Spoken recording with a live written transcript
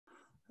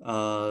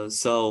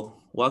So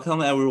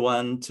welcome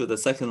everyone to the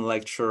second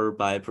lecture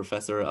by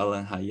Professor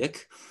Alan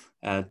Hájek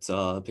at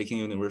Peking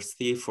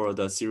University for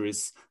the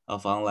series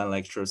of online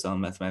lectures on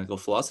mathematical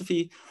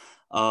philosophy.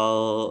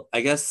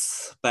 I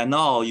guess by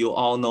now you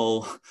all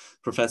know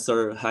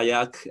Professor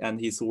Hájek and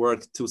his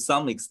work to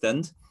some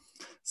extent.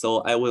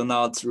 So I will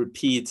not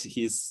repeat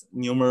his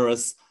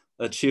numerous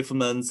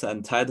achievements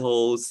and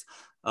titles,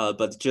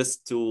 but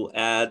just to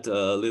add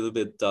a little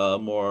bit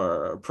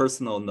more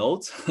personal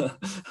note.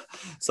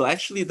 So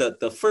actually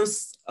the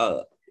first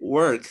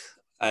work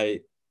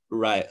I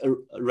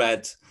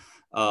read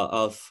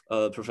of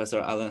Professor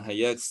Alan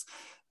Hájek's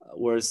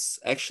was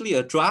actually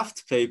a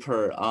draft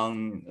paper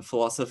on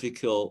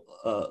philosophical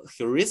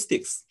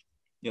heuristics.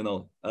 You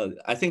know,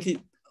 I think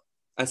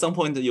at some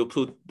point you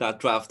put that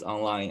draft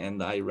online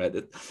and I read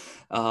it.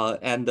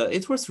 And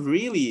it was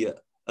really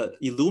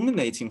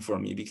illuminating for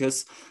me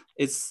because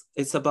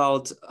it's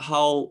about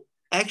how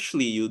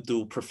actually you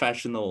do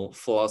professional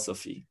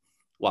philosophy.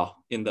 Wow,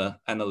 in the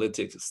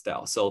analytic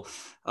style. So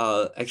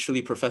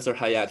actually Professor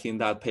Hájek in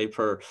that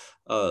paper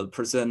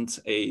present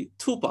a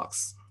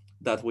toolbox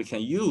that we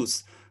can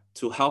use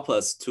to help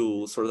us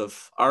to sort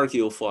of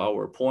argue for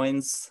our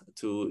points,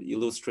 to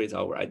illustrate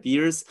our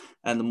ideas,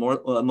 and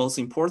most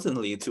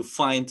importantly, to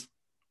find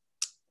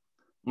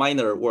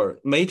minor or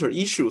major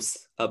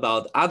issues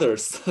about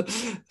others'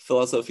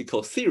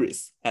 philosophical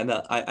theories. And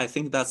I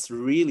think that's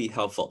really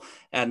helpful.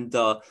 And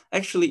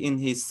actually in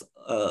his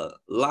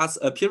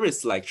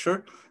previous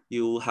lecture,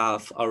 you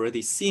have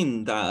already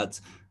seen that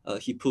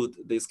he put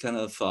this kind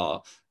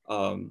of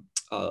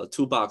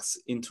toolbox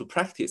into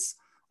practice.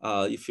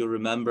 If you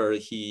remember,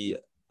 he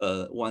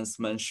once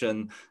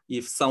mentioned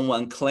if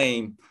someone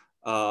claim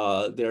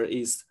there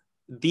is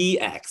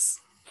dx,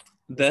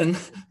 then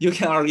you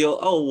can argue,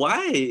 oh,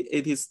 why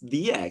it is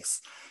dx,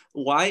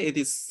 why it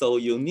is so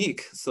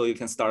unique. So you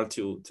can start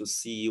to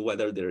see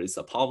whether there is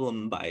a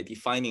problem by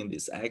defining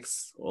this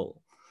x or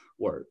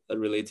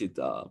related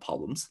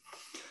problems.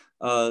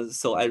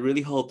 So I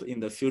really hope in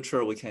the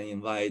future we can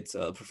invite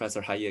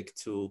Professor Hájek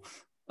to,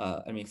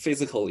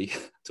 physically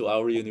to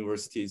our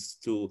universities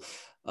to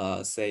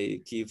say,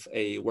 give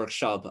a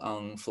workshop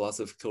on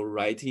philosophical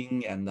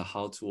writing and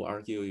how to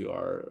argue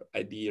your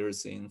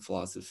ideas in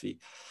philosophy.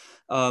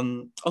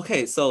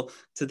 Okay, so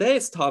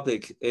today's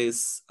topic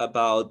is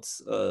about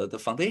the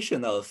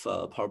foundation of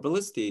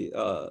probability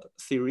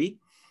theory,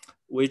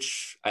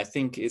 which I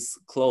think is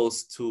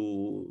close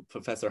to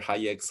Professor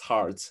Hájek's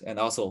heart and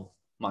also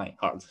my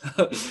heart.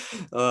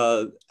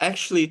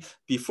 Actually,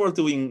 before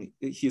doing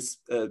his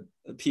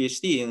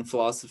PhD in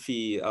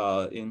philosophy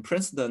in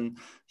Princeton,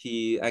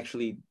 he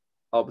actually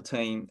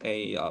obtained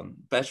a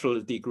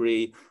bachelor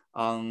degree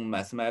on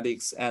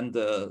mathematics and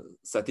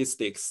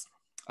statistics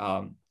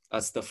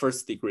as the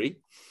first degree,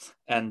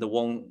 and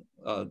won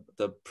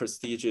the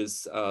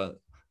prestigious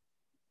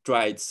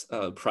Dwight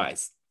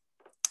Prize.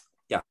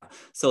 Yeah,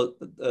 so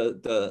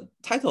the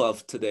title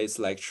of today's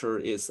lecture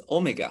is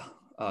Omega,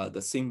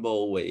 the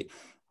symbol we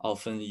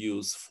often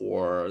use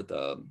for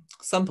the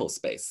sample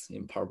space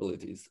in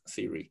probability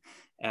theory.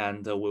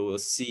 And we will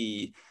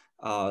see,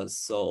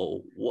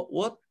 so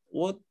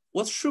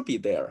what should be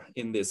there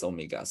in this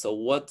omega? So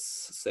what's,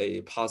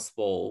 say,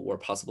 possible or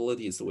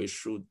possibilities we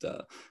should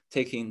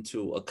take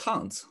into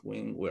account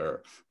when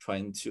we're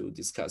trying to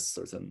discuss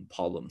certain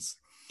problems?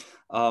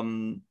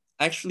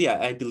 Actually,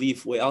 I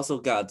believe we also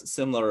got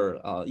similar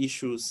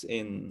issues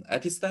in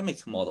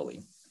epistemic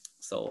modeling.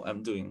 So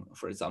I'm doing,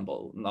 for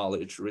example,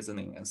 knowledge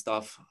reasoning and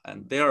stuff.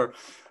 And there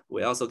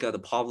we also get a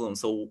problem.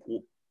 So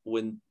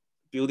when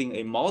building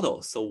a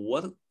model, so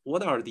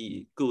what are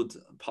the good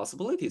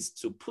possibilities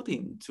to put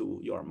into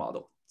your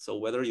model? So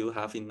whether you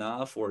have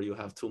enough or you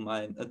have too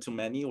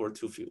many or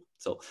too few.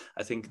 So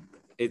I think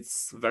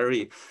it's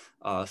very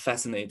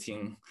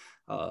fascinating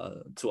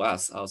to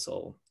us,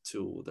 also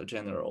to the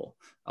general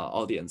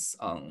audience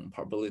on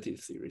probability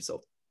theory.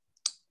 So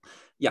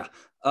yeah,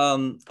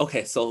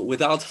 okay, so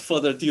without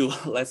further ado,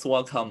 let's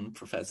welcome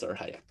Professor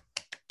Hájek.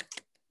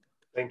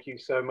 Thank you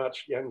so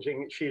much,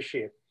 Yangjing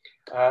Xixi.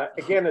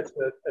 Again, it's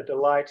a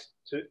delight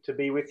to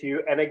be with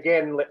you. And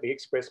again, let me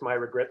express my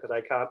regret that I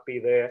can't be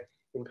there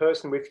in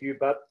person with you,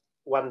 but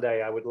one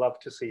day I would love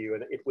to see you,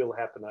 and it will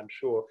happen, I'm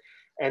sure.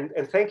 And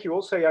thank you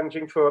also,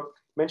 Yangjing, for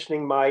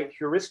mentioning my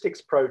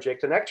heuristics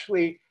project. And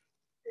actually,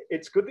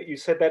 it's good that you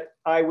said that.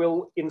 I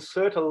will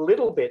insert a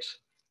little bit,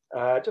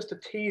 just a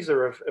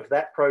teaser of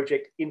that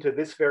project into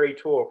this very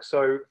talk.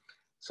 So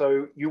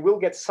you will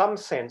get some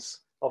sense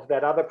of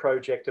that other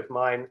project of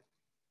mine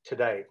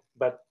today,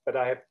 but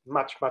I have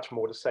much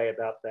more to say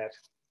about that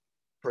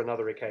for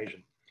another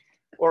occasion.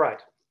 All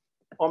right,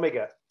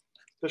 Omega,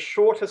 the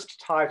shortest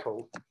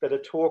title that a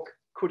talk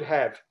could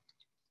have,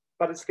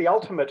 but it's the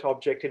ultimate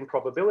object in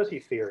probability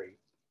theory.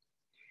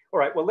 All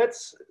right, well,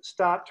 let's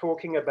start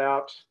talking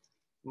about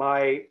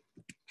my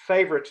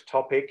favorite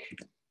topic,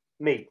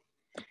 me.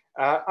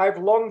 I've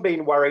long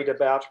been worried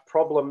about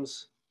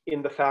problems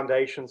in the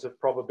foundations of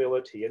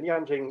probability, and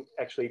Yangjing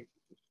actually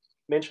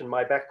mentioned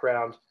my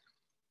background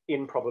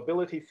in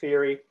probability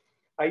theory.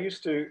 I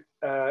used to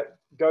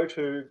go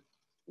to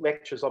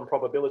lectures on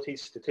probability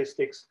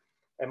statistics,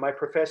 and my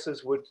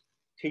professors would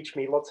teach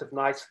me lots of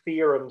nice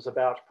theorems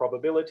about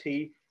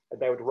probability, and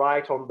they would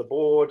write on the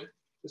board.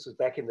 This was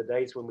back in the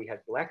days when we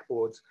had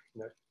blackboards,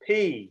 you know,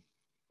 P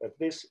of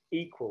this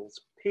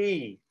equals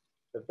P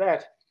of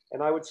that.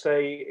 And I would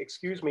say,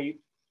 excuse me,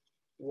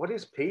 what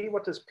is P?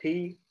 What does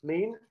P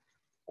mean?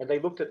 And they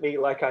looked at me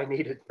like I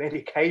needed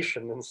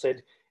medication and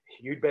said,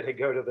 you'd better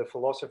go to the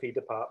philosophy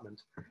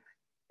department.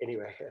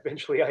 Anyway,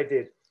 eventually I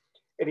did.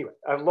 Anyway,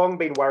 I've long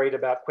been worried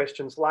about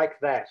questions like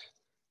that,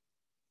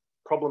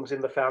 problems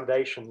in the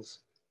foundations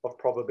of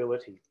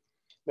probability.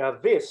 Now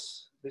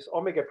this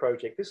Omega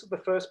project, this is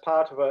the first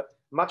part of a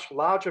much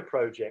larger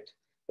project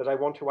that I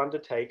want to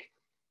undertake,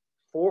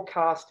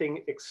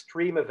 forecasting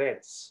extreme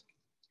events,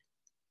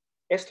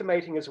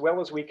 estimating as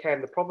well as we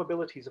can the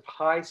probabilities of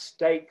high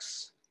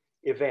stakes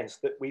events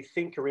that we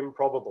think are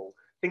improbable.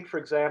 Think, for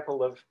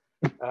example, of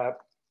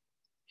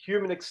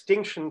human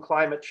extinction,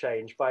 climate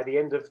change by the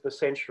end of the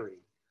century,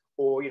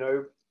 or, you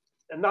know,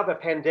 another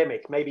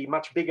pandemic, maybe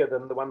much bigger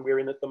than the one we're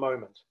in at the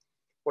moment.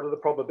 What are the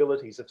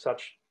probabilities of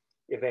such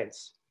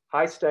events?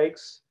 High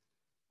stakes,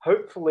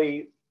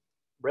 hopefully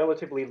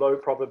relatively low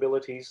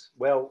probabilities.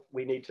 Well,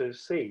 we need to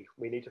see,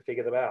 we need to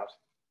figure them out.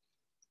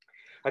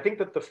 I think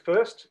that the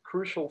first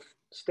crucial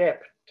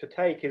step to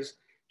take is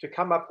to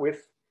come up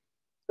with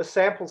a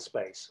sample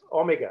space,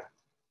 omega.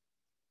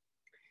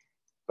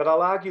 But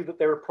I'll argue that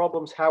there are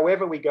problems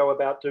however we go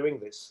about doing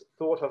this,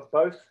 thought of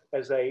both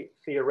as a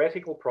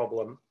theoretical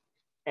problem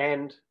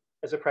and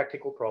as a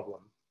practical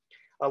problem.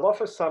 I'll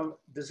offer some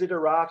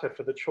desiderata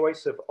for the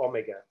choice of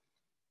omega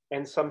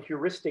and some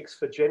heuristics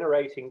for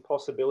generating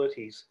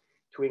possibilities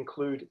to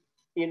include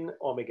in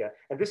omega.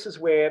 And this is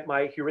where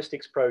my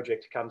heuristics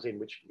project comes in,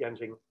 which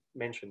Yanjing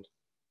mentioned.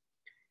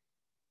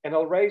 And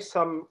I'll raise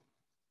some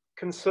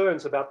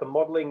concerns about the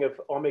modeling of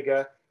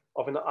omega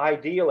of an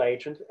ideal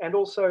agent and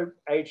also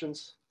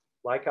agents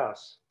like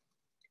us.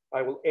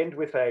 I will end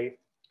with an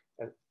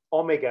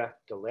omega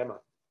dilemma.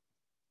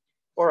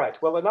 All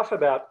right, well, enough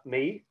about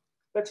me.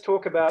 Let's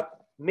talk about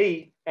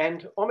me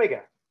and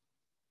omega.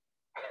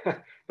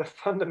 The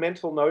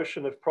fundamental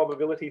notion of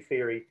probability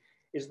theory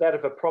is that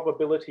of a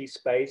probability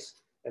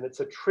space, and it's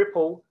a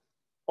triple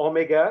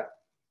omega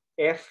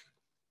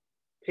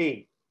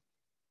FP.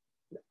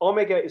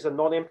 Omega is a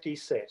non-empty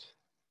set,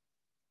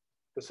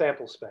 the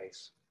sample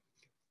space.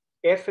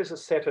 F is a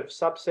set of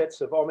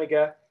subsets of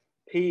omega.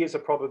 P is a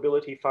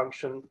probability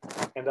function.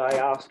 And I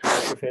asked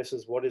my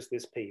professors, what is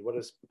this P? What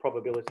does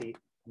probability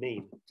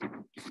mean?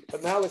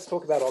 But now let's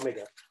talk about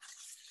omega.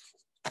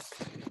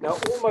 Now,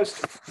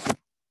 almost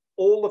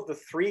all of the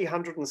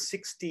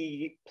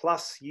 360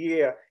 plus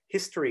year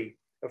history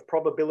of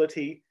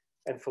probability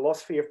and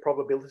philosophy of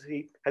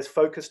probability has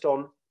focused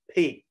on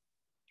P.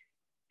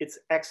 It's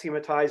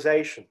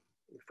axiomatization.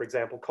 For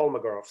example,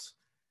 Kolmogorov's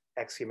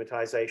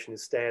axiomatization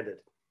is standard.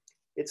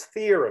 It's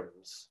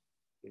theorems,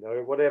 you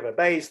know, whatever,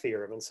 Bayes'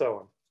 theorem and so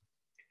on.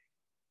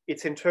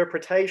 It's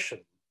interpretation,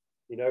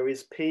 you know,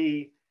 is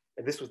P,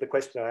 and this was the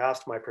question I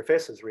asked my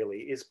professors really,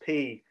 is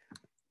P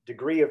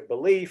degree of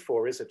belief,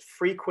 or is it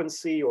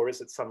frequency, or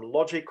is it some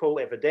logical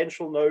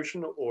evidential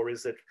notion, or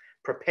is it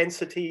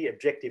propensity,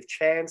 objective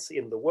chance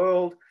in the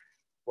world?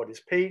 What is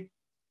P?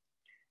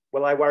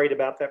 Well, I worried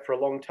about that for a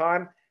long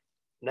time.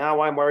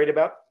 Now I'm worried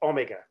about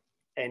omega,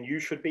 and you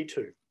should be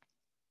too.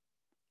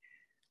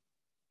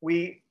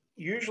 We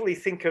usually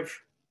think of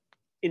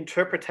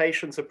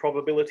interpretations of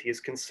probability as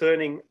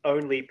concerning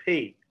only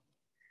P,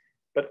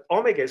 but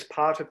omega is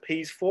part of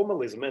P's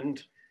formalism,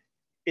 and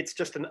it's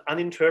just an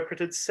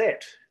uninterpreted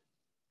set,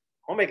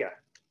 omega.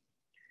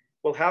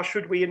 Well, how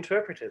should we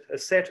interpret it? A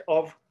set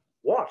of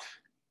what?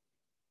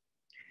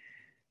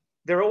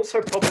 There are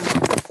also problems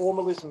with the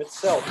formalism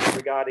itself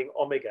regarding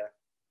omega,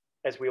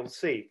 as we'll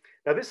see.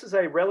 Now, this is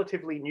a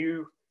relatively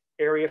new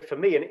area for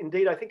me, and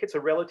indeed, I think it's a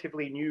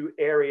relatively new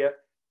area,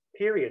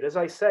 period. As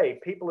I say,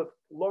 people have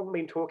long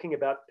been talking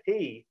about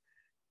P,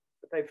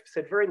 but they've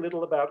said very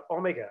little about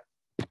omega.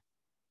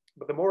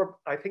 But the more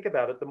I think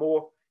about it, the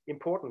more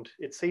important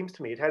it seems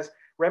to me. It has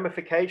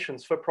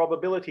ramifications for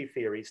probability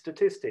theory,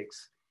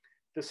 statistics,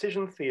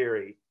 decision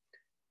theory,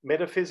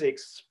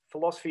 metaphysics,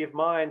 philosophy of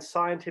mind,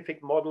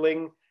 scientific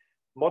modeling,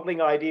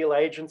 modeling ideal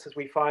agents as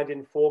we find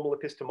in formal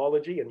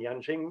epistemology, and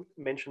Yanjing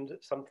mentioned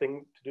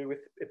something to do with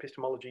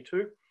epistemology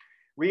too,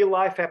 real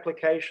life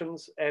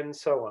applications, and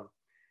so on.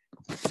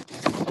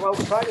 So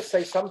I'll try to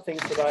say some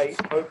things that I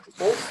hope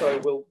also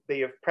will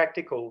be of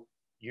practical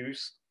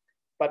use,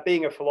 but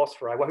being a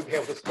philosopher, I won't be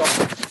able to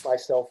stop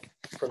myself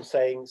from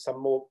saying some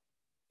more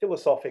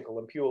philosophical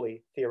and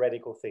purely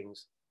theoretical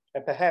things.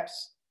 And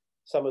perhaps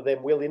some of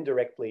them will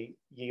indirectly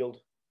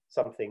yield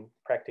something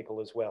practical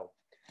as well.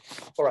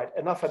 All right,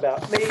 enough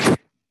about me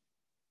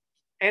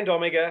and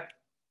omega.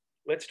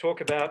 Let's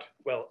talk about,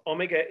 well,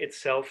 omega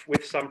itself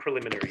with some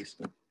preliminaries.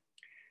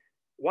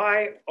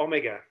 Why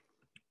omega?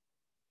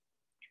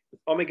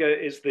 Omega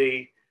is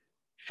the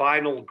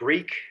final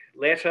Greek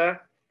letter.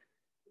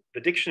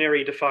 The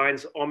dictionary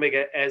defines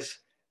omega as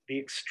the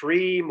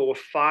extreme or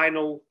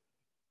final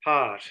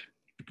part.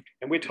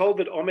 And we're told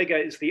that omega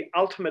is the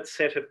ultimate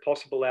set of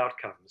possible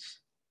outcomes.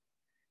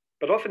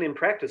 But often in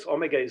practice,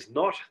 omega is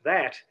not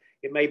that.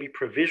 It may be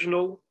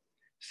provisional,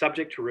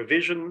 subject to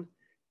revision.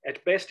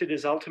 At best, it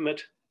is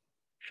ultimate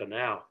for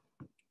now.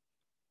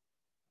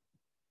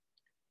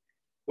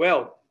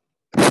 Well,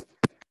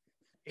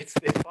 it's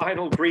the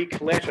final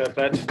Greek letter,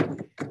 but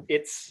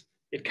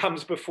it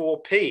comes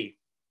before P.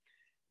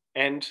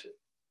 And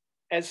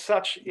as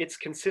such, it's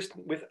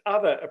consistent with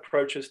other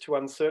approaches to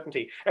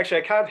uncertainty.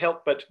 Actually, I can't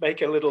help but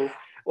make a little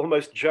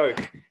almost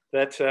joke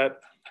that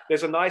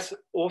there's a nice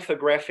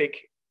orthographic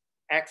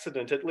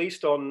accident, at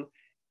least on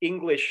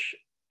English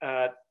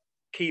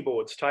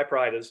keyboards,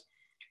 typewriters.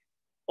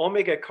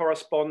 Omega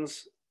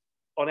corresponds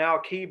on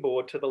our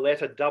keyboard to the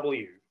letter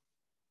W.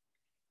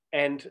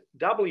 And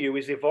W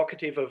is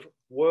evocative of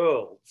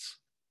worlds,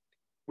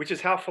 which is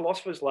how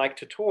philosophers like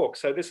to talk.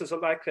 So this is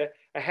like a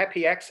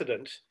happy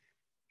accident,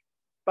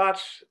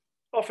 but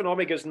often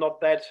omega is not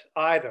that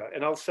either.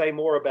 And I'll say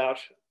more about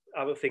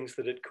other things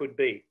that it could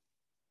be.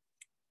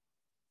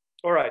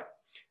 All right,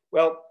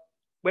 well,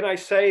 when I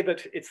say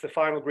that it's the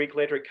final Greek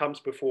letter, it comes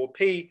before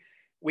P,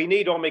 we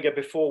need omega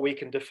before we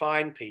can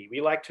define P.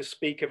 We like to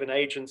speak of an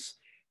agent's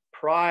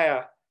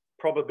prior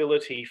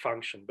probability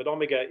function, but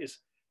omega is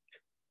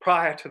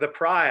prior to the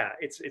prior.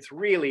 It's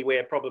really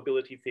where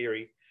probability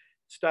theory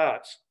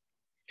starts.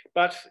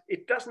 But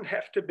it doesn't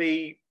have to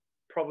be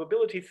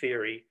probability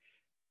theory,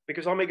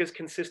 because omega is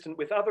consistent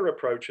with other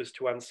approaches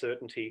to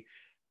uncertainty,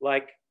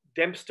 like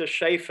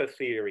Dempster-Schaeffer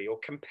theory or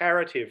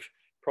comparative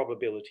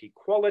probability,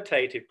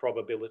 qualitative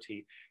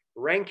probability,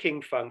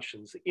 ranking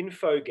functions,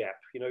 info gap,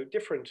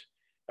 different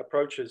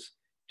approaches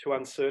to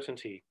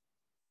uncertainty.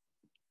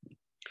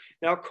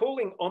 Now,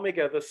 calling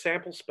omega the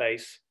sample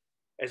space,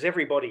 as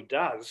everybody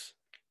does,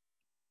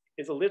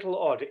 is a little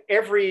odd.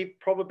 Every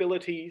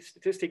probability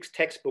statistics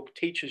textbook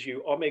teaches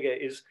you omega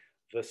is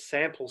the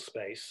sample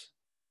space.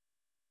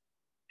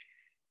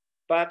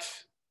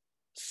 But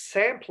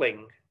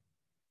sampling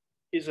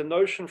is a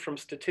notion from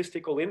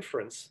statistical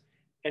inference,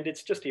 and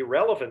it's just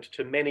irrelevant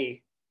to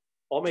many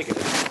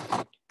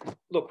omegas.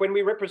 Look, when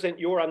we represent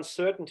your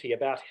uncertainty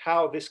about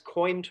how this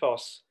coin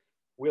toss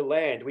will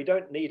land, we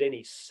don't need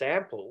any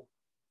sample,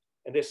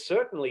 and there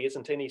certainly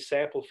isn't any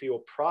sample for your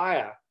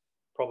prior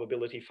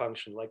probability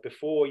function, like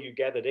before you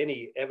gathered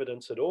any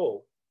evidence at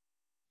all.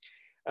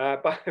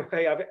 By the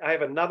way, I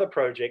have another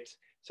project,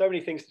 so many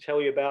things to tell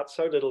you about,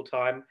 so little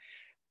time.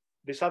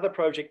 This other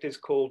project is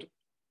called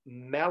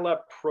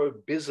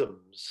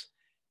malapropisms.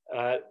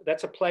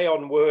 That's a play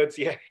on words.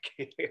 Yeah,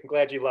 I'm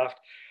glad you laughed.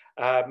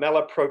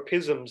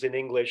 Malapropisms in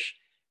English.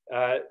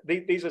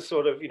 These are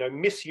sort of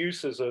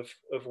misuses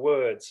of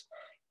words.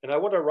 And I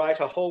want to write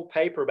a whole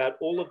paper about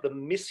all of the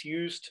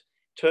misused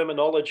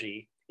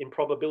terminology in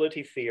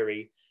probability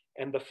theory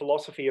and the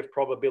philosophy of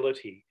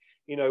probability.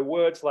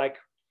 Words like,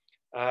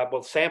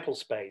 sample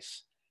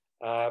space,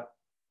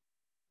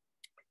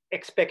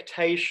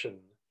 expectation,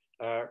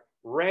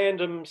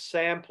 random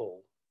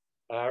sample,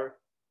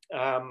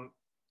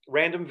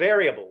 random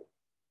variable,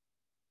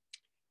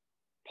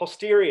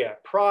 posterior,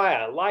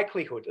 prior,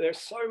 likelihood. There are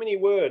so many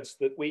words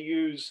that we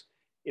use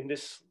in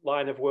this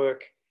line of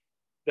work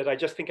that I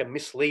just think are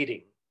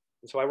misleading.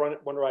 And so I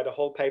want to write a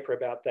whole paper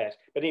about that.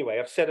 But anyway,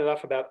 I've said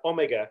enough about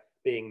omega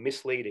being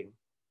misleading.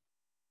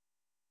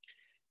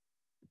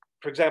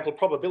 For example,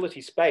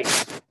 possibility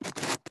space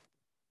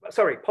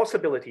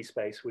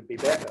would be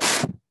better.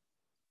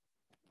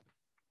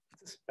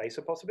 It's a space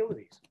of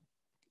possibilities.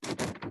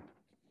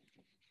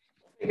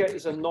 Omega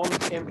is a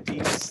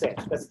non-empty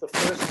set. That's the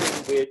first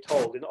thing we're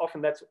told, and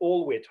often that's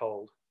all we're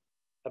told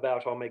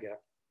about omega.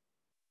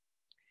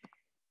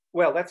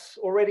 Well, that's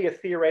already a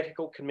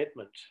theoretical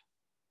commitment.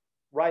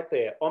 Right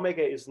there,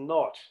 omega is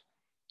not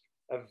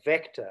a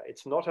vector,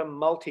 it's not a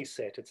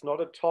multiset, it's not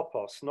a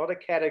topos, not a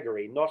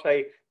category, not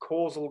a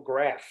causal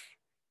graph,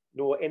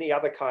 nor any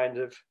other kind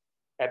of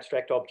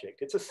abstract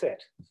object. It's a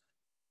set.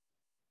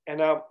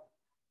 And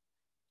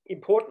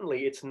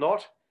importantly, it's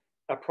not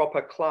a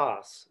proper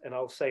class, and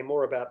I'll say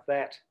more about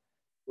that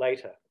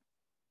later.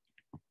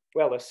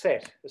 Well, a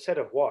set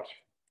of what?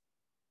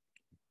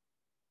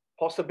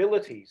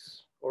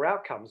 Possibilities or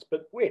outcomes,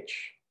 but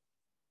which?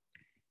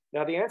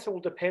 Now, the answer will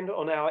depend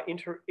on our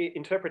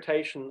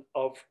interpretation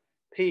of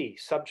P,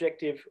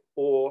 subjective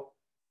or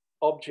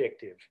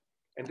objective.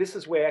 And this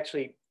is where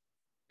actually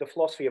the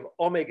philosophy of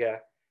omega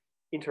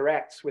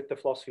interacts with the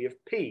philosophy of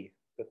P,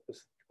 the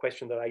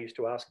question that I used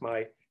to ask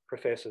my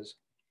professors.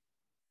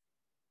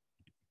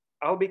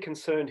 I'll be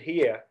concerned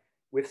here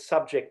with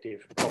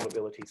subjective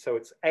probability. So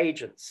it's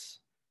agents,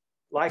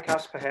 like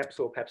us perhaps,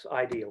 or perhaps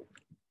ideal.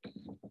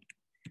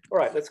 All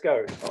right, let's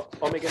go.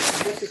 Omega's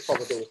subjective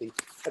probability.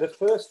 At a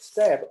first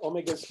stab,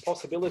 omega's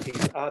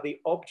possibilities are the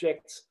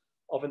objects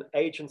of an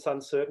agent's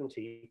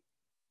uncertainty,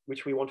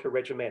 which we want to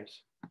regiment.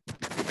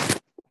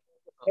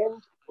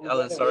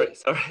 Alan,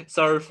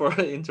 sorry for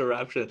the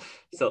interruption.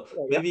 So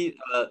maybe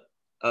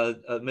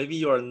maybe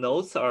your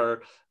notes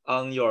are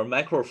on your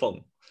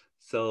microphone.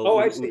 So Oh,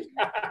 I see.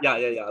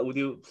 yeah. Would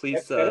you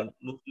please Better?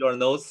 move your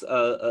nose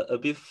a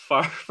bit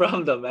far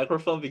from the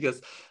microphone,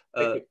 because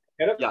Thank you.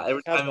 Better? yeah,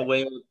 every How's time that?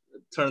 when you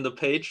turn the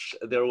page,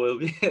 there will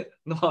be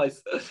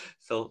noise.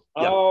 So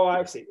yeah, Oh,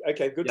 I see.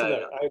 Okay, good to know.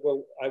 yeah.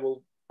 I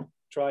will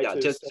try Yeah,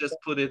 to stop just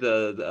that. put it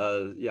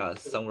yeah,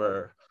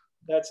 somewhere.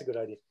 That's a good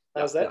idea.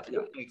 Yeah, How's that? yeah.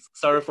 Thanks.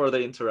 Sorry for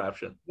the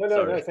interruption. No.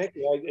 Sorry. Thank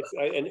you.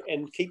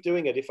 And keep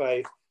doing it if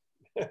I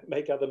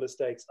make other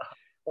mistakes.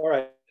 All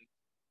right.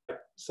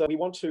 So we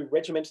want to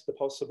regiment the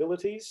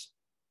possibilities.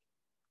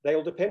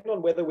 They'll depend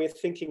on whether we're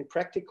thinking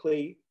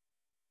practically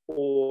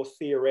or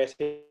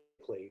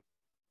theoretically.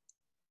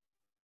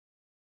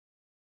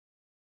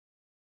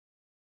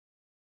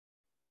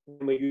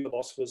 When we use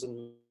philosophers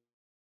and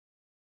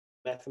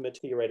mathematics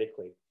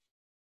theoretically.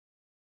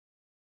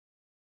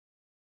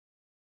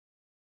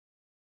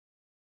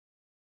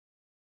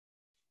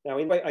 Now,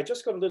 anyway, I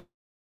just got a little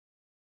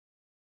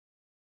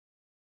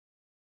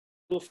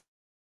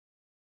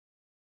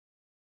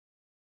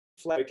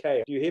flat.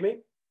 Okay, do you hear me?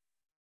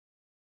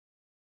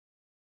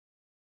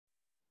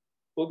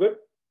 All good?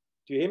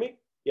 Do you hear me?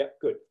 Yeah,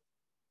 good.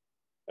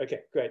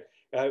 Okay, great.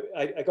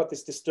 I got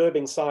this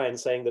disturbing sign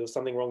saying there was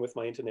something wrong with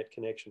my internet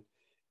connection.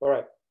 All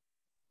right.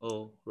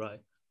 Oh, right.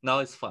 Now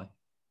it's fine.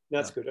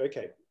 That's good.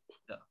 Okay.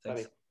 Yeah,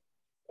 thanks.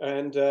 Funny.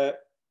 And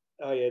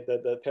oh yeah,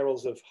 the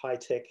perils of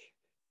high-tech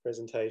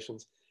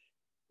presentations.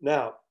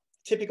 Now,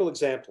 typical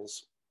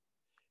examples.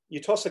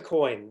 You toss a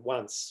coin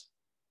once.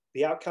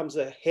 The outcomes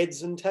are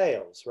heads and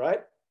tails,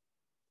 right?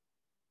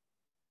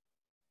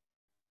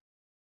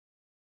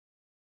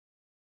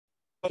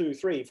 Two,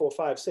 three, four,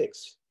 five,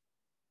 six,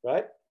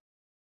 right?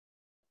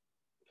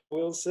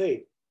 We'll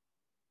see.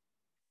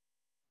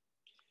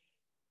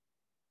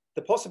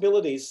 The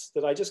possibilities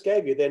that I just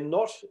gave you, they're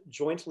not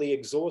jointly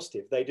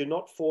exhaustive. They do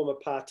not form a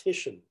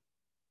partition.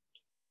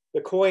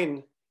 The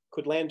coin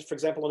could land, for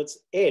example, on its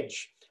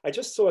edge. I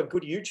just saw a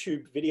good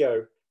YouTube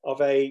video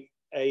of a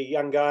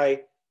young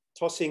guy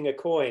tossing a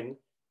coin,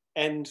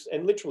 and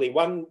literally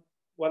one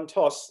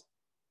toss,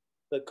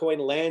 the coin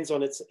lands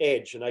on its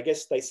edge. And I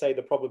guess they say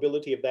the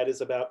probability of that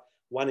is about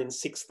 1 in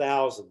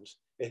 6,000.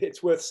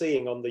 It's worth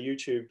seeing on the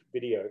YouTube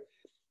video.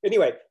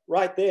 Anyway,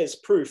 right there's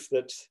proof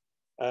that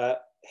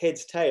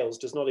heads, tails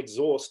does not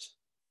exhaust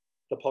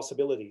the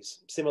possibilities.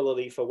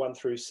 Similarly for 1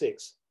 through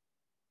 6.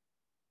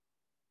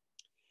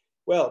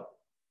 Well,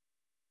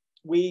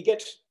 we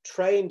get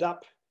trained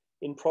up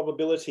in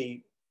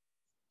probability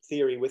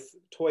theory with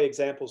toy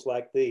examples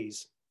like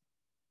these.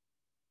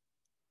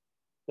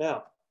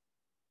 Now,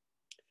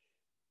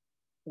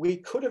 we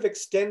could have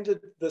extended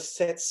the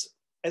sets,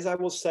 as I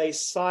will say,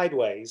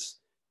 sideways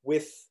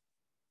with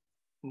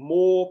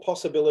more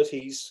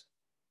possibilities,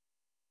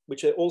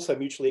 which are also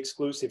mutually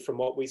exclusive from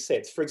what we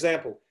said. For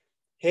example,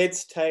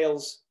 heads,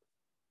 tails,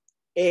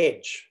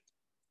 edge.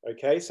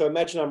 Okay, so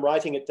imagine I'm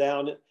writing it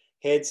down,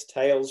 heads,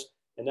 tails,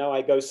 and now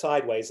I go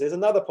sideways. There's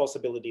another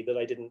possibility that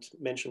I didn't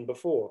mention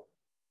before,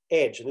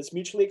 edge, and it's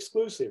mutually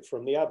exclusive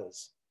from the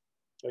others.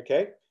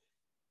 Okay,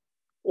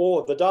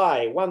 or the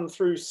die 1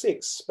 through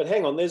 6. But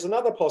hang on, there's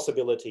another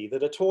possibility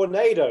that a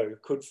tornado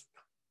could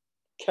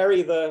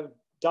carry the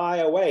die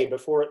away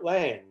before it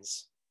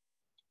lands.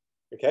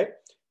 Okay,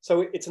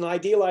 so it's an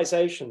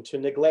idealization to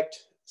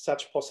neglect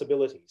such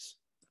possibilities.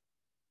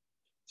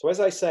 So as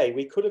I say,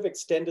 we could have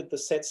extended the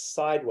sets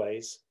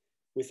sideways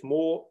with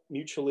more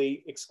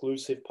mutually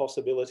exclusive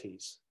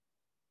possibilities.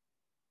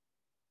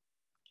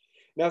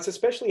 Now, it's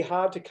especially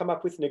hard to come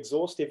up with an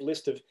exhaustive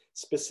list of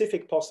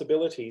specific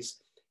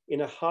possibilities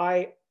in a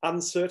high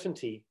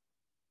uncertainty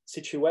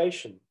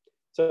situation.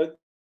 So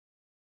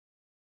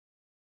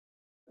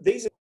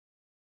these,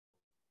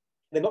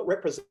 they're not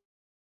representative.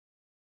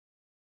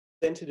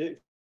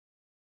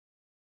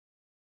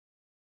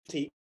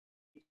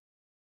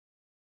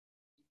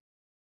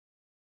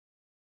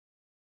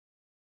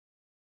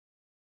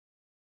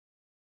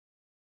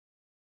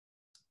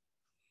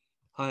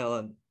 Hi,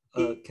 Alan.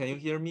 Can you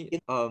hear me?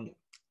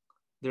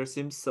 There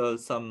seems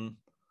some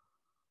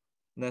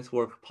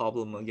network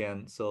problem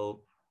again.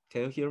 So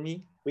can you hear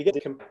me? We get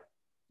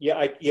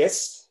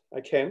yes,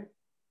 I can.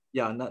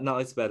 Yeah, now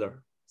it's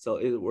better. So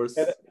it was,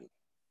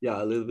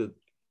 yeah, a little bit.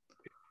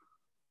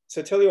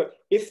 So tell you what,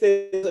 if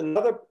there's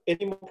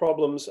any more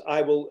problems,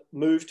 I will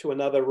move to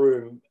another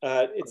room.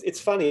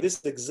 It's funny. This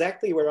is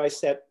exactly where I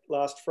sat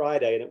last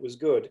Friday, and it was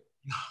good.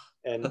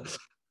 And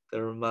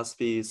there must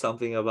be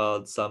something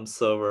about some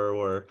server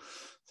or,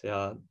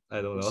 yeah,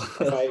 I don't know.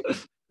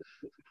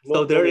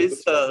 So there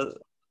is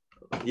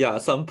yeah,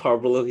 some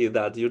probability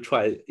that you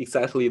try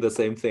exactly the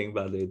same thing,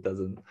 but it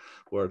doesn't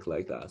work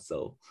like that.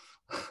 So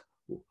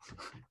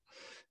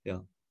yeah.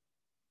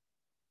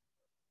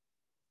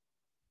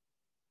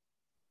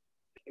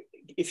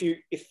 If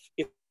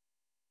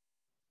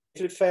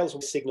it fails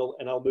with signal,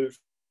 and I'll move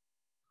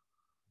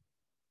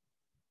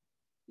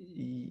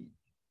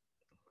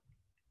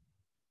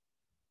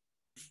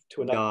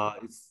to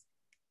another.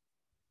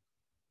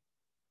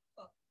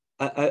 Yeah,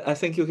 I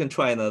think you can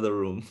try another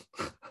room.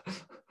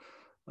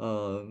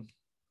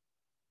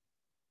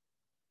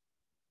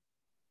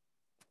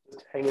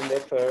 hang in there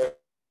for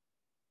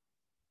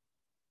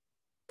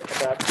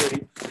about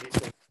 30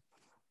 seconds.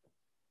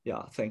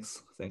 Yeah,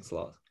 thanks a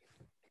lot.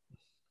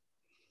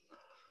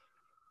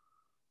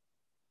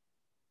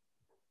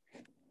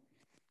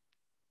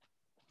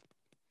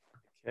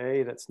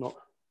 Okay, that's not.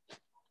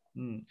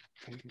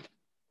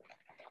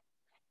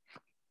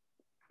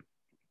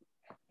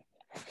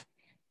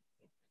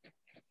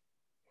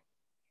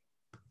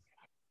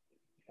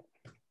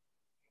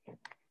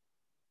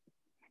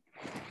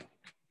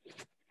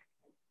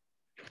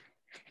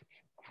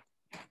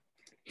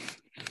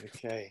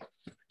 Okay.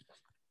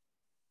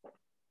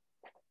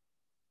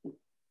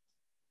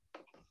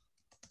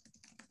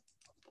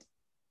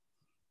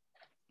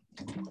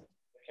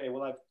 Okay,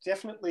 well, I've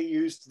definitely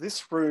used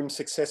this room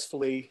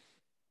successfully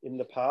in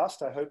the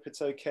past. I hope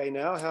it's okay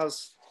now.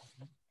 How's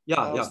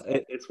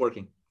it's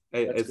working.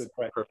 That's it's good,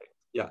 right? Perfect.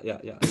 Yeah.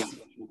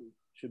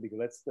 Should be good.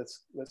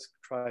 Let's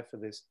try for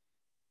this.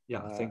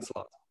 Yeah, thanks a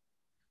lot.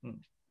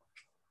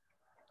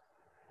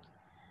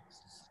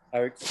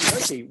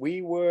 Okay,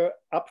 we were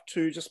up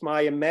to just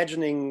my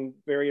imagining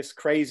various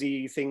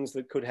crazy things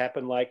that could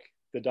happen, like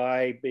the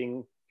die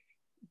being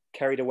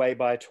carried away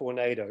by a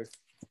tornado.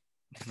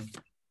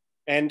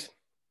 And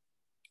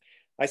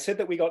I said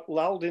that we got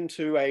lulled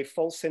into a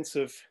false sense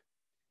of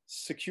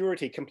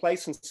security,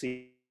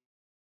 complacency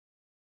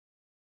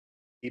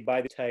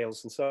by the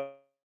tales and so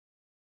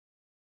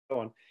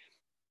on.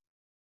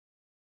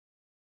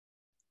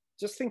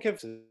 Just think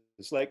of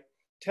this, like,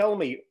 tell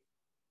me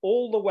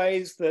all the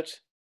ways that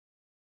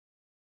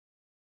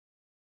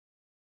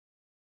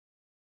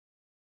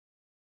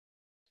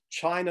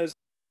China's,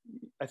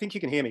 I think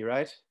you can hear me,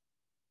 right?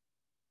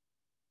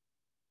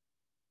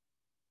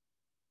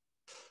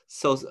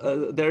 So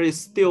there is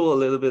still a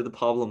little bit of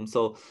problem.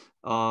 So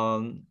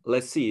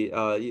let's see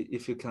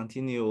if you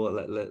continue,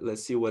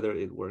 let's see whether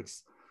it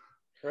works.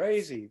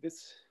 Crazy,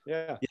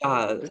 yeah.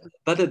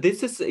 But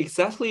this is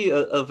exactly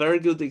a very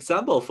good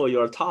example for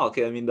your talk.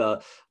 I mean,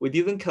 we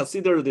didn't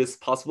consider this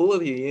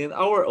possibility in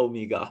our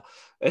Omega.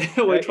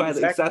 We tried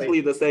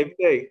exactly the same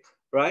thing,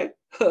 right?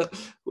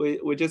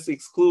 we just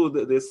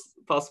exclude this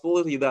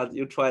possibility that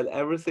you tried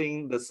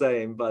everything the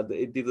same, but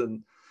it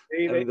didn't.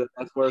 I mean, the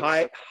network.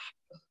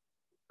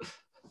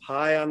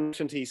 High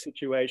uncertainty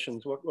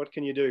situations. What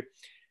can you do?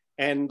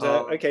 And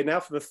okay, now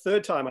for the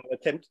third time, I'll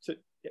attempt to.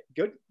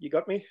 Good, you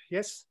got me.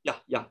 Yes. Yeah.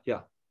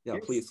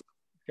 Yes? Please.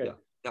 Okay.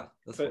 Yeah.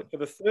 For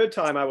the third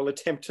time, I will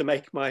attempt to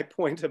make my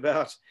point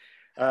about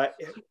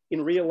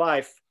in real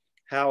life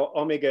how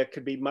omega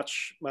could be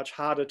much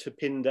harder to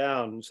pin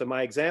down. So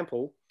my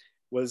example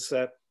was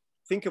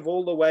think of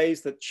all the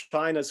ways that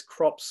China's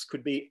crops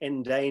could be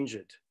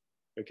endangered.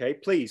 Okay,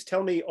 please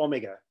tell me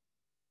omega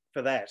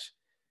for that.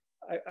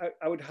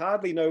 I would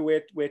hardly know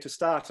where to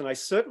start, and I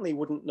certainly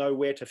wouldn't know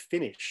where to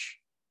finish.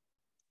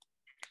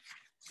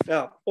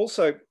 Now,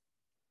 also,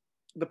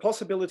 the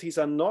possibilities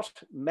are not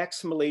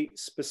maximally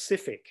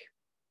specific.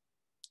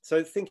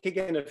 So think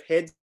again of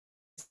heads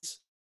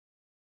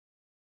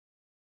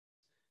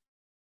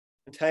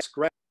and tails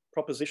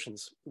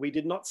propositions. We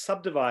did not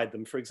subdivide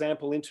them, for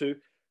example, into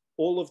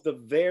all of the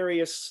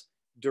various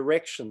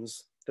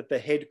directions that the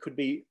head could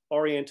be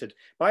oriented.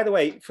 By the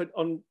way,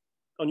 on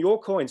your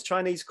coins,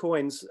 Chinese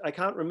coins, I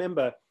can't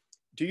remember,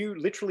 do you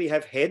literally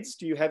have heads?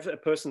 Do you have a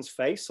person's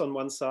face on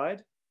one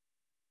side?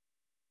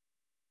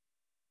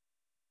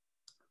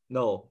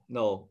 No.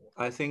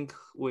 I think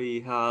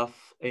we have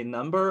a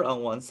number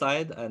on one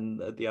side, and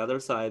the other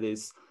side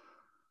is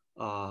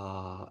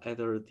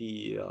either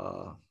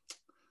the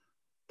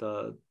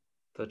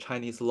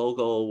Chinese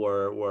logo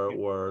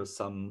or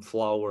some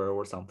flower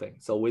or something.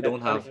 So we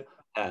don't have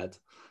head,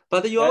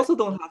 but you also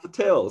don't have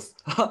tails.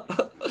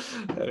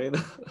 I mean,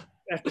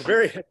 that's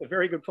a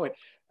very good point.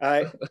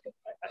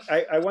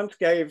 I once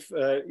gave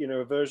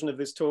a version of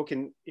this talk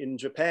in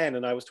Japan,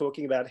 and I was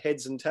talking about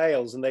heads and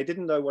tails, and they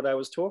didn't know what I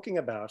was talking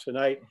about. And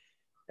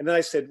then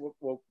I said,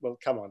 well,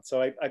 come on.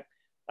 So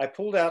I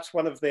pulled out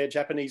one of their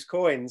Japanese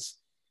coins,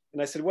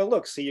 and I said, well,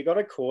 look, see, you got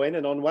a coin,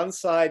 and on one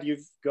side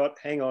you've got,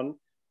 hang on,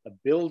 a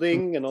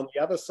building, and on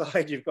the other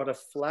side you've got a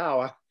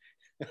flower.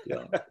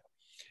 Yeah.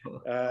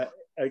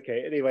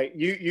 Okay. Anyway,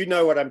 you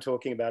know what I'm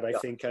talking about. I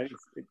think I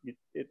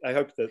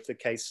hope that the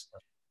case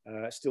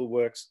still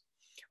works.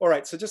 All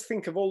right, so just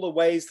think of all the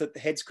ways that the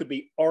heads could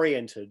be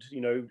oriented,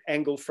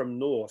 angled from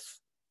north.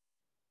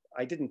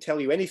 I didn't tell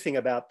you anything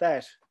about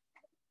that.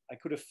 I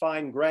could have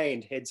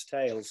fine-grained heads,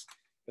 tails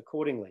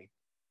accordingly.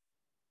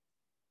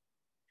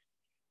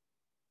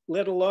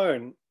 Let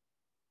alone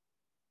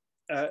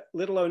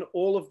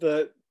all of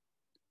the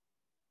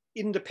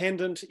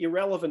independent,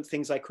 irrelevant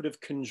things I could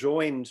have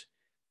conjoined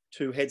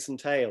to heads and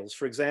tails.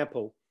 For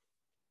example,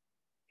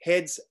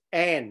 heads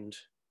and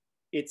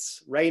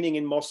it's raining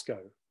in Moscow.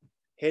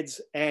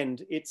 Heads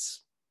and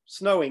it's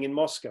snowing in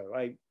Moscow.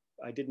 I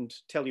didn't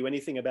tell you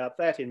anything about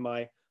that in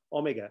my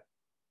omega.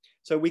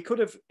 So we could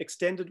have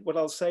extended what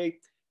I'll say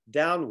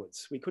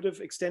downwards. We could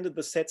have extended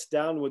the sets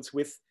downwards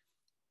with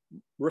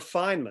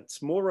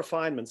refinements, more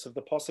refinements of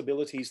the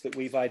possibilities that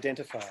we've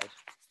identified.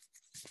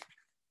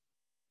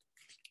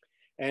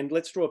 And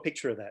let's draw a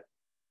picture of that.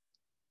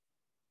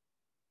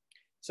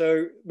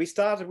 So we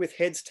started with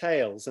heads,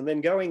 tails, and then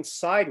going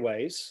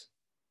sideways,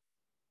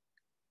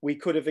 we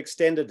could have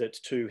extended it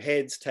to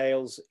heads,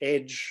 tails,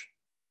 edge,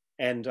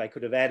 and I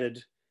could have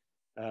added,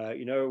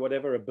 you know,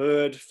 whatever, a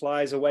bird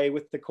flies away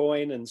with the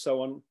coin and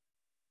so on.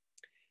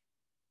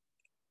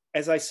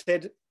 As I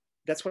said,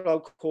 that's what I'll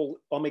call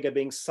omega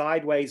being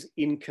sideways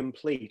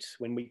incomplete,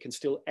 when we can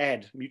still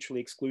add mutually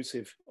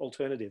exclusive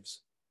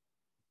alternatives.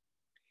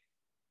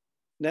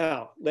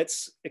 Now,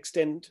 let's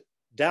extend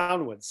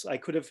downwards. I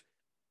could have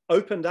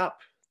opened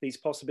up these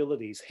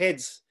possibilities.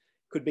 Heads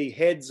could be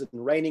heads and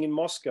raining in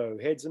Moscow,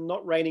 heads and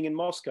not raining in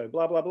Moscow,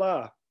 blah, blah,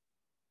 blah.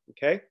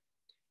 Okay.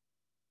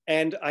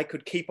 And I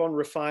could keep on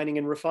refining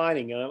and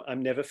refining.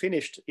 I'm never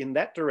finished in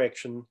that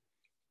direction.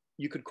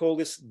 You could call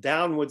this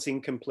downwards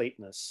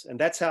incompleteness. And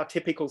that's our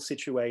typical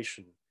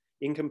situation,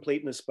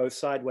 incompleteness both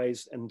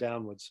sideways and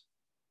downwards.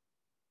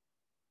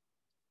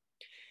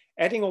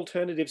 Adding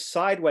alternatives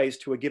sideways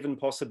to a given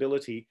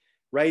possibility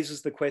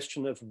raises the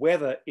question of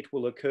whether it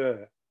will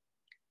occur.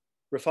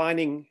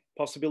 Refining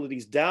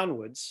possibilities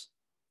downwards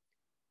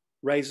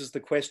raises the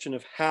question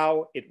of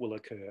how it will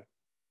occur.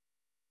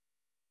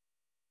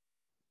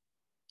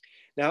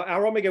 Now,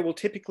 our omega will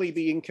typically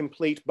be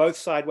incomplete both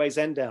sideways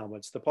and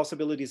downwards. The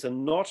possibilities are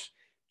not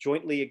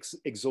jointly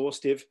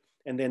exhaustive,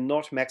 and they're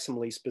not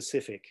maximally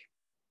specific.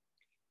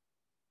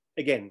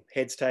 Again,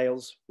 heads,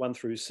 tails, 1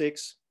 through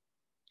 6.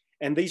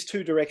 And these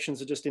two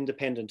directions are just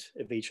independent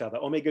of each other.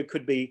 Omega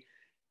could be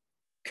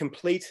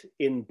complete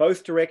in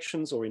both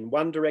directions, or in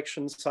one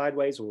direction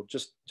sideways, or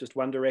just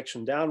one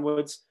direction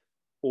downwards,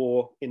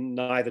 or in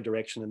neither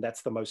direction, and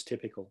that's the most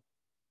typical.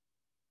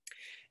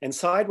 And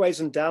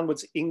sideways and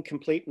downwards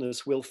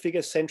incompleteness will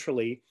figure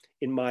centrally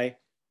in my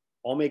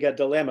omega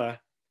dilemma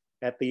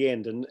at the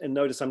end. And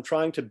notice I'm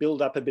trying to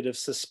build up a bit of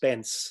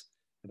suspense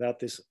about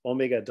this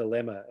omega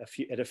dilemma.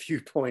 At a few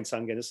points,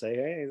 I'm going to say,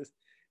 hey,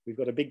 we've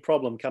got a big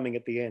problem coming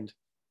at the end.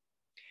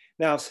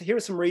 Now, so here are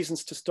some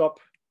reasons to stop.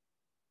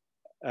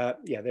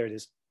 Yeah, there it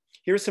is.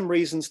 Here are some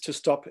reasons to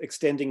stop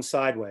extending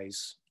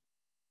sideways.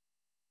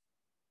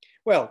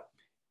 Well,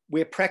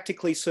 we're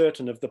practically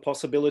certain of the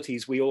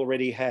possibilities we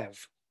already have,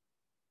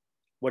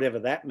 whatever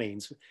that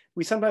means.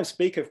 We sometimes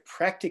speak of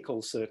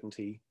practical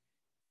certainty.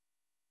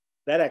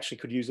 That actually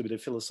could use a bit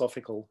of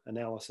philosophical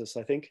analysis,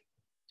 I think.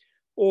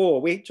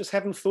 Or we just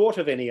haven't thought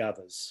of any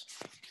others.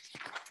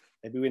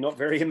 Maybe we're not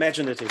very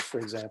imaginative, for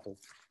example.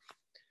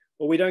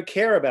 Or we don't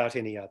care about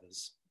any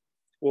others.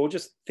 Or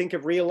just think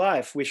of real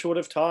life. We're short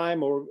of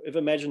time or of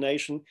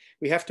imagination.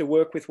 We have to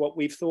work with what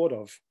we've thought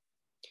of.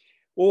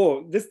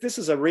 Or this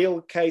is a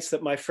real case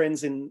that my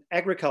friends in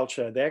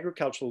agriculture, the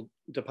agricultural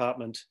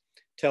department,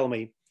 tell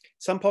me.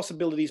 Some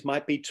possibilities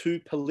might be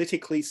too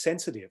politically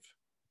sensitive.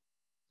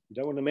 You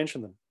don't want to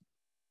mention them.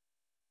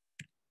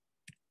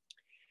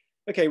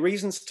 Okay,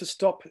 reasons to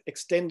stop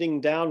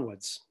extending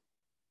downwards.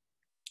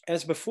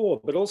 As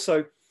before, but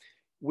also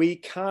we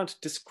can't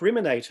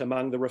discriminate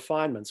among the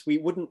refinements. We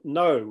wouldn't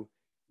know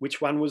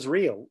which one was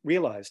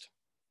realized.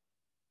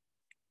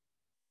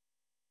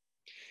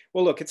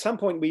 Well, look, at some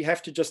point we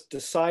have to just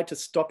decide to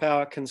stop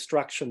our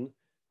construction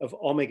of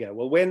omega.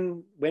 Well,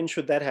 when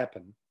should that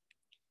happen?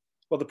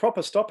 Well, the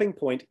proper stopping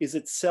point is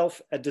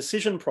itself a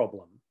decision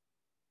problem.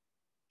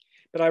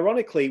 But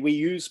ironically, we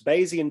use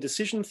Bayesian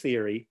decision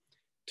theory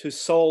to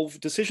solve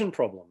decision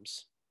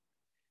problems.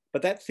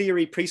 But that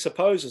theory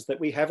presupposes that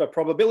we have a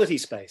probability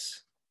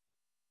space.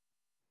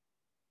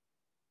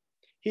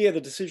 Here,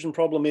 the decision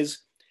problem is,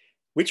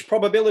 which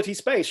probability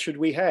space should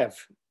we have?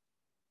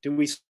 Do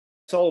we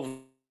solve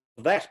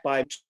that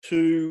by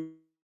two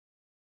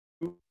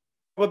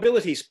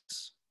probability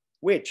spaces?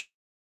 Which?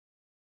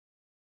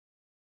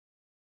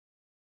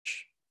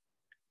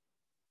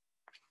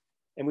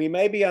 And we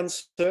may be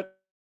uncertain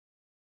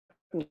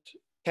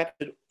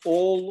captured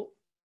all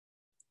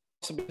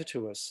possible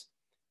to us.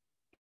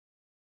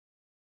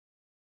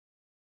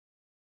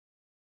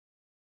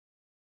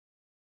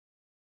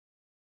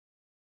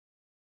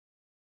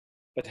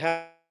 But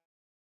how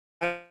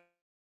do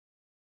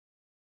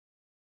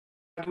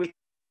we,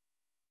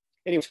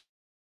 anyway,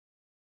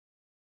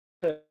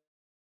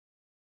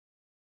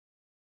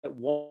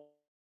 all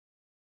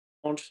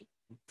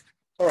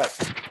right,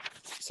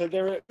 so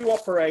there are two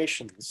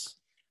operations,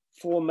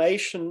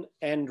 formation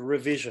and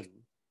revision.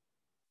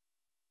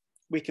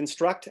 We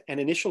construct an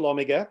initial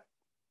omega,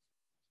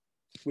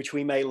 which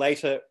we may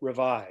later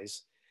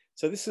revise.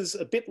 So this is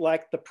a bit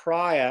like the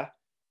prior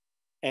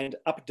and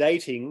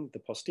updating the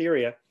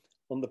posterior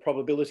on the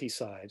probability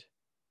side.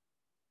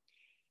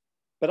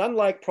 But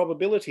unlike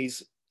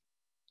probabilities,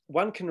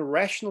 one can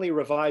rationally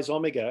revise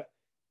omega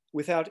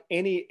without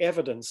any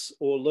evidence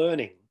or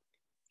learning.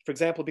 For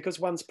example, because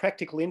one's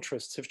practical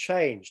interests have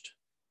changed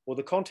or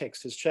the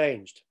context has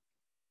changed.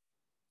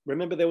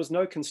 Remember, there was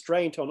no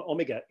constraint on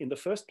omega in the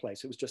first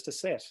place. It was just a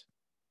set.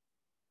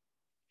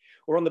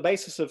 Or on the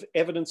basis of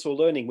evidence or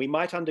learning, we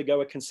might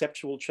undergo a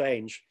conceptual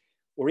change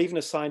or even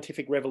a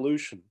scientific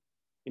revolution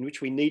in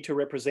which we need to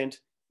represent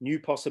new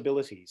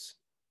possibilities.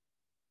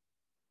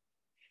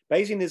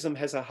 Bayesianism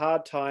has a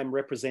hard time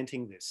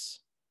representing this.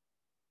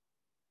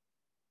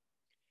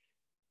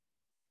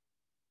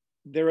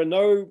 There's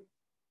no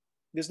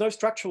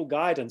structural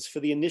guidance for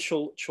the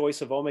initial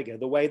choice of omega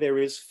the way there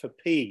is for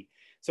P.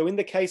 So in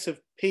the case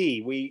of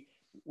P,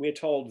 we're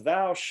told,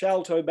 thou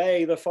shalt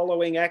obey the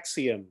following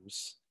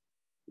axioms,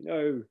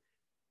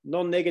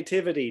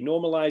 non-negativity,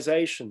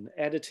 normalization,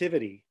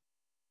 additivity,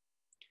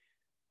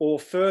 or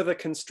further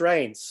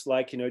constraints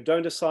like,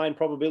 don't assign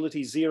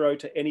probability 0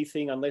 to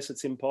anything unless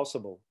it's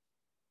impossible.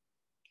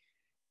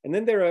 And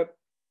then there are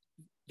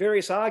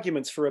various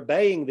arguments for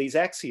obeying these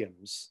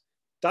axioms.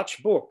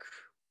 Dutch book,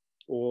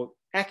 or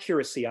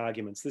accuracy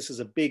arguments. This is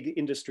a big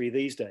industry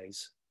these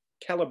days.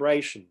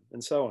 Calibration,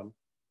 and so on.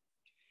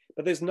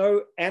 But there's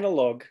no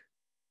analog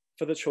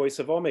for the choice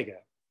of omega.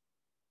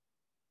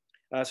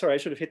 Sorry, I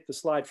should have hit the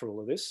slide for all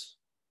of this.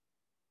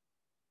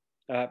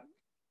 And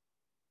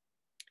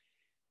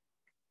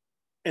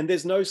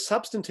there's no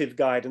substantive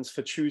guidance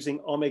for choosing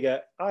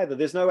omega either.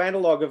 There's no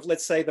analog of,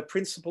 let's say, the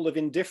principle of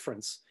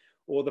indifference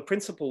or the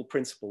principle,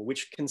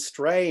 which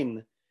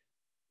constrain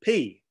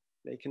P.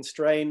 They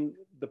constrain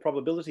the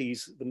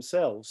probabilities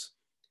themselves.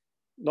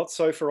 Not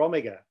so for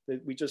omega.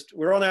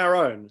 We're on our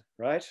own,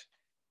 right?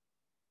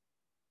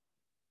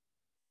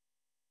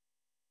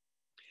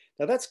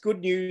 Now that's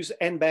good news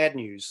and bad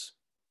news.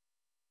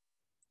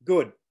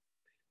 Good.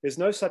 There's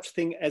no such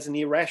thing as an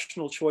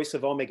irrational choice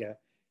of omega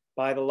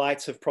by the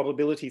lights of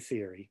probability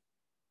theory.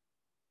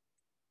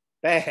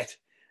 Bad.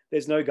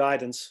 There's no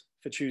guidance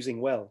for choosing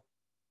well.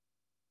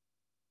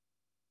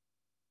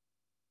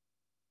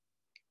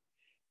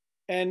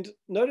 And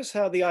notice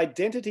how the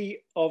identity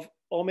of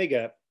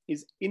omega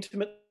is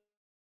intimately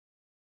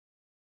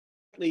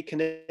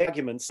connected to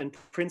arguments and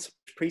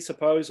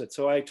presuppose it.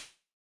 So I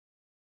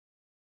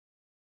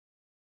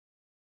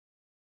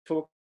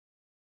talked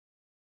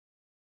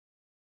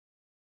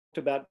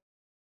about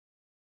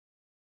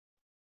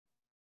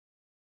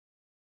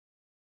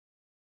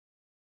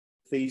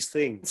these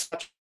things.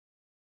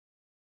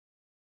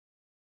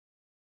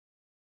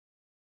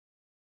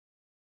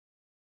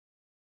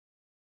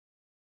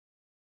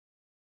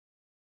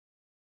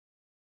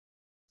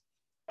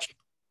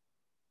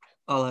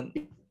 Alan,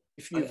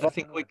 I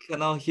think we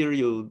cannot hear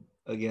you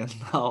again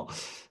now.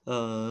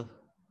 Can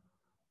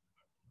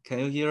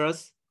you hear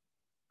us?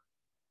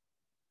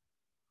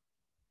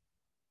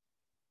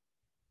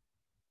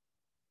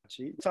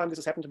 Time this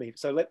has happened to me,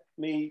 so let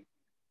me.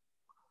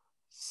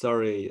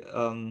 Sorry.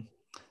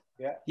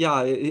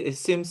 Yeah. It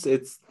seems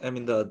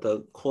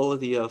the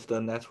quality of the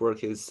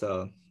network is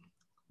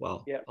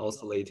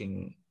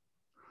oscillating.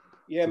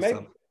 Yeah,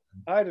 maybe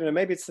I don't know.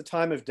 Maybe it's the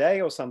time of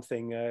day or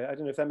something. I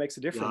don't know if that makes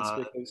a difference,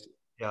 because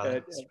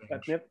I've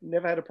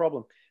never had a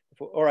problem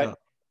before. All right. Yeah.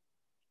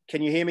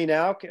 Can you hear me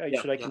now?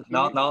 Should I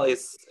continue? Now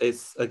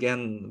it's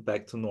again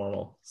back to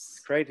normal.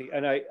 Crazy,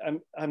 and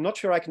I'm not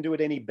sure I can do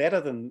it any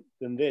better than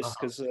this,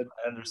 because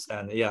I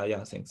understand.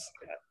 Yeah, thanks.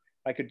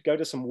 I could go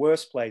to some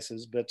worse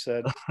places, but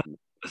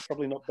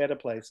probably not better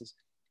places.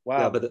 Wow.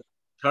 Yeah, but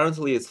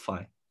currently it's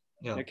fine.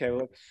 Yeah. Okay.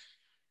 Well,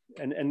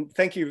 and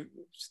thank you.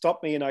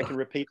 Stop me, and I can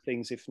repeat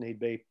things if need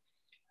be.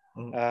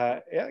 Yeah,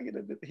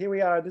 here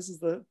we are. This is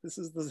the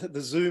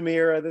Zoom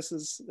era. This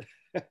is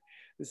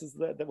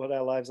what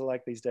our lives are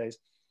like these days.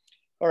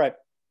 All right.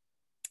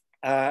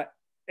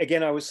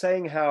 Again, I was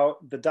saying how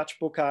the Dutch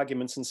book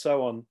arguments and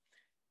so on,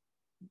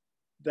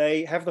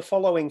 they have the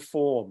following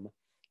form.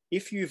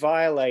 If you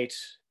violate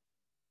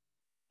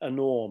a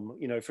norm,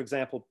 for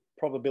example,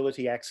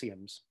 probability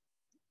axioms,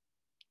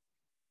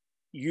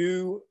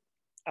 you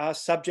are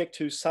subject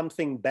to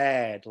something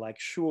bad like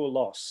sure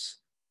loss.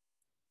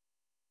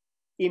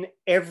 In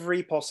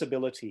every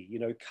possibility,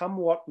 come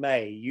what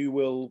may, you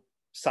will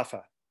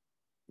suffer.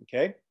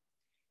 Okay.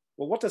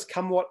 Well, what does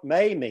come what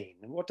may mean?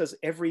 And what does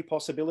every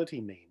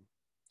possibility mean?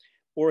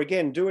 Or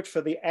again, do it for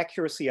the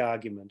accuracy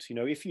argument.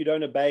 If you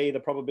don't obey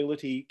the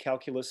probability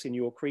calculus in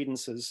your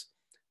credences,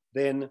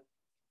 then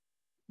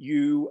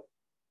you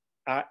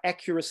are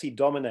accuracy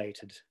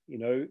dominated.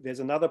 There's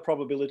another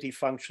probability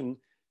function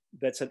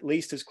that's at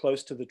least as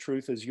close to the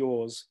truth as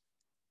yours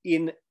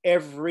in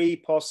every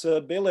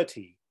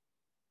possibility.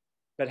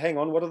 But hang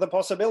on, what are the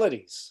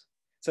possibilities?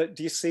 So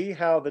do you see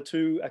how the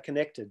two are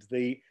connected?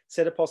 The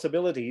set of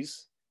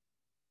possibilities,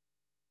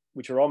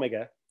 which are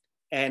omega,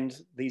 and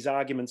these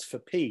arguments for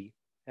P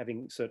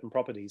having certain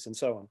properties and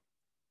so on.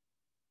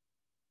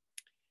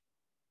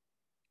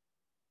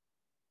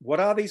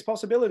 What are these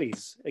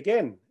possibilities?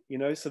 Again,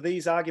 so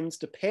these arguments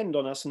depend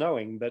on us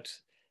knowing, but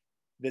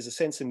there's a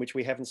sense in which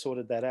we haven't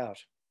sorted that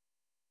out.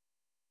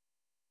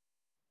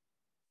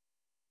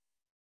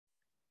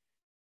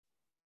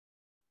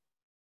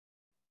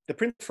 The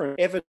principle for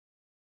evidence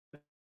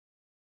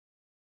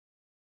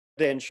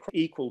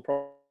equal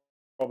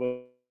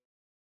probability.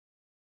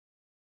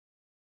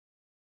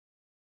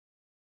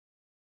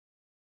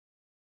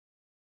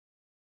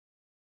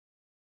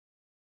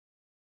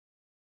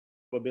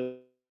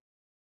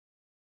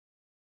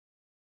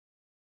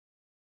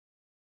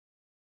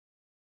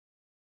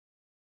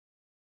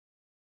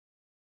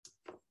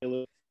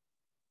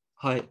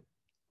 Hi.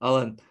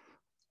 Alan.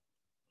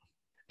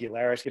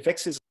 Regularity. If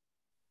X is,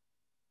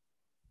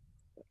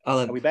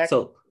 Alan, are we back?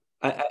 so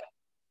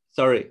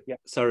sorry, yeah.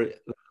 sorry.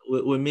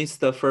 We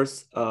missed the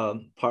first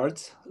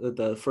part,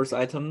 the first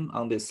item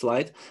on this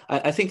slide.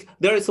 I think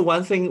there is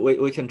one thing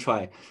we can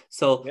try.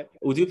 So Yep.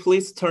 would you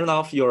please turn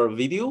off your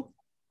video?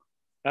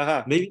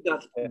 Maybe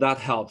Yeah. that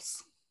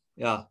helps.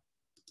 Yeah.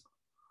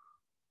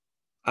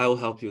 I will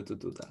help you to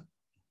do that.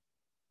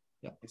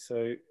 Yeah.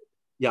 So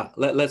yeah,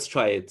 let's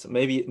try it.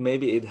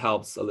 Maybe it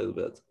helps a little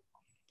bit.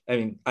 I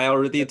mean, I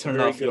already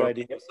turned off your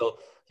idea. So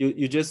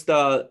you just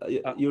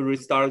you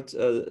restart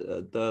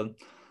the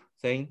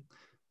thing.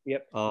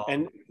 Yep.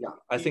 And yeah,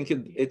 I think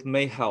it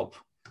may help.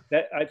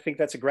 I think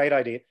that's a great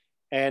idea.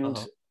 And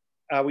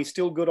are we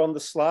still good on the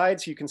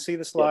slides? You can see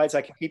the slides. Yes.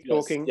 I can keep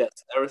talking.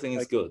 Yes, everything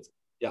is good.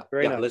 Yeah.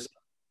 Very nice.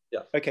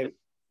 Yeah. Okay.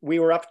 We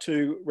were up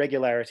to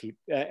regularity,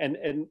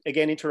 and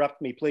again,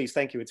 interrupt me, please.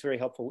 Thank you. It's very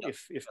helpful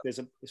if there's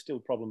still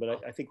a problem,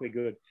 but I think we're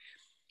good.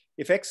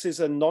 If X is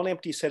a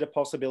non-empty set of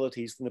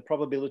possibilities, then the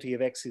probability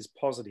of X is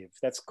positive.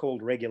 That's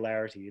called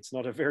regularity. It's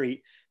not a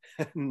very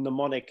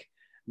mnemonic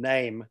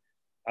name.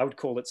 I would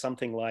call it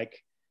something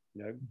like,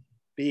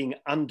 being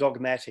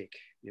undogmatic,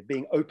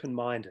 being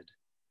open-minded.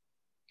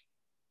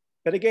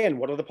 But again,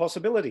 what are the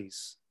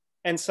possibilities?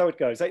 And so it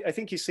goes. I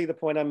think you see the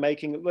point I'm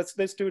making.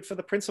 Let's do it for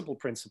the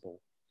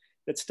principal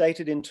that's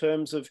stated in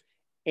terms of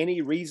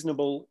any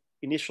reasonable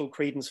initial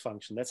credence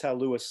function. That's how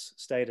Lewis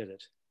stated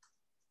it.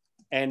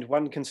 And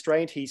one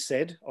constraint he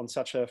said on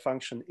such a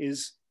function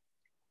is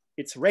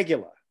it's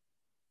regular.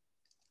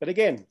 But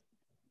again,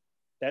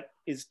 that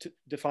is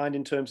defined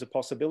in terms of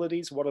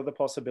possibilities. What are the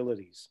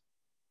possibilities?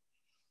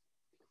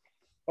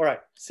 All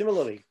right,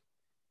 similarly,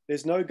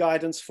 there's no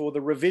guidance for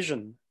the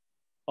revision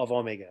of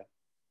omega.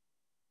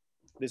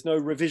 There's no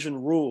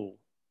revision rule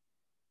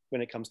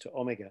when it comes to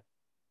omega.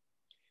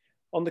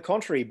 On the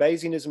contrary,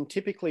 Bayesianism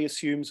typically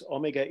assumes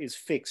omega is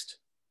fixed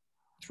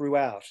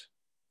throughout.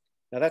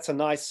 Now that's a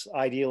nice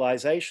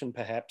idealization,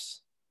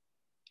 perhaps.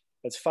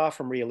 It's far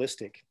from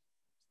realistic.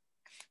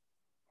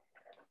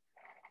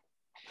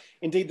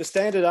 Indeed, the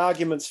standard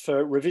arguments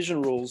for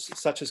revision rules,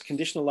 such as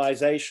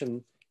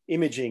conditionalization,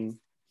 imaging,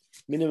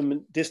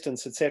 minimum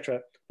distance,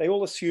 etc., they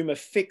all assume a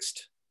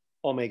fixed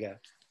omega.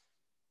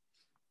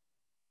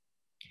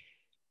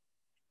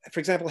 For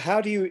example,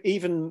 how do you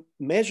even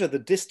measure the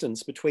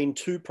distance between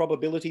two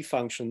probability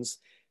functions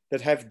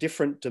that have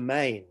different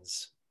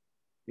domains?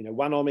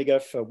 One omega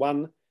for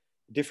one,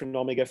 different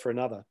omega for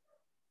another.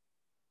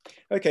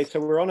 Okay, so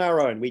we're on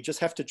our own. We just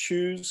have to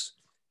choose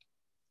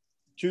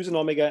an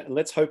omega, and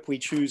let's hope we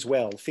choose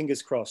well,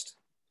 fingers crossed.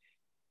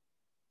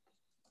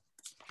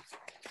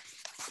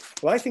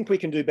 Well, I think we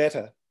can do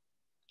better.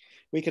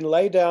 We can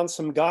lay down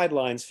some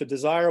guidelines for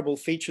desirable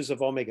features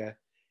of omega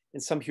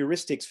and some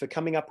heuristics for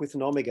coming up with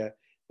an omega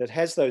that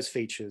has those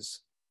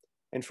features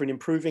and for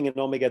improving an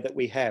omega that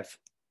we have.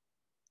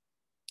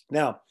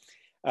 Now,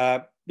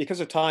 because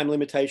of time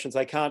limitations,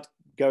 I can't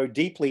go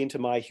deeply into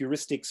my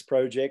heuristics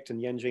project,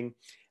 and Yanjing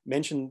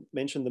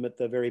mentioned them at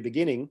the very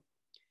beginning,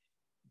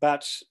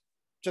 but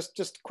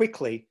just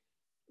quickly.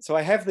 So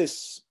I have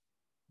this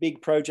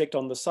big project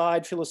on the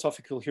side,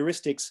 philosophical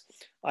heuristics,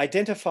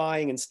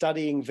 identifying and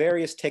studying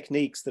various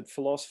techniques that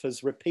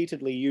philosophers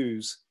repeatedly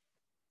use,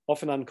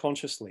 often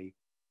unconsciously.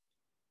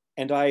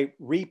 And I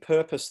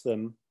repurpose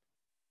them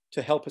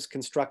to help us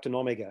construct an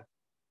omega.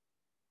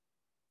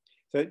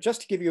 So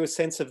just to give you a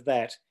sense of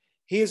that,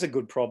 here's a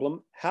good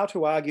problem: how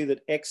to argue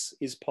that X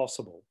is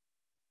possible.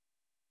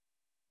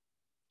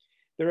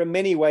 There are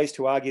many ways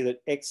to argue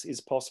that X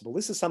is possible.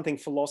 This is something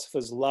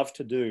philosophers love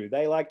to do.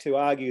 They like to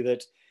argue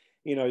that,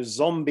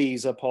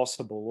 zombies are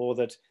possible, or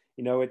that,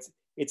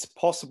 it's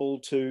possible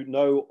to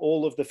know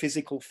all of the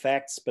physical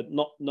facts, but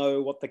not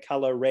know what the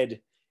color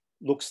red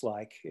looks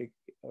like,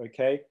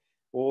 okay?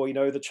 Or,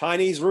 the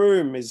Chinese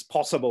room is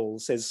possible,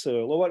 says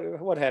Searle, or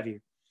what have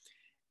you.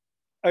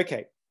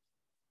 Okay,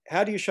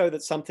 how do you show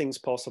that something's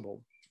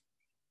possible?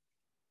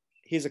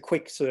 Here's a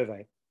quick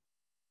survey.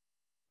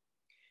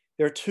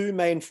 There are two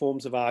main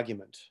forms of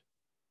argument.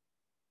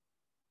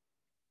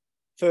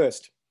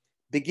 First,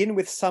 begin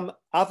with some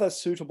other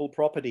suitable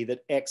property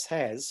that X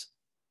has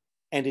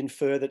and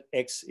infer that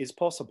X is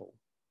possible.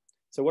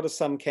 So what are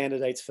some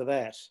candidates for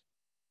that?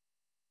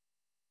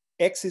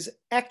 X is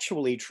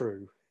actually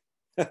true.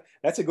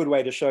 That's a good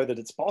way to show that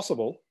it's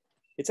possible.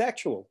 It's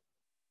actual.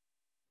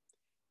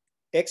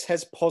 X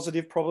has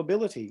positive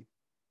probability.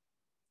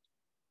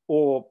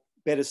 Or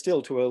better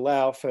still, to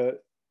allow for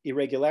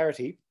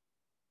irregularity,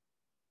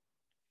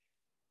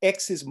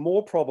 X is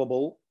more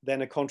probable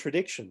than a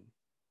contradiction.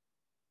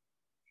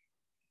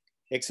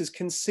 X is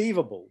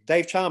conceivable.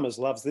 Dave Chalmers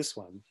loves this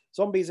one.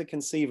 Zombies are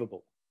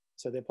conceivable,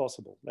 so they're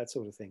possible, that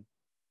sort of thing.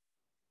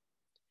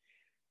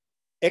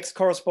 X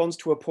corresponds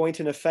to a point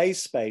in a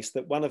phase space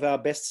that one of our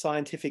best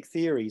scientific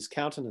theories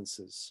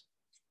countenances.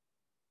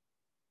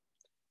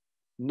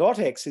 Not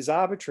X is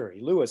arbitrary.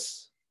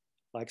 Lewis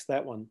likes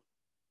that one.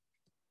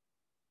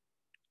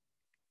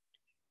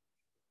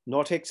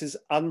 Not X is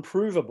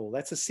unprovable.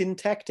 That's a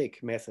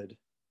syntactic method.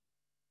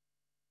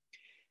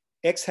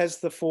 X has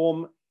the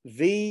form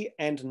V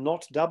and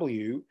not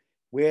W,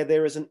 where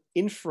there is an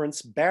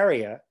inference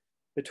barrier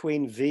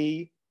between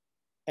V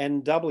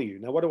and W.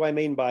 Now, what do I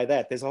mean by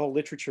that? There's a whole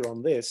literature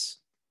on this.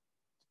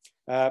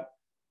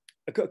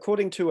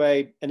 According to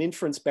an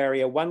inference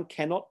barrier, one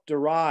cannot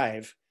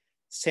derive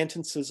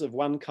sentences of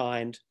one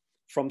kind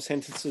from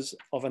sentences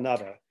of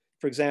another.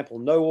 For example,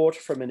 no ought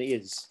from an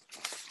is.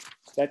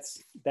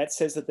 That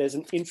says that there's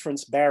an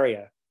inference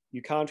barrier.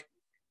 You can't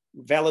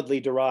validly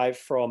derive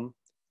from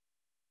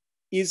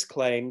is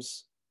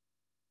claims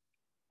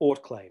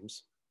ought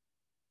claims.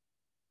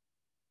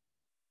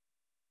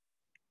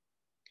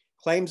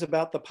 Claims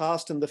about the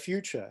past and the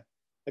future.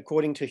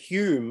 According to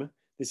Hume,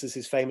 this is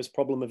his famous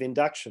problem of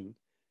induction,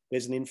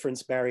 there's an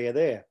inference barrier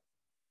there.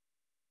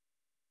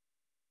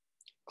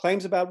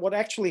 Claims about what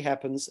actually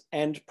happens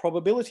and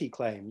probability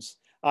claims,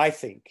 I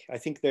think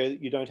there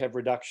you don't have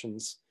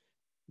reductions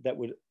that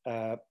would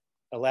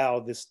allow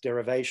this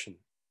derivation.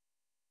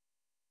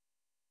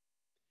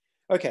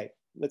 Okay,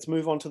 let's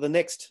move on to the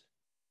next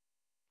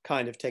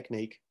kind of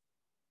technique.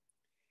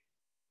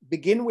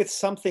 Begin with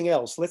something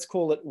else. Let's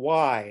call it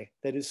Y,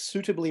 that is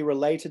suitably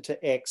related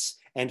to X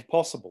and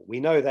possible. We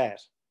know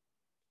that.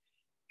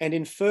 And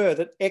infer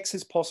that X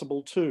is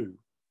possible too,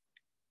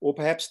 or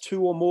perhaps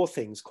two or more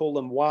things, call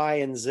them Y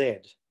and Z,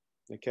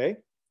 okay?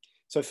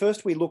 So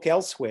first we look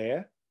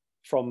elsewhere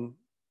from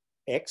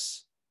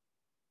X.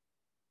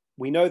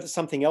 We know that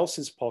something else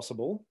is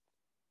possible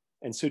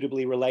and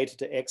suitably related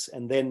to X,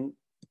 and then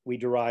we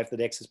derive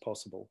that X is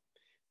possible.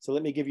 So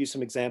let me give you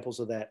some examples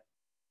of that.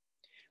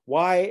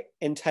 Y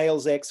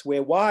entails X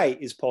where Y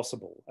is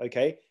possible,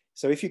 okay?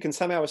 So if you can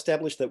somehow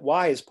establish that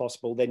Y is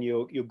possible, then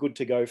you're good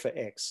to go for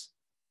X.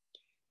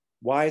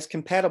 Y is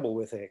compatible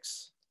with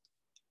X.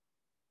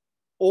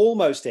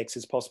 Almost X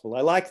is possible.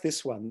 I like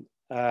this one.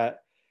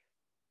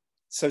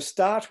 So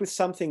start with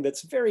something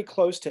that's very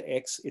close to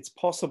X. It's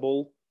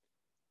possible.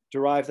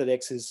 Derive that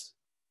X is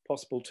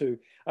possible too.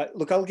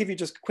 Look, I'll give you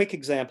just a quick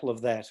example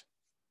of that.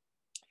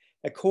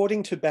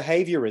 According to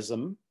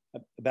behaviorism,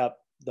 about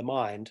the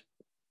mind,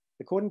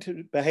 according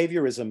to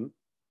behaviorism,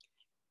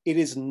 it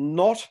is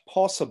not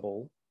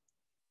possible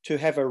to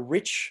have a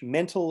rich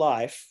mental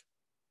life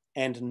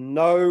and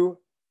no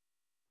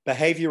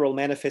behavioral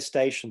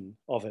manifestation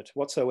of it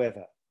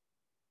whatsoever,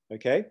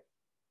 okay?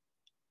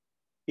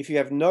 If you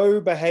have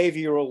no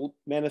behavioral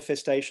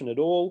manifestation at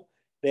all,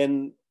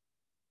 then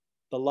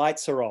the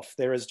lights are off.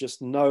 There is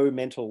just no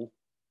mental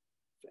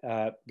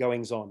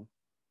goings on.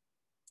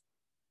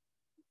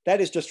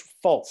 That is just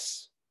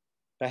false.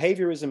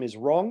 Behaviorism is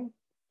wrong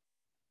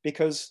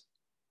because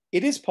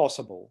it is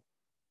possible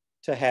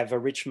to have a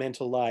rich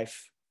mental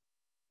life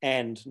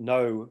and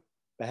no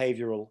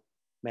behavioral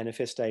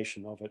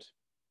manifestation of it.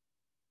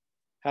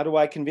 How do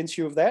I convince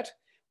you of that?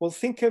 Well,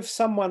 think of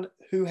someone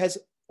who has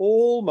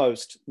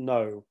almost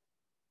no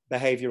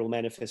behavioral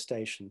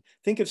manifestation.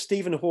 Think of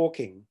Stephen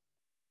Hawking,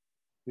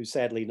 who's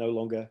sadly no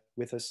longer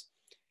with us.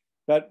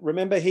 But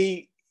remember,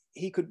 he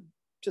could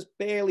just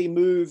barely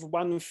move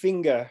one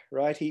finger,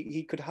 right?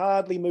 He could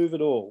hardly move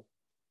at all.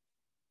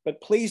 But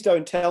please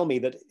don't tell me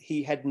that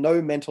he had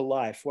no mental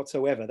life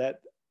whatsoever. That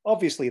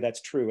obviously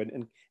that's true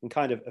and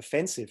kind of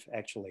offensive,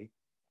 actually.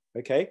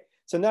 Okay,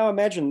 so now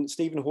imagine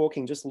Stephen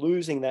Hawking just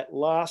losing that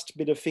last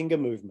bit of finger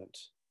movement.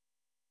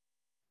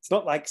 It's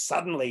not like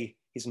suddenly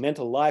his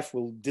mental life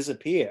will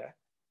disappear.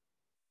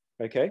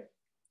 Okay,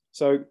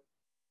 so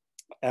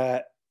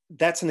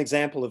that's an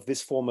example of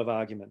this form of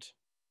argument.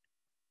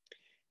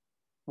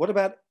 What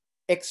about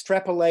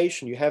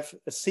extrapolation? You have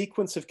a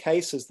sequence of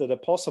cases that are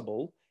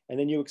possible, and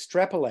then you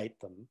extrapolate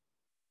them.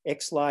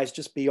 X lies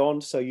just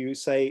beyond, so you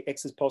say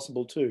X is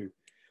possible too.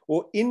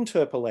 Or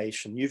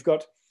interpolation, you've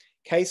got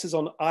cases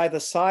on either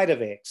side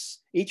of X,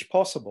 each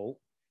possible,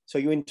 so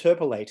you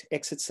interpolate,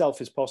 X itself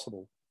is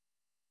possible.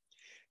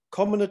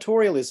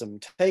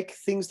 Combinatorialism, take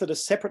things that are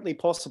separately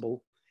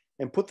possible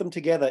and put them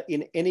together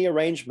in any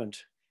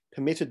arrangement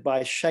permitted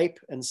by shape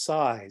and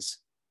size.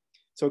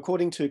 So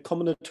according to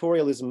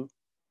combinatorialism,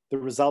 the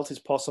result is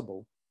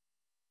possible.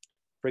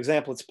 For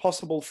example, it's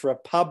possible for a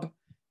pub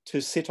to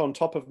sit on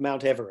top of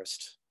Mount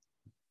Everest.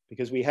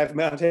 Because we have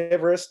Mount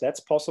Everest, that's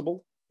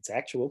possible, it's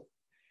actual.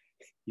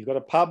 You've got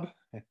a pub,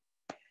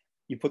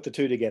 you put the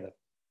two together.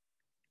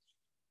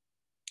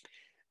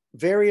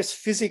 Various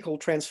physical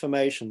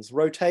transformations,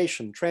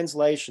 rotation,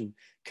 translation,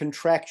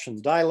 contraction,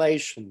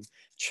 dilation,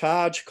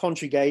 charge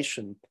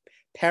conjugation,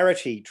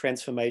 parity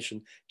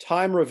transformation,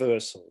 time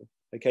reversal.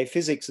 Okay,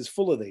 physics is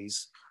full of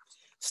these.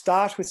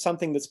 Start with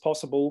something that's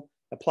possible,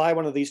 apply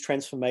one of these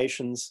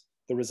transformations,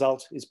 the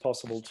result is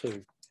possible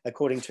too,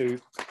 according to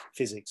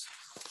physics.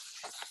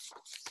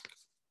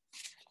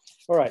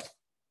 All right.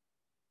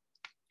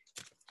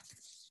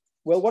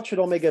 Well, what should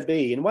omega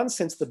be? In one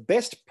sense, the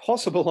best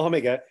possible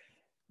omega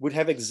would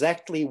have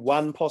exactly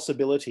one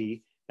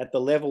possibility at the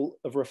level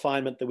of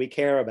refinement that we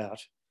care about.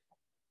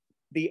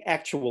 The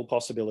actual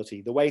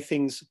possibility, the way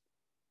things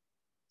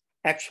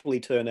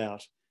actually turn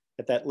out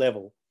at that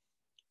level.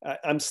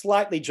 I'm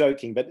slightly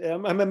joking, but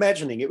I'm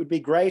imagining it would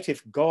be great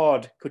if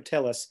God could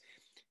tell us,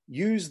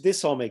 use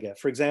this omega.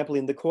 For example,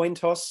 in the coin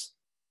toss,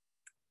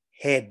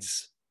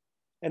 heads.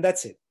 And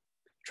that's it.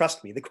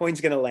 Trust me, the coin's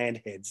going to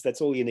land heads.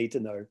 That's all you need to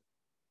know.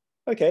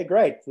 Okay,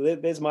 great.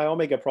 There's my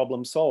omega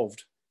problem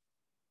solved.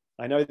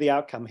 I know the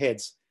outcome,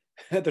 heads.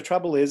 The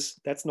trouble is,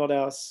 that's not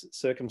our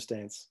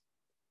circumstance.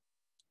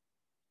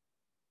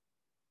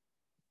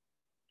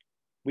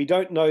 We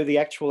don't know the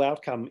actual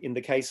outcome in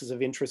the cases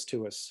of interest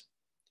to us.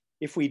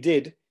 If we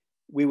did,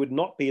 we would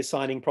not be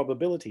assigning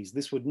probabilities.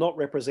 This would not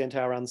represent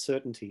our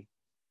uncertainty.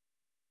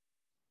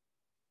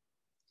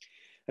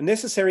 A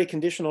necessary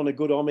condition on a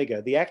good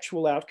omega, the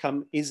actual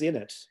outcome is in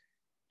it.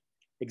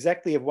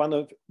 Exactly if one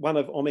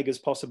of omega's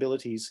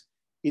possibilities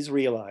is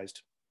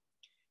realized.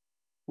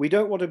 We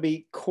don't want to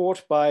be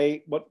caught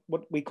by what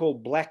we call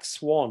black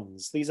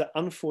swans. These are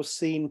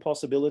unforeseen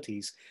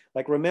possibilities.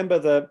 Like, remember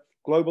the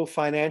global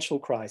financial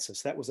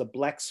crisis? That was a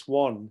black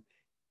swan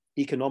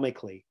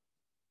economically.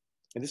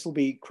 And this will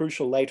be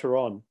crucial later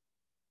on.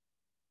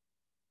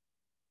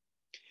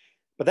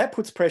 But that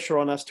puts pressure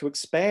on us to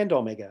expand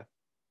omega.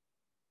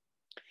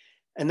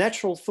 A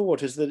natural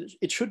thought is that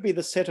it should be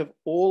the set of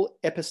all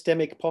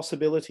epistemic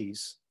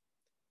possibilities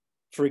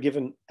for a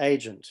given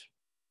agent.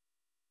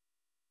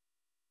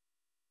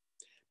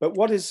 But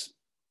what is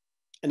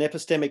an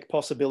epistemic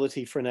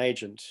possibility for an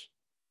agent?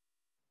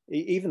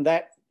 Even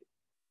that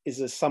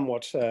is a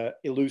somewhat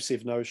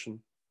elusive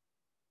notion.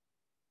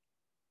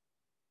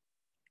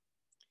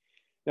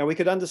 Now, we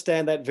could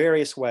understand that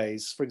various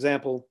ways. For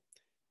example,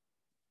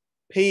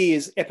 P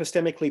is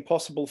epistemically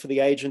possible for the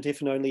agent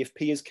if and only if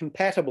P is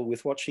compatible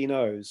with what she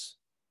knows,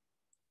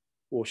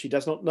 or she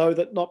does not know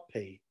that not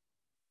P,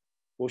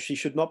 or she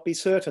should not be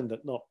certain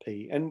that not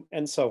P,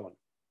 and so on.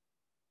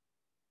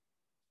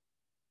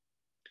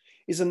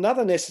 Is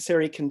another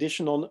necessary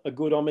condition on a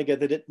good omega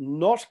that it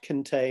not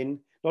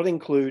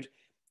include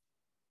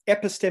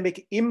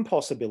epistemic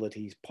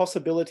impossibilities,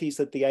 possibilities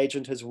that the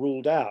agent has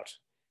ruled out.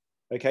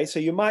 Okay, so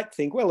you might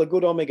think, well, a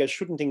good omega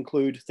shouldn't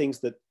include things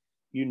that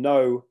you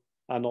know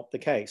are not the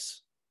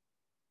case.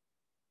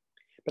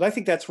 But I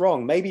think that's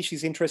wrong. Maybe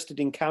she's interested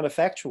in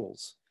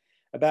counterfactuals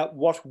about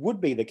what would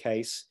be the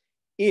case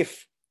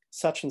if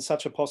such and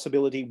such a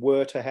possibility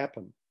were to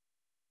happen.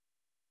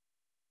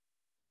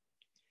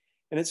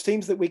 And it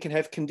seems that we can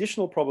have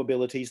conditional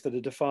probabilities that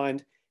are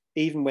defined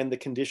even when the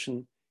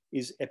condition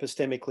is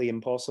epistemically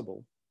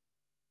impossible.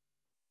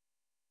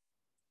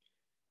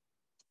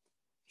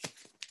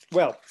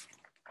 Well,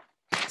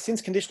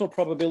 since conditional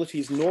probability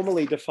is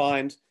normally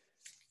defined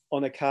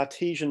on a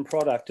Cartesian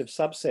product of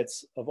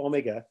subsets of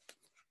omega,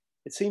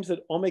 it seems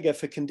that omega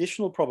for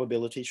conditional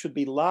probability should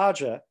be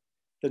larger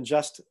than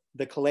just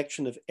the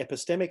collection of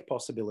epistemic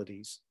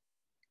possibilities.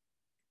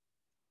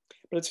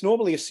 But it's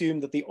normally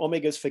assumed that the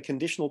omegas for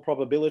conditional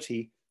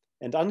probability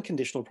and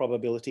unconditional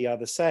probability are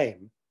the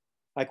same.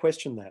 I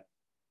question that.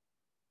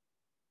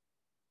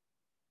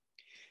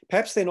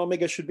 Perhaps then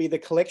omega should be the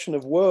collection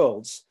of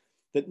worlds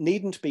that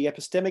needn't be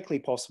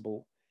epistemically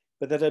possible,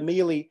 but that are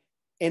merely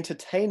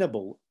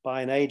entertainable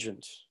by an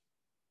agent.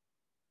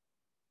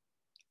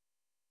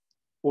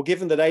 Or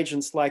given that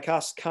agents like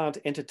us can't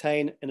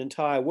entertain an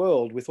entire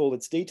world with all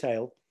its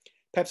detail,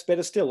 perhaps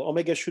better still,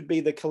 omega should be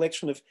the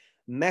collection of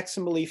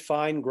maximally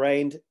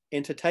fine-grained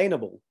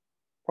entertainable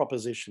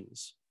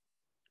propositions.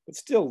 But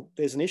still,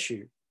 there's an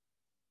issue.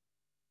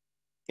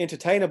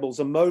 Entertainable's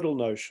a modal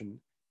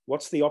notion.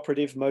 What's the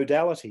operative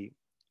modality?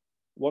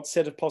 What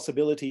set of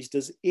possibilities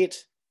does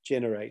it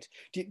generate?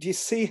 Do you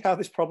see how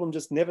this problem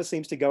just never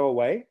seems to go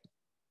away?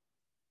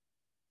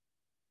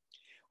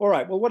 All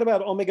right, well, what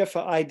about omega for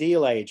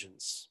ideal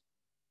agents?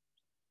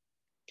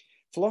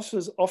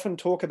 Philosophers often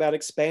talk about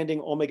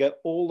expanding omega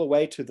all the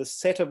way to the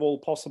set of all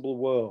possible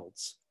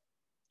worlds,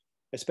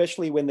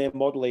 especially when they're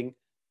modeling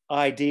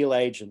ideal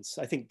agents.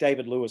 I think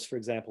David Lewis, for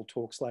example,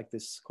 talks like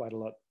this quite a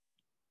lot.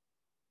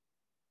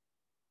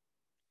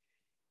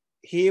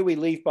 Here we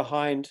leave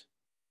behind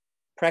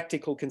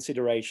practical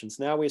considerations.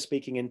 Now we're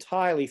speaking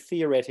entirely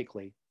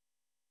theoretically.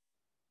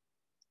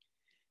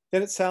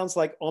 Then it sounds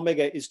like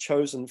omega is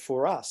chosen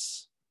for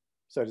us,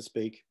 so to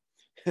speak.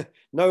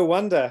 No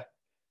wonder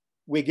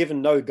we're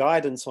given no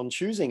guidance on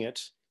choosing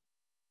it.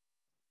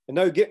 And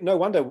no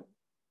wonder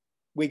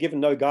we're given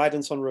no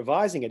guidance on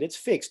revising it. It's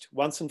fixed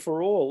once and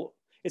for all.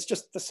 It's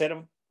just the set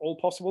of all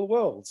possible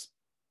worlds.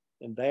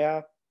 And they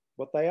are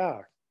what they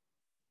are.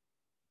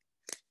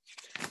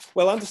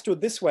 Well,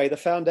 understood this way, the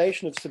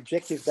foundation of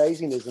subjective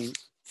Bayesianism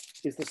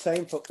is the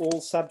same for all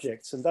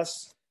subjects and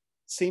thus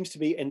seems to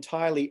be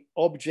entirely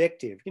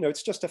objective. You know,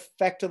 it's just a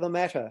fact of the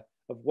matter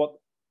of what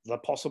the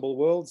possible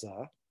worlds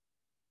are.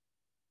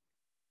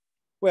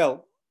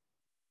 Well,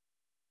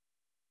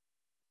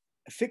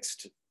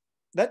 fixed,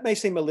 that may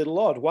seem a little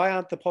odd. Why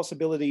aren't the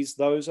possibilities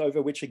those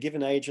over which a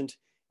given agent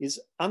is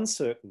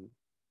uncertain,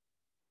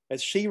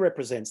 as she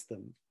represents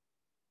them,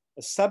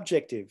 a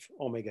subjective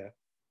omega?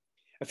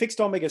 A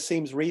fixed omega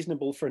seems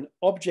reasonable for an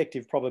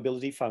objective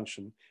probability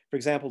function, for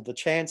example, the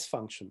chance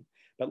function,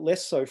 but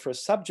less so for a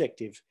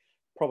subjective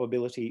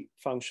probability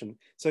function.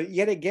 So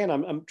yet again,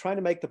 I'm trying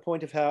to make the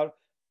point of how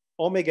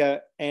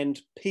omega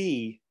and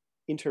P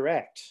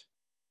interact.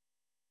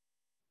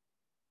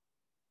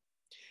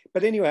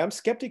 But anyway, I'm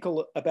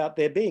skeptical about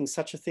there being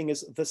such a thing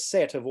as the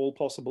set of all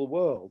possible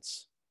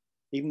worlds,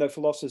 even though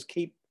philosophers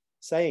keep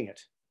saying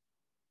it.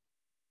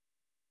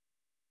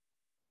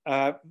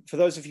 For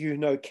those of you who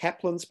know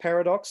Kaplan's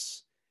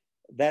paradox,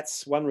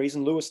 that's one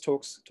reason. Lewis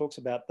talks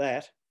about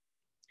that.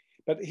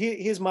 But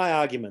here's my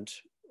argument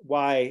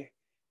why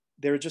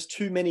there are just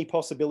too many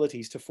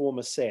possibilities to form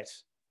a set,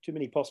 too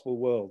many possible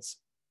worlds.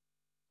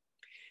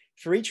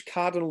 For each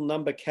cardinal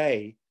number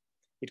k,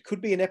 it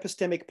could be an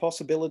epistemic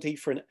possibility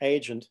for an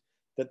agent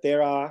that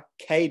there are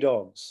k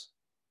dogs,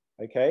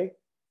 okay?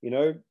 You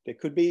know, there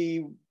could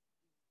be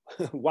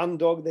one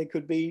dog, there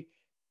could be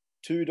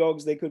two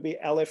dogs, there could be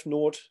Aleph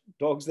naught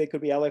dogs, there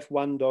could be Aleph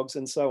one dogs,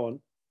 and so on.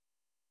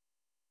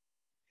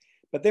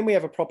 But then we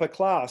have a proper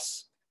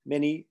class,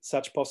 many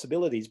such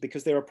possibilities,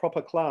 because there are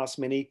proper class,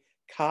 many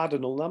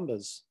cardinal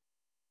numbers.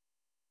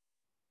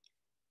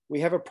 We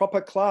have a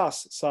proper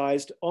class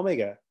sized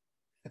omega.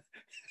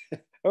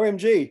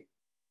 OMG.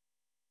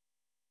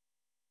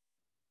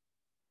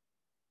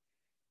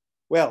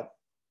 Well,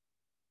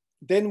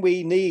 then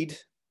we need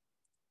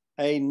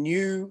a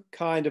new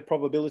kind of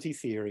probability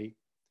theory,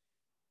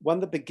 one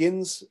that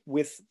begins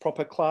with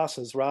proper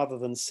classes rather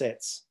than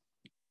sets.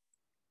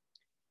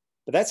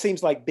 But that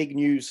seems like big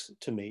news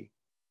to me.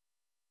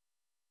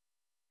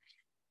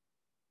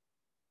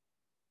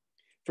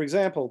 For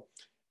example,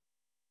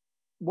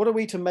 what are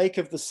we to make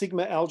of the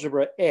sigma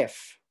algebra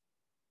F?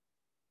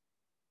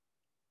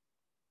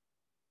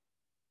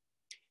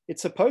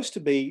 It's supposed to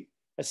be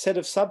a set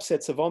of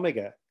subsets of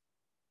omega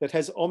that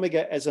has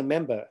omega as a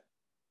member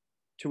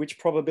to which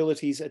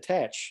probabilities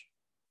attach.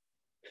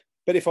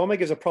 But if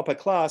omega is a proper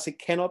class, it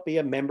cannot be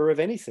a member of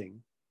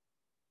anything.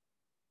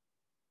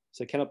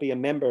 So it cannot be a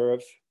member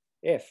of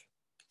F.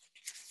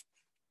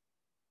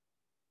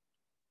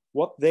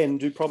 What then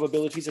do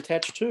probabilities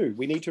attach to?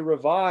 We need to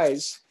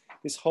revise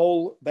this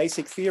whole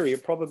basic theory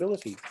of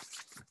probability.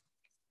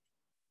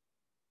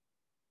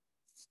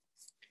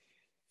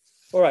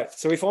 All right,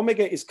 so if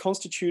omega is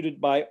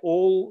constituted by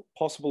all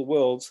possible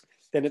worlds,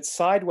 then it's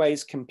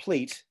sideways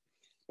complete,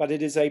 but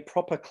it is a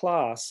proper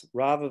class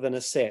rather than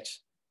a set.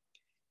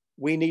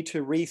 We need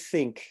to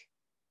rethink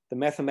the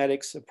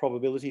mathematics of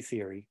probability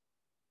theory.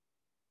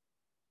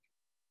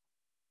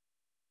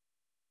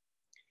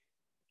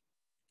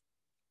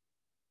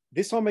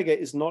 This omega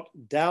is not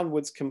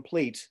downwards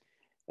complete.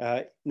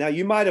 Now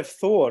you might have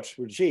thought,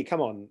 well, gee, come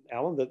on,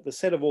 Alan, that the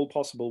set of all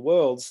possible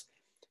worlds,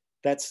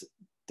 that's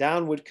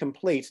downward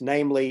complete,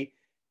 namely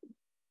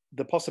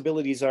the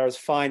possibilities are as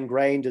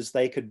fine-grained as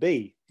they could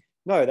be.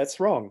 No, that's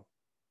wrong.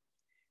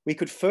 We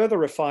could further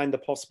refine the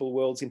possible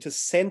worlds into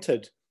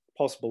centered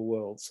possible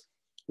worlds,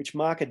 which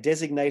mark a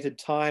designated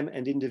time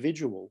and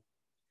individual.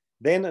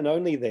 Then and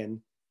only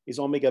then is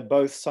omega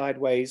both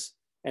sideways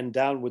and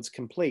downwards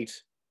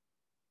complete.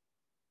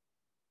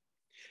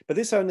 But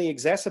this only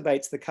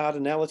exacerbates the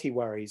cardinality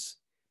worries.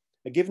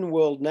 A given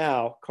world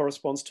now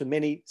corresponds to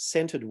many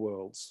centered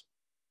worlds.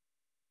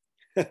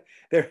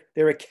 There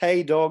are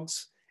K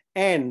dogs,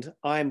 and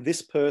I'm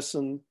this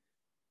person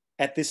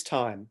at this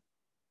time.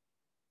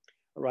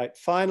 All right,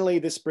 finally,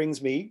 this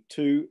brings me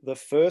to the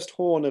first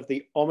horn of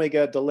the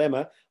omega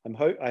dilemma.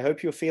 I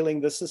hope you're feeling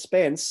the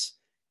suspense.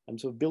 I'm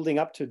sort of building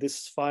up to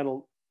this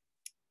final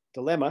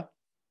dilemma.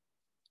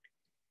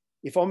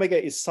 If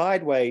omega is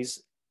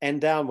sideways and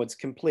downwards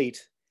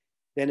complete,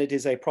 then it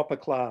is a proper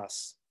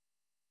class.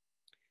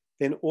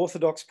 Then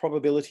orthodox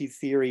probability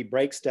theory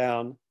breaks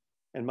down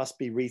and must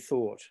be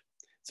rethought.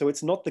 So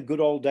it's not the good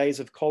old days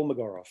of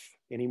Kolmogorov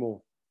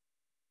anymore.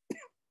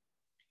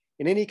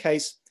 In any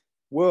case,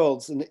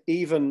 worlds, and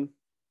even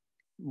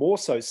more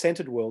so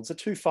centered worlds, are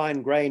too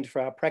fine-grained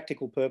for our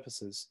practical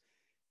purposes.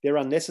 They're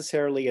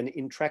unnecessarily and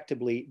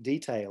intractably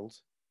detailed.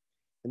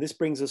 And this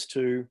brings us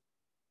to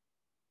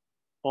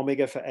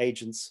omega for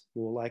agents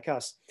more like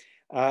us.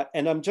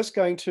 And I'm just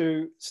going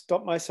to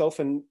stop myself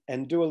and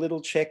do a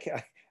little check.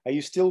 Are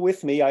you still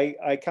with me?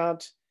 I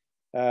can't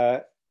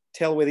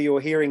tell whether you're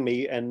hearing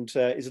me, and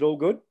is it all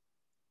good?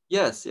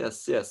 Yes,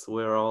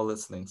 we're all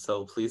listening.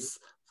 So please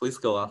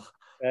go on.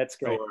 That's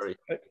great. Don't worry.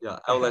 Yeah,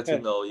 I'll let you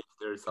know if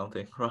there's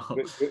something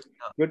wrong.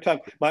 Good time.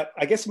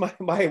 I guess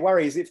my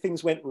worry is if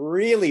things went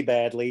really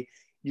badly,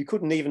 you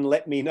couldn't even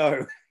let me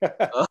know.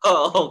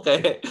 Oh,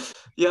 okay.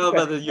 Yeah,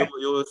 but you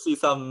will see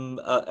some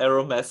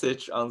error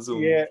message on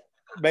Zoom. Yeah,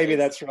 maybe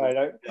that's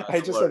right. I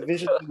just have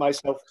visions of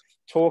myself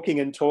talking,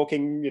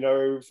 you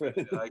know.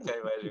 I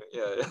can't imagine.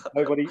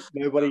 Yeah.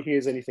 Nobody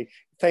hears anything.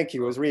 Thank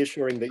you. It was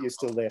reassuring that you're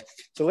still there.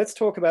 So let's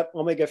talk about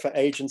omega for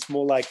agents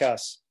more like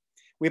us.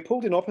 We're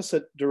pulled in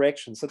opposite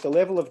directions. At the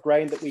level of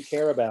grain that we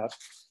care about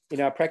in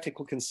our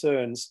practical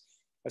concerns,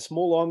 a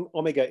small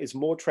omega is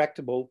more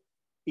tractable,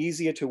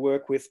 easier to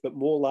work with, but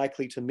more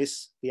likely to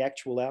miss the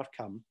actual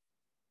outcome.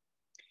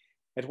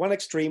 At one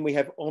extreme, we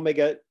have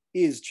omega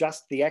is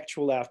just the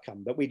actual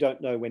outcome, but we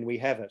don't know when we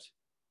have it.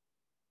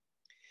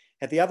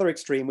 At the other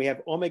extreme, we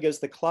have omega as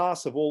the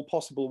class of all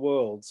possible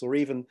worlds, or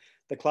even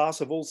the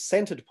class of all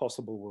centered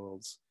possible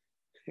worlds,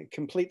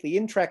 completely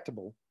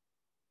intractable.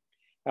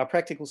 Our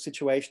practical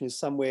situation is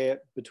somewhere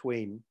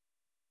between.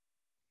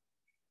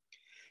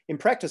 In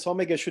practice,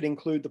 omega should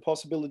include the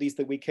possibilities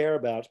that we care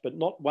about, but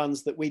not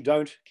ones that we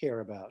don't care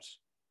about.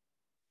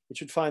 It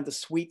should find the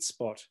sweet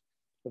spot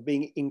of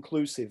being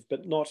inclusive,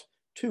 but not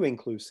too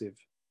inclusive.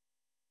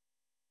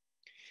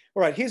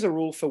 All right, here's a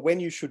rule for when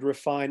you should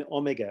refine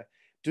omega.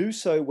 Do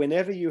so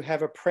whenever you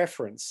have a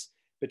preference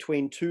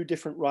between two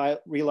different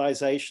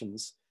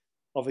realizations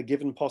of a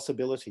given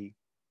possibility.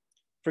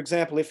 For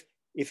example,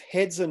 if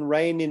heads and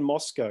rain in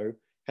Moscow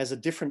has a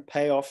different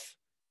payoff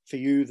for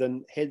you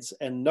than heads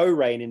and no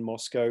rain in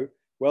Moscow,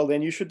 well,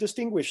 then you should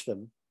distinguish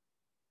them.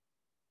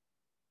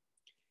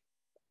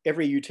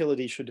 Every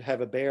utility should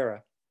have a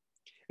bearer.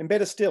 And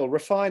better still,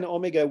 refine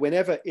omega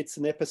whenever it's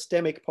an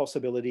epistemic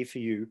possibility for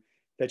you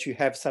that you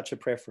have such a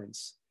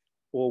preference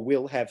or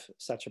will have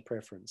such a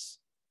preference.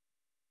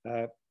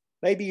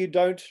 Maybe you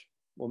don't,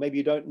 or maybe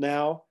you don't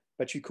now,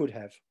 but you could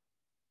have.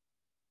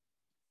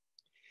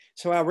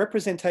 So our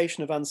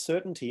representation of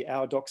uncertainty,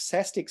 our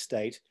doxastic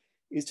state,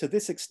 is to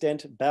this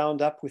extent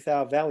bound up with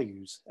our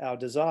values, our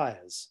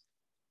desires,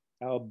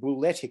 our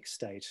bouletic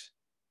state.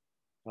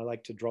 I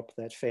like to drop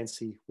that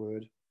fancy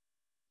word.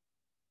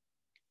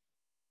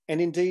 And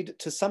indeed,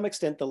 to some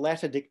extent, the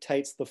latter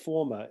dictates the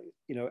former.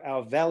 You know,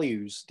 our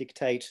values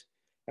dictate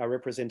our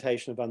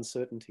representation of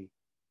uncertainty.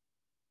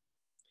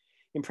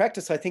 In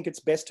practice, I think it's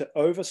best to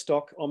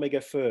overstock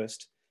omega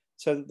first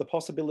so that the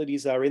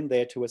possibilities are in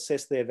there to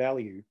assess their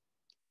value.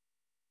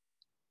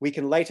 We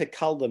can later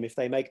cull them if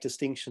they make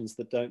distinctions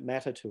that don't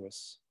matter to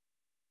us.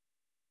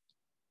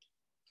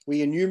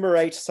 We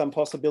enumerate some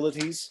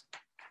possibilities,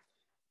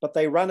 but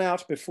they run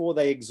out before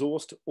they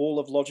exhaust all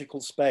of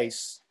logical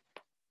space,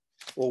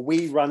 or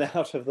we run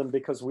out of them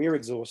because we're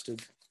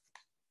exhausted.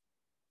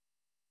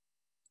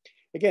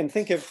 Again,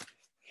 think of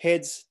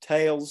heads,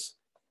 tails,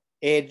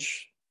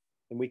 edge,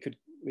 and we could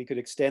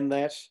extend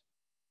that.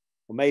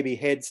 Or maybe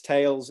heads,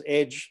 tails,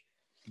 edge,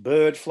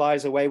 bird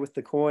flies away with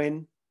the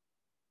coin.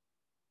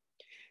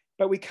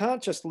 But we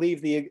can't just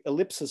leave the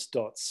ellipsis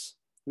dots.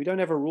 We don't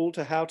have a rule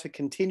to how to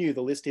continue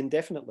the list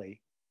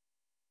indefinitely.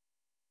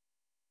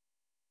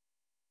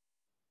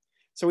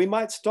 So we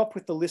might stop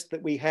with the list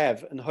that we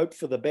have and hope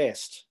for the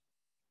best.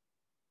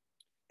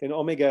 Then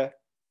omega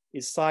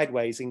is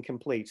sideways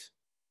incomplete.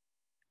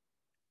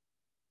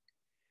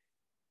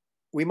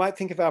 We might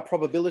think of our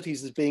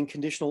probabilities as being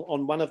conditional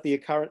on one of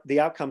the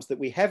outcomes that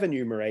we have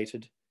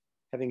enumerated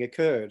having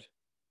occurred.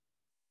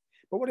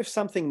 But what if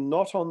something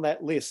not on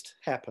that list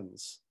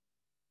happens?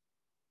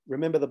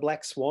 Remember the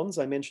black swans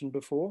I mentioned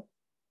before?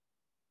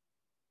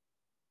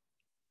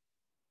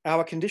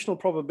 Our conditional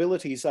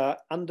probabilities are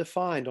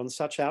undefined on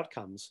such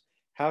outcomes.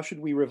 How should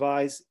we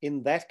revise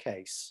in that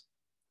case?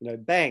 You know,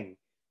 bang,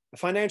 a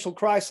financial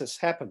crisis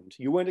happened.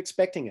 You weren't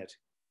expecting it.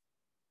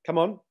 Come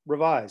on,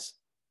 revise.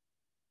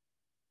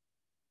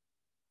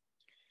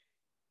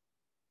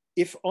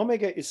 If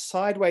omega is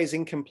sideways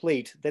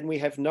incomplete, then we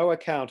have no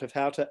account of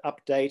how to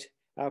update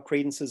our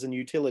credences and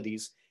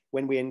utilities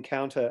when we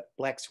encounter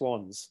black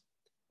swans,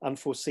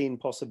 unforeseen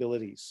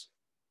possibilities.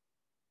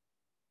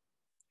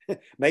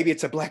 Maybe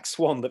it's a black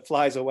swan that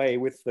flies away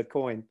with the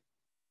coin.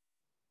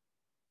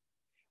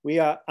 We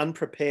are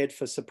unprepared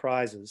for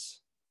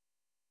surprises.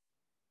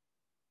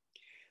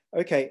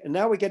 Okay, and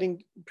now we're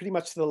getting pretty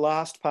much to the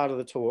last part of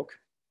the talk.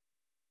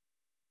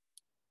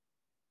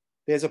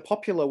 There's a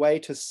popular way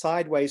to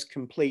sideways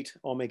complete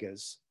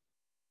omegas.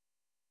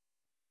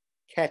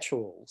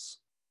 Catch-alls.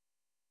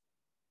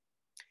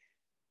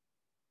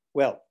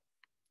 Well,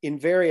 in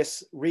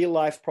various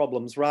real-life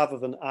problems, rather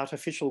than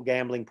artificial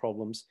gambling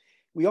problems,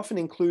 we often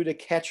include a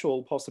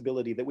catch-all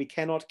possibility that we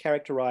cannot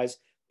characterize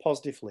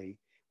positively.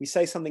 We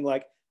say something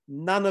like,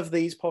 none of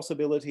these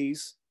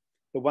possibilities,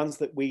 the ones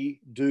that we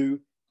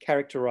do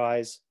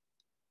characterize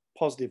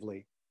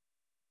positively.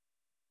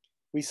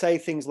 We say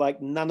things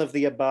like none of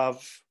the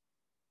above,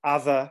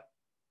 other,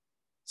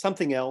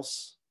 something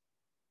else.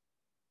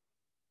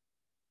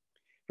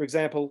 For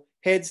example,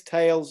 heads,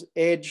 tails,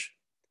 edge,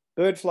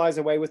 bird flies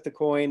away with the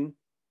coin,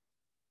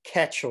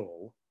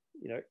 catch-all,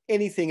 you know,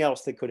 anything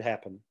else that could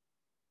happen.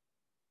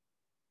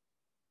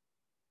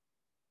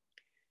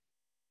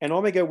 An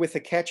omega with a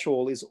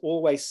catch-all is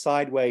always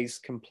sideways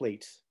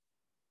complete,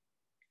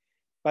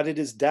 but it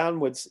is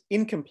downwards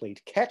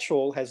incomplete.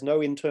 Catch-all has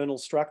no internal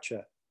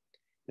structure,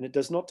 and it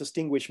does not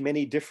distinguish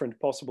many different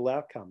possible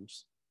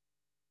outcomes.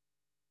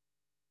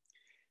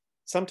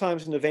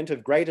 Sometimes an event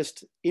of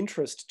greatest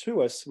interest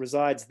to us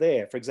resides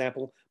there, for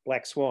example,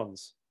 black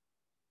swans.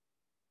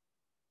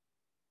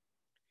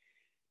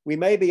 We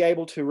may be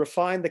able to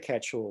refine the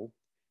catch-all,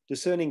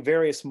 discerning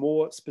various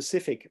more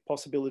specific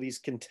possibilities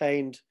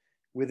contained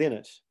within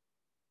it.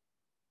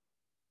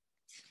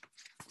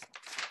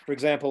 For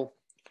example,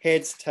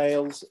 heads,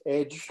 tails,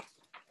 edge,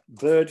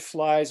 bird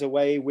flies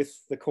away with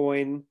the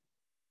coin,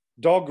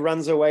 dog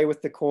runs away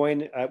with the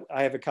coin.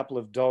 I have a couple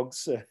of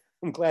dogs.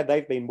 I'm glad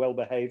they've been well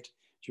behaved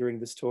during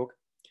this talk.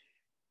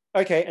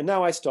 Okay, and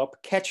now I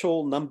stop.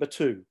 Catch-all number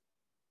 2.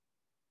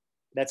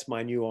 That's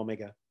my new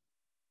omega.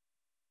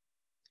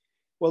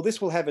 Well,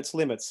 this will have its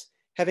limits.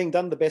 having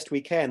done the best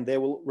we can,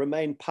 there will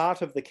remain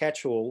part of the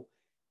catch-all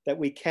that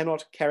we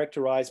cannot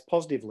characterize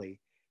positively,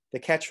 the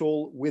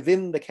catch-all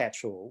within the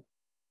catch-all.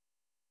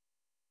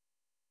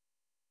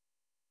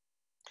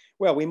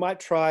 Well, we might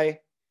try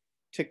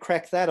to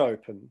crack that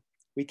open.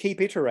 We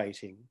keep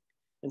iterating,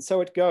 and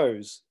so it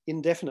goes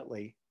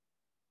indefinitely.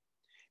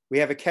 We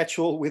have a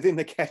catch-all within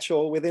the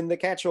catch-all, within the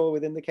catch-all,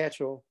 within the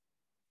catch-all.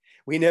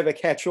 We never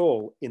catch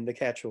all in the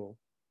catch-all.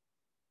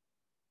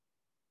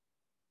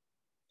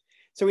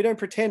 So we don't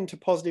pretend to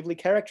positively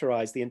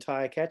characterize the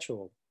entire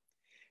catch-all.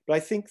 But I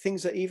think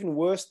things are even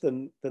worse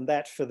than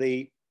that for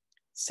the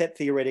set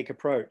theoretic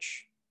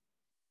approach.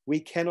 We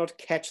cannot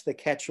catch the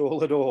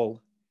catch-all at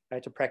all. I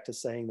had to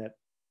practice saying that.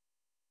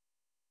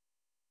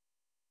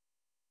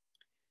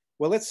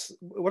 Well,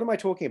 what am I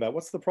talking about?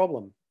 What's the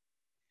problem?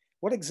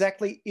 What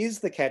exactly is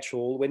the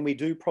catch-all when we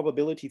do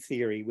probability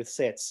theory with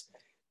sets?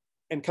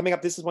 And coming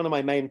up, this is one of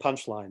my main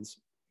punchlines.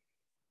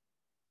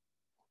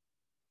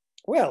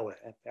 Well,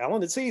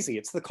 Alan, it's easy.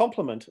 It's the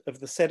complement of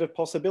the set of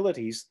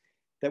possibilities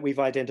that we've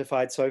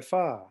identified so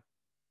far.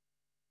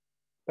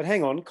 But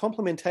hang on,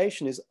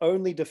 complementation is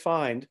only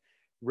defined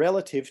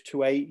relative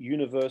to a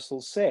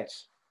universal set.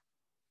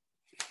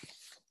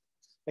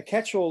 A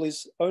catch-all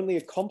is only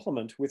a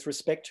complement with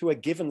respect to a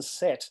given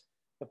set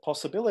of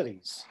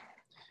possibilities.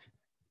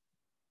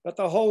 But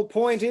the whole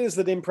point is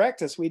that in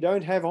practice, we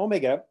don't have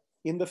omega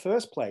in the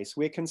first place.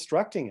 We're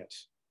constructing it.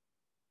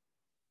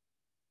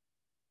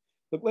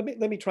 But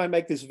let me try and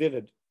make this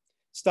vivid.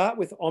 Start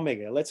with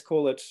omega. Let's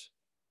call it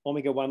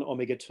omega 1,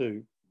 omega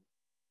 2.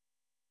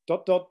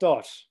 Dot, dot,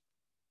 dot.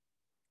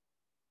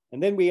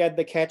 And then we add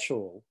the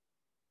catch-all.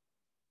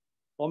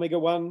 Omega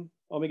 1,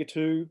 omega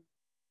 2,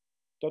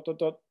 dot, dot,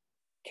 dot,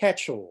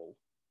 catch-all.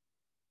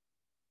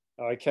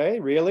 Okay,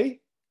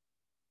 really?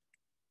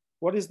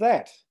 What is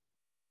that?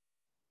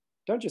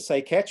 Don't just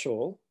say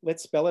catch-all.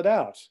 Let's spell it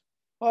out.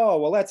 Oh,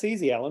 well, that's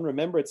easy, Alan.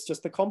 Remember, it's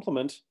just the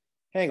complement.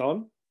 Hang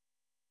on.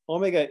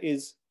 Omega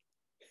is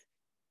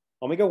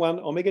omega 1,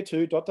 omega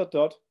 2, dot, dot,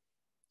 dot,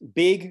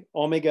 big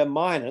omega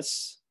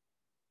minus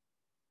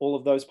all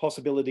of those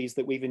possibilities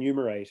that we've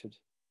enumerated.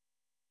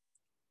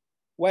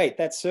 Wait,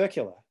 that's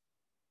circular.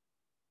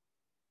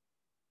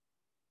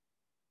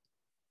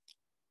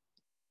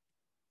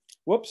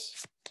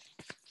 Whoops.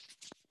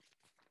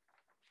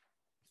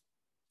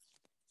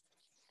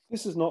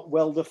 This is not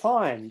well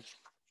defined.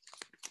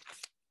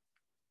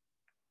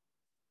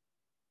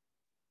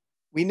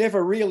 We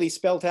never really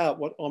spelt out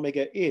what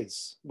omega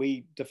is.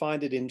 We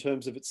defined it in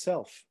terms of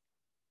itself.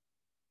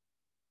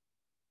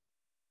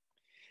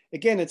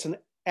 Again, it's an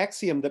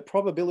axiom that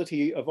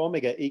probability of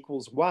omega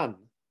equals 1.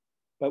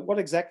 But what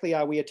exactly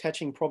are we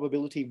attaching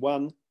probability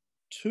 1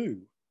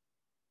 to?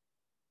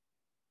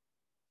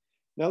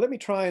 Now let me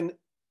try and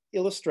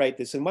illustrate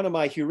this. And one of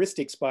my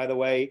heuristics, by the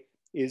way,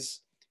 is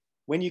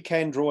when you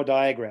can draw a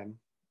diagram.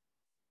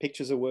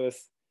 Pictures are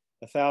worth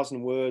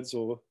 1,000 words,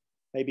 or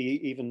maybe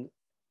even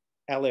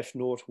Aleph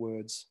naught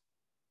words.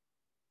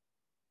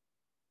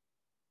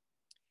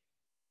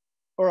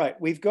 All right,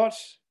 we've got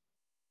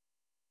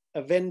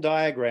a Venn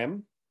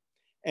diagram,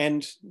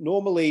 and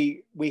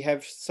normally we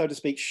have, so to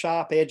speak,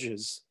 sharp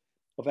edges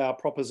of our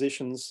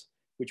propositions,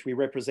 which we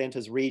represent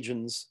as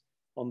regions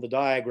on the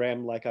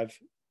diagram, like I've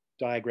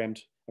diagrammed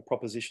a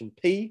proposition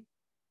P,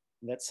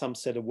 and that's some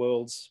set of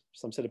worlds,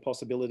 some set of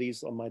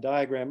possibilities on my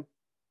diagram.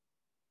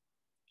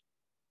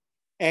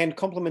 And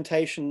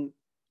complementation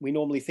we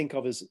normally think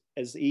of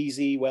as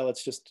easy. Well,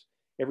 it's just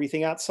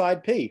everything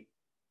outside P.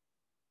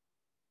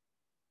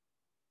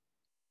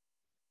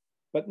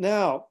 But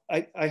now,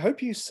 I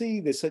hope you see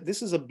this.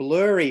 This is a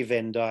blurry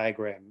Venn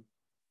diagram.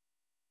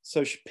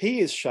 So P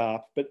is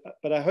sharp, but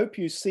I hope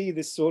you see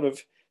this sort of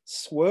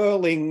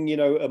swirling,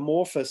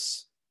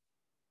 amorphous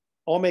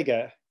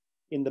omega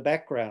in the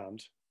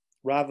background,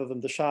 rather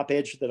than the sharp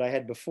edge that I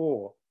had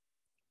before.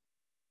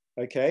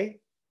 Okay,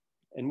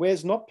 and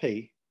where's not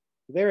P?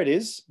 There it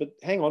is, but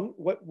hang on,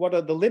 what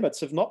are the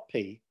limits of not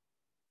P?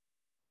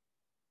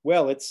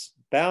 Well, it's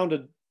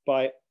bounded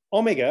by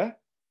omega,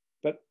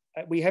 but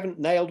we haven't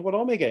nailed what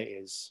omega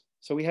is.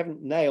 So we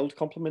haven't nailed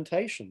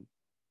complementation.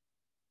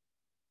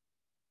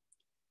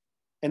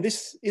 And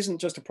this isn't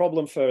just a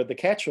problem for the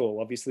catch-all,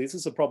 obviously, this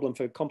is a problem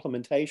for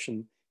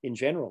complementation in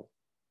general.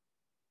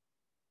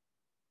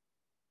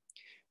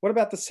 What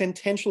about the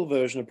sentential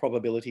version of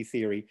probability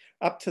theory?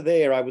 Up to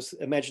there, I was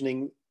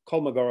imagining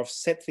Kolmogorov's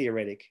set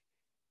theoretic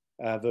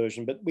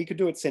version, but we could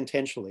do it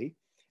sententially.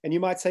 And you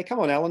might say, come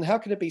on, Alan, how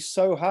can it be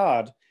so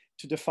hard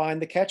to define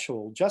the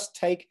catch-all? Just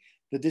take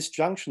the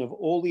disjunction of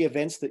all the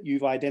events that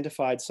you've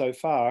identified so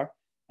far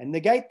and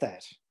negate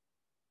that.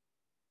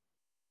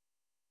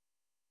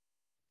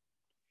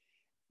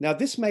 Now,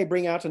 this may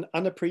bring out an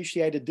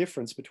unappreciated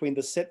difference between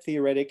the set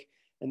theoretic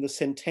and the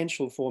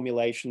sentential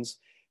formulations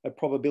of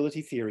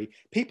probability theory.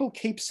 People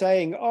keep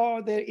saying,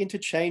 oh, they're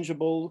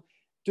interchangeable.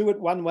 Do it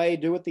one way,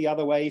 do it the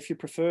other way. If you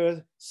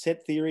prefer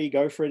set theory,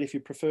 go for it. If you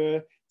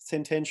prefer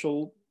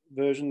sentential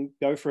version,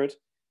 go for it.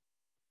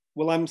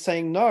 Well, I'm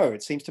saying no,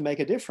 it seems to make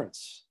a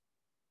difference.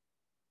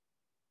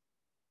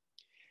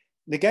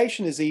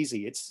 Negation is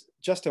easy. It's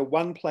just a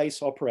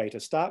one-place operator.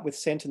 Start with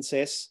sentence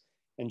S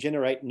and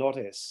generate not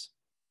S.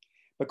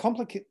 But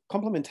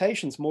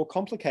complementation is more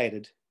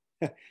complicated.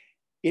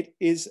 It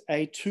is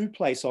a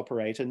two-place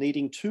operator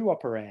needing two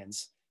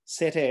operands,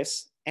 set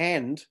S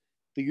and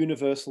the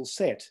universal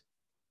set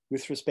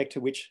with respect to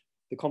which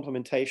the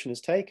complementation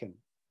is taken.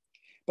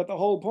 But the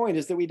whole point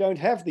is that we don't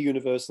have the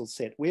universal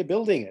set. We're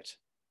building it.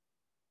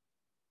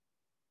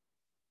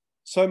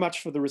 So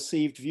much for the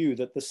received view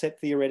that the set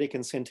theoretic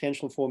and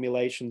sentential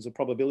formulations of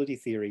probability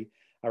theory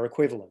are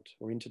equivalent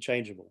or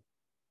interchangeable.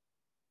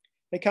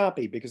 They can't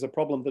be, because a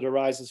problem that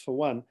arises for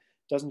one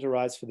doesn't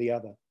arise for the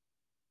other.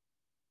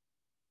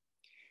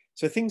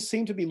 So things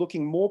seem to be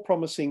looking more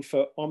promising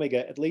for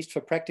omega, at least for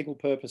practical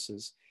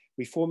purposes.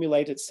 We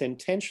formulate it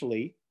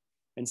sententially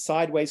and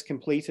sideways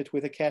complete it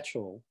with a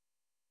catch-all.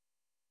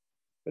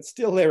 But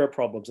still there are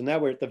problems, and now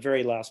we're at the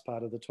very last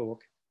part of the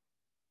talk.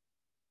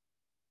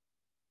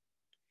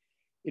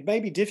 It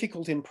may be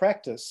difficult in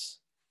practice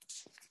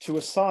to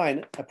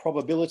assign a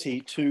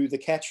probability to the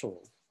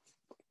catch-all.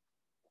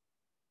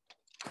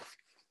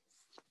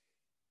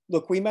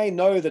 Look, we may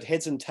know that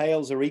heads and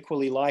tails are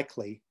equally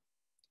likely,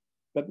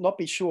 but not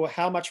be sure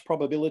how much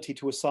probability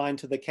to assign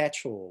to the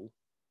catch-all.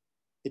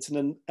 It's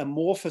an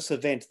amorphous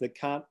event that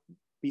can't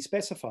be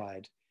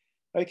specified.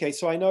 Okay,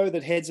 so I know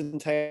that heads and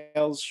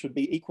tails should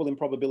be equal in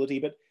probability,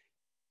 but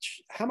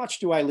how much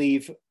do I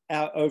leave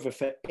out over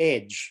for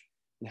edge?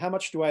 And how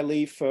much do I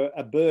leave for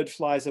a bird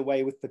flies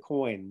away with the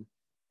coin,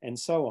 and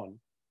so on?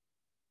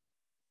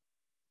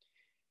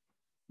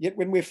 Yet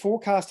when we're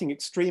forecasting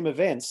extreme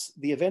events,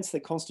 the events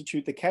that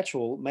constitute the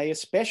catch-all may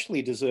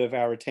especially deserve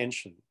our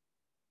attention.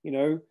 You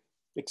know,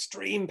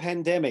 extreme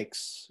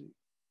pandemics,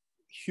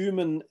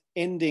 humanity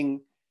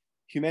ending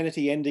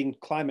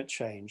climate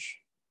change.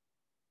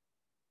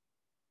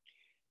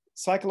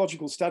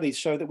 Psychological studies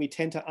show that we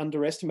tend to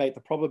underestimate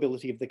the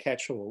probability of the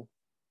catch-all.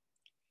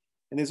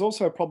 And there's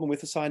also a problem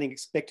with assigning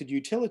expected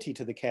utility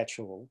to the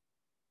catch-all.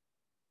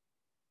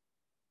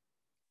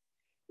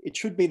 It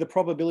should be the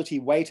probability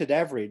weighted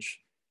average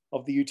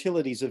of the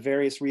utilities of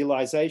various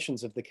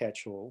realizations of the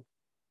catch-all.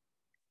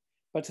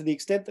 But to the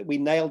extent that we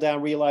nail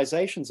down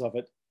realizations of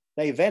it,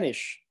 they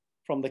vanish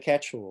from the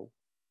catch-all.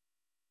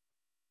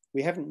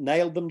 We haven't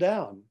nailed them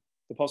down,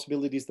 the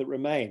possibilities that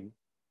remain.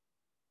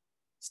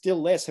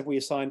 Still less have we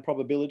assigned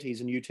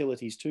probabilities and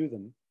utilities to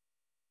them.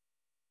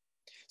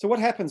 So what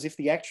happens if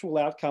the actual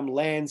outcome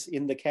lands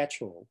in the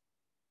catch-all?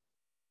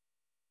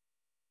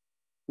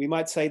 We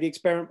might say the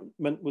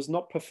experiment was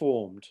not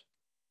performed.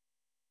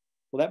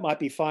 Well, that might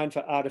be fine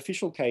for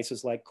artificial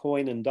cases like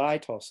coin and die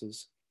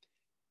tosses.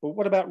 But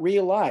what about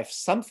real life?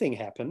 Something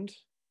happened.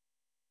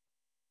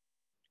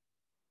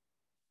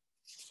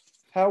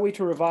 How are we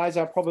to revise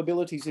our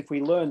probabilities if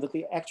we learn that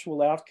the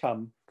actual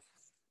outcome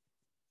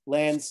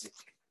lands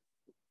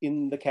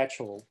in the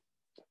catch-all?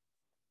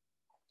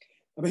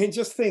 I mean,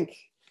 just think,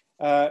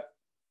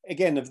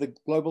 again, of the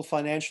global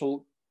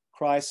financial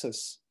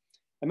crisis.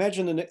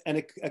 Imagine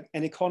an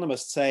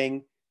economist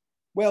saying,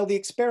 well, the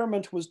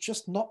experiment was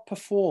just not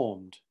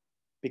performed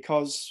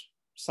because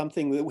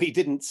something that we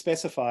didn't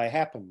specify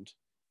happened.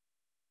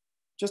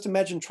 Just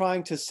imagine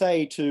trying to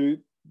say to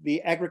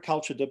the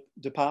agriculture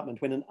department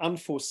when an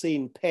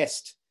unforeseen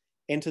pest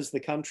enters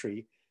the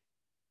country,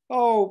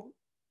 oh,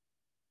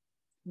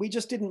 we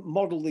just didn't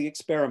model the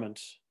experiment.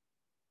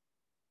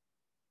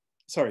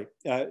 Sorry,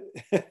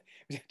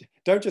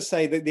 don't just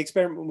say that the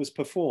experiment was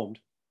performed.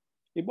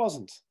 It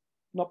wasn't,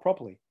 not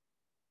properly.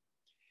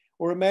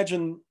 Or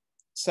imagine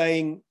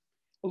saying,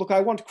 look,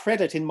 I want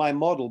credit in my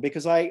model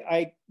because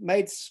I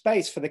made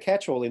space for the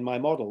catch-all in my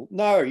model.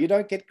 No, you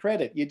don't get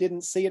credit. You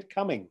didn't see it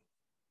coming.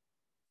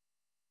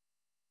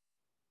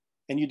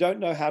 And you don't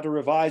know how to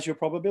revise your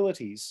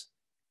probabilities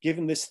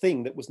given this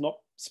thing that was not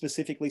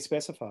specifically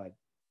specified.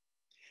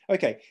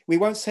 Okay, we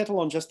won't settle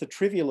on just the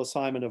trivial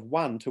assignment of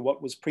 1 to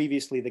what was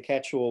previously the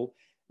catch-all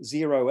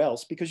 0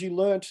 else, because you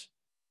learnt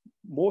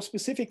more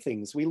specific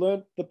things. We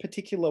learnt the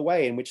particular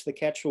way in which the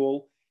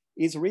catch-all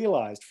is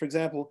realized. For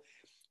example,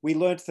 we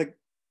learnt the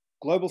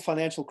global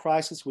financial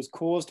crisis was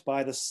caused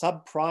by the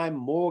subprime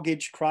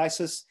mortgage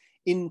crisis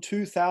in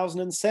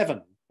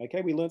 2007.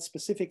 Okay, we learnt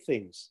specific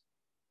things.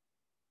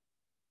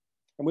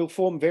 And we'll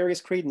form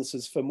various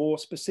credences for more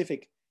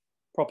specific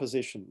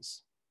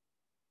propositions.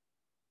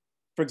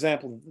 For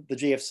example, the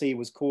GFC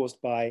was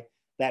caused by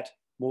that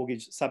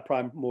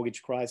subprime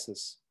mortgage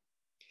crisis.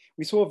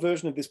 We saw a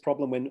version of this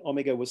problem when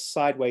omega was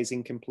sideways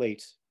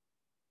incomplete.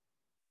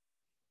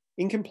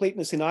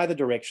 Incompleteness in either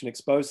direction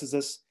exposes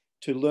us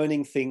to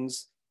learning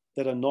things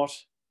that are not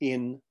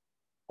in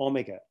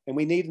omega. And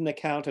we need an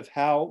account of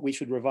how we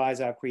should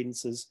revise our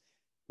credences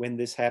when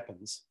this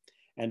happens.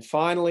 And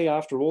finally,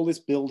 after all this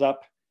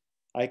build-up,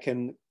 I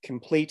can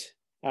complete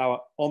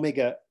our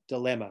omega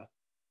dilemma.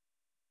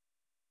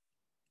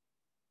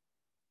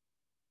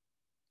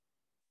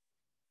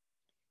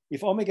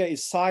 If omega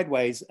is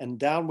sideways and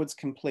downwards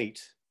complete,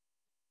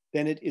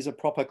 then it is a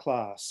proper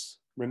class.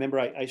 Remember,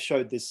 I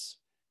showed this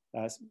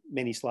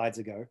many slides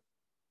ago.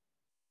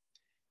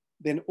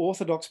 then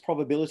orthodox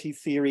probability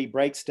theory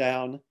breaks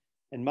down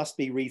and must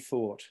be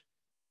rethought.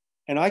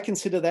 And I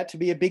consider that to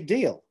be a big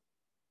deal.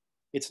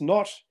 It's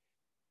not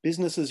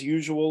business as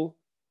usual,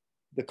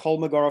 the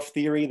Kolmogorov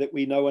theory that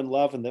we know and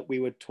love and that we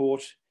were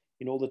taught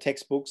in all the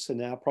textbooks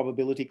and our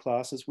probability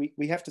classes.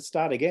 We have to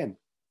start again.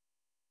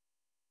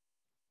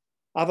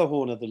 Other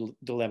horn of the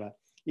dilemma.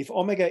 If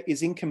omega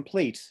is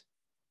incomplete,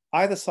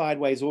 either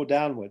sideways or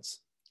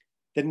downwards,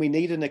 then we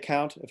need an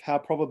account of how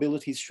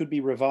probabilities should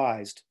be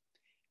revised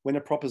when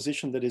a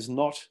proposition that is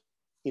not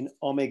in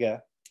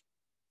omega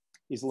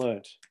is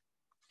learnt.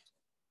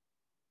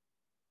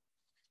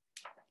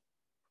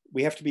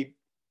 We have to be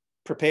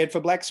prepared for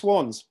black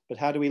swans, but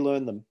how do we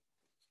learn them?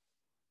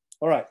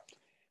 All right,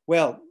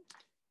 well,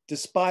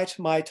 despite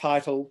my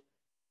title,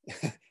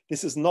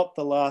 this is not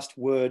the last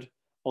word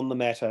on the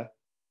matter,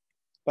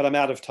 but I'm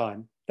out of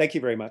time. Thank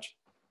you very much.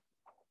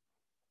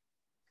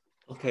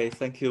 Okay,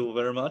 thank you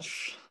very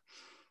much.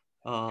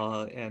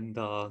 I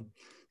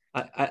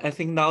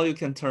think now you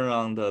can turn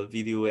on the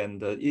video,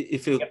 and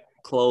if you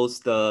close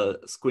the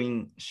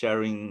screen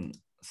sharing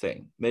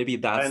thing, maybe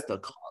that's the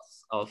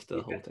cause of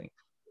the whole thing.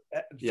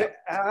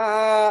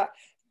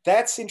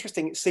 That's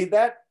interesting. See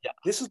that? Yeah.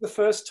 This is the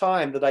first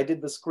time that I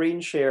did the screen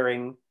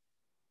sharing.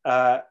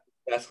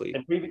 Exactly.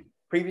 And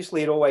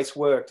previously it always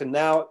worked, and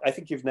now I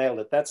think you've nailed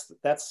it. That's the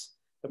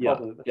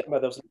problem. Yeah.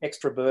 There was an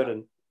extra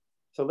burden.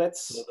 So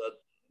let's. So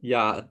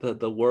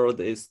the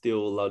world is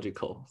still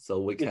logical, so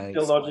we can.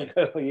 It's still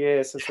logical.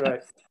 Yes, that's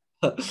right.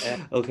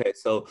 Okay,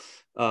 so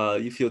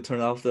if you turn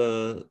off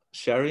the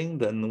sharing,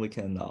 then we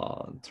can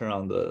turn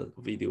on the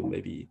video.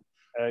 Maybe.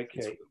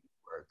 Okay.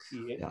 Work.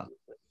 Yeah.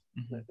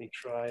 Let me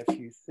try a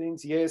few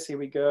things. Yes, here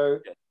we go.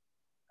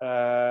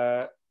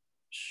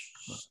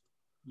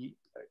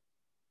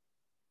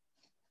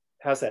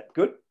 How's that?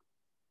 Good?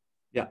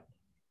 Yeah.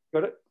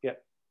 Got it? Yeah.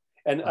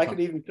 And I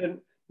could even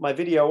turn my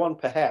video on,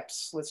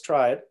 perhaps. Let's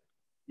try it.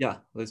 Yeah,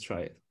 let's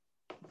try it.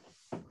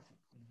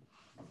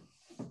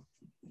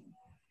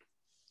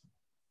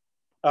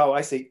 Oh,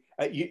 I see.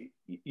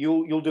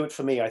 You'll do it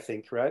for me, I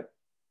think, right?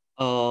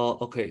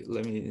 Okay.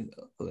 Let me.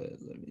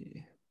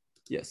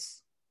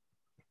 Yes.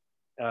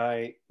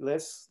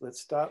 Let's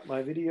start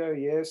my video.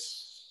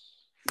 Yes.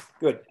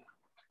 Good.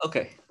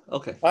 Okay.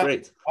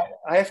 Great.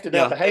 I have to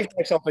now behave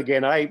myself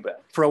again.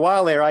 For a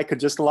while there, I could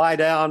just lie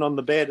down on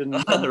the bed and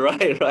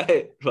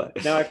right.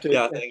 Now I have to.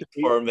 Yeah, thanks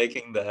for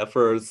making the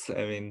efforts.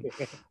 I mean,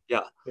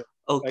 yeah.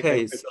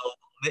 Okay, so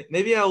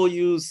maybe I will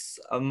use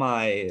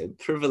my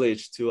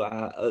privilege to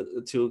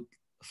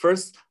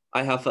first.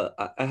 I have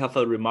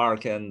a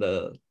remark and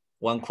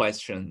one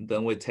question.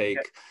 Then we take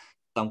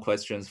some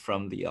questions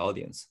from the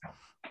audience.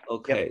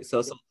 Okay,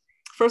 so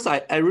first,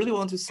 I really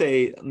want to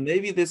say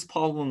maybe this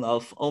problem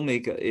of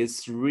omega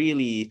is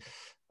really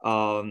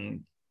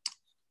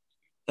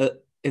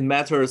it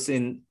matters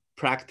in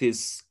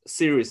practice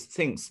serious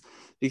things,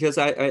 because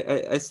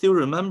I still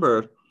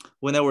remember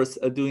when I was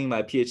doing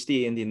my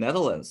PhD in the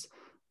Netherlands,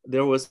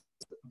 there was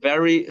a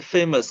very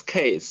famous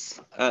case.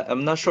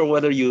 I'm not sure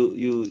whether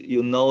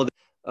you know.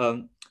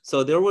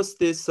 So there was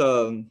this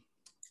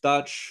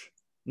Dutch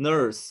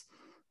nurse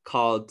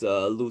called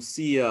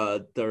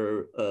Lucia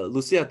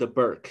de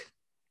Burke,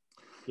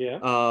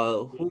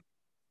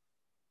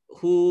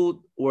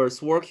 who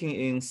was working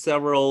in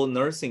several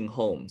nursing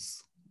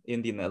homes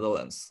in the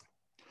Netherlands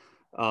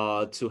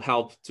to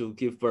help to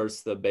give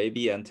birth to the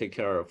baby and take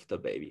care of the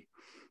baby.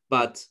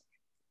 But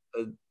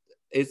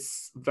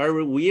it's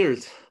very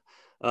weird.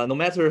 No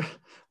matter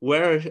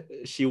where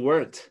she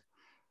worked,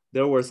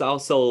 there was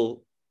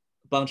also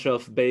a bunch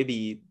of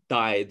baby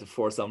died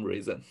for some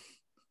reason.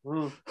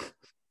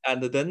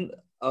 And then,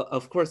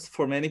 of course,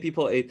 for many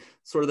people, it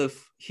sort of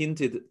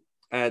hinted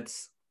at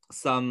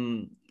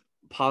some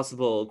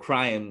possible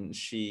crime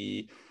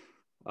she,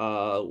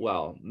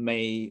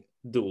 may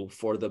do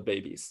for the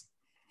babies.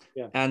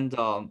 Yeah. And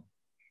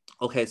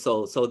okay,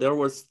 so there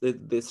was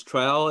this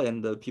trial,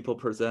 and the people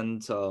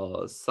present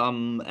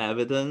some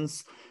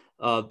evidence,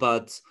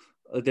 but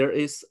there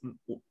is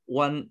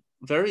one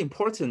very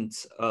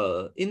important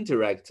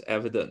indirect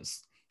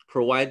evidence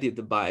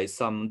provided by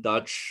some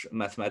Dutch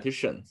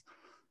mathematicians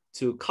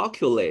to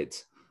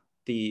calculate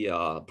the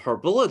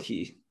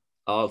probability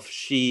of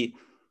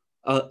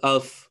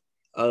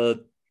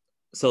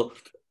so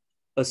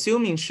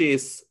assuming she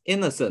is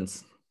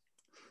innocent.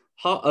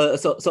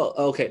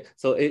 Okay,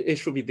 so it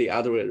should be the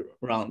other way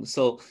around.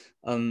 So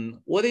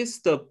what is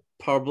the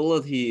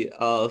probability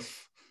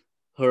of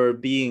her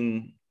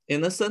being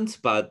innocent,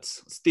 but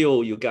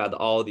still you got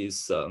all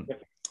these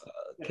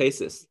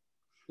cases?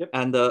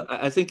 And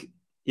I think,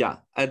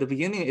 at the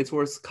beginning it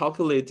was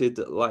calculated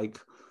like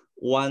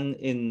 1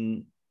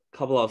 in a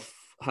couple of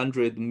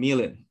 100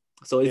 million.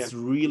 So it's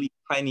really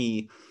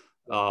tiny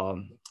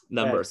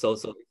number. So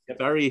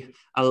very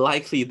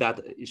unlikely that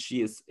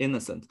she is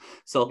innocent.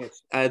 So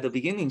at the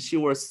beginning, she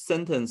was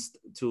sentenced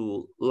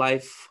to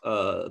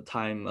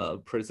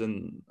lifetime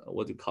prison.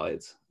 What do you call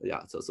it?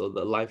 Yeah. So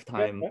the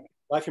lifetime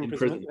life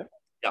imprisonment.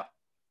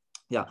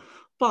 Yeah.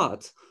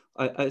 But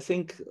I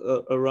think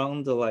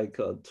around like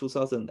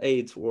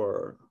 2008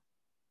 or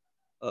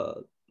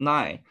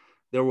 9,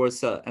 there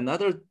was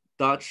another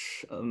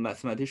Dutch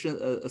mathematician,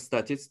 a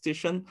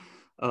statistician,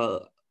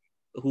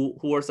 who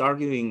was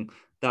arguing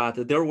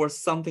that there was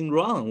something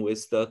wrong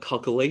with the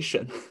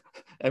calculation.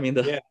 I mean,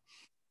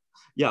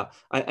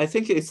 I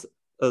think it's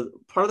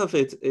part of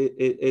it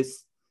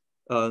is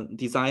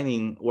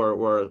designing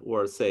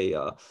or say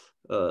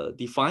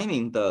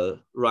defining the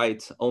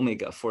right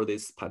omega for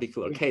this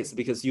particular case,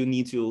 because you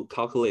need to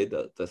calculate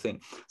the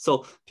thing.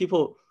 So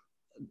people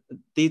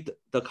did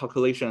the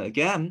calculation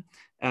again,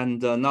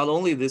 and not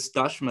only this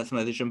Dutch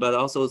mathematician, but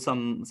also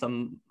some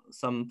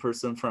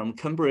person from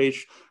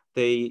Cambridge,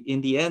 they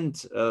in the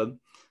end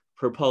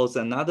proposed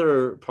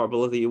another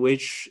probability,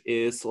 which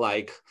is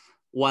like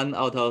 1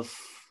 out of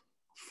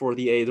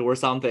 48 or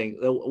something,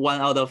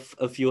 1 out of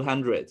a few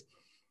hundred.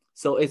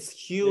 So it's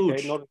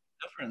huge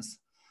difference.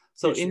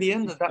 So in the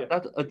end,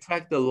 that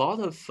attracted a lot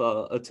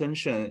of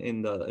attention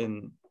in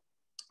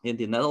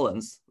the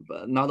Netherlands,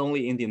 but not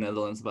only in the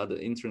Netherlands, but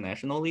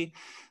internationally,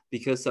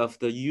 because of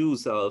the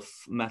use of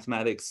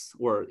mathematics,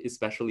 or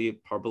especially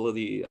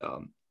probability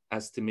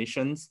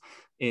estimations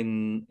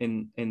in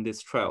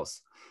these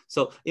trials.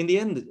 So in the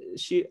end,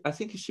 I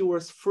think she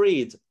was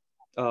freed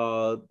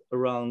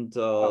around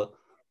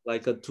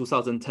like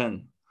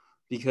 2010,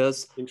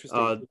 because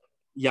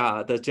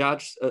yeah, the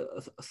judge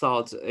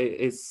thought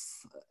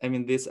this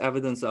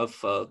evidence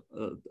of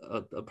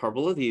a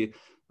probability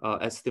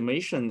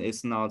estimation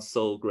is not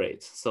so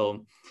great.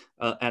 So,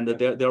 and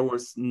there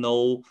was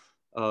no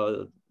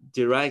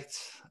direct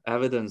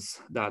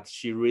evidence that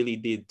she really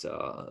did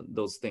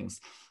those things.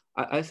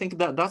 I think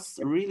that's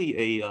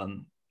really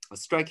a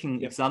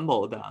striking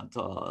example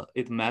that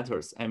it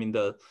matters. I mean,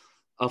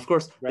 of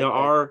course, there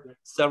are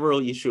several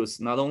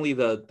issues, not only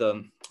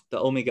the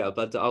omega,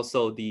 but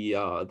also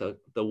the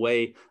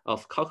way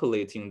of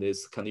calculating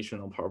this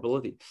conditional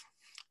probability.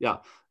 Yeah.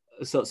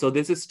 So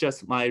this is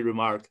just my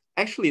remark.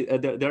 Actually,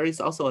 there is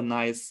also a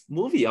nice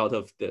movie out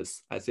of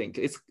this. I think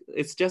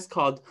it's just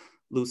called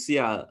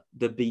Lucia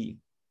the Bee.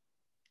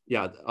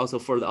 Yeah. Also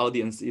for the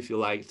audience, if you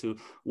like to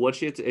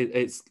watch it,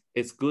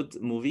 it's good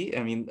movie.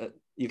 I mean,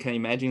 you can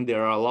imagine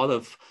there are a lot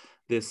of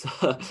these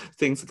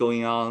things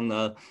going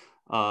on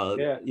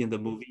in the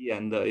movie,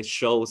 and it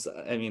shows.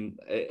 I mean,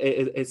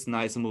 it's a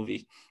nice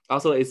movie.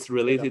 Also, it's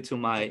related to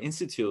my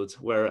institute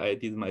where I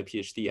did my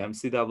PhD.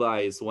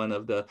 MCWI is one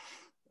of the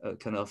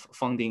kind of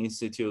funding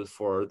institute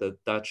for the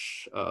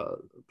Dutch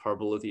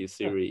probability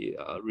theory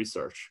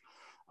research.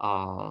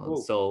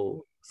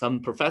 So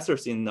some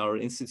professors in our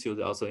institute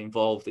are also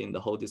involved in the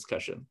whole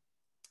discussion,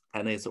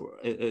 and it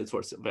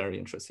was very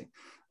interesting.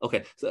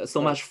 Okay,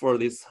 so much for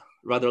this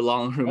rather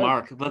long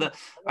remark, but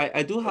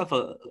I do have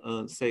a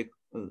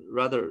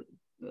rather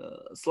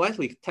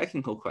slightly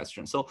technical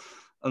question. So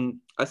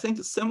I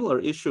think similar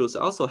issues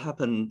also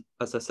happen,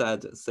 as I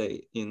said,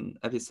 say in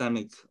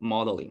epistemic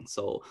modeling.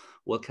 So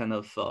what kind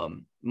of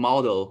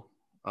model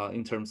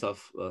in terms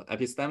of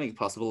epistemic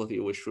possibility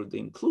we should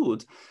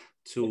include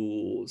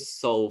to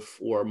solve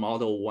or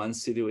model one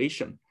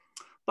situation.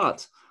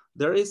 But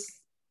there is,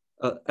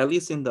 at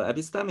least in the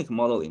epistemic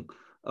modeling,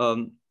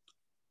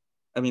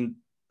 I mean,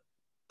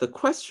 the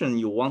question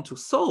you want to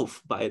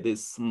solve by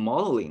this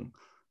modeling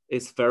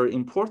is very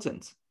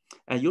important.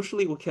 And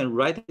usually we can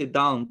write it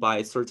down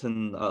by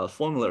certain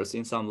formulas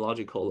in some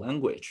logical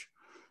language.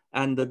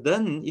 And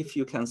then if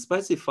you can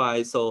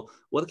specify, so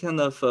what kind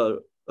of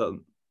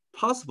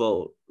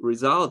possible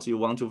result you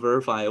want to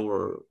verify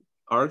or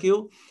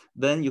argue,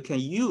 then you can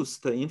use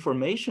the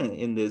information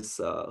in this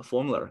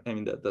formula, I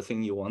mean, the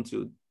thing you want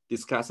to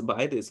discuss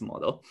by this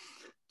model,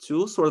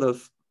 to sort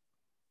of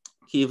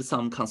give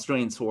some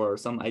constraints or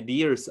some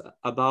ideas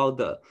about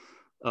the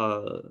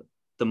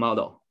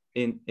model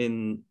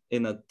in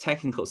a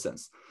technical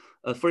sense.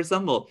 For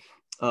example,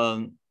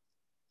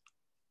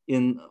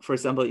 in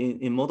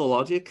model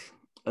logic,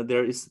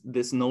 there is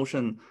this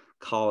notion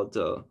called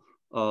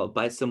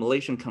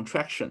bisimulation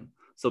contraction.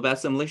 So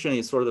bisimulation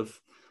is sort of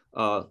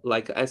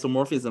like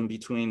isomorphism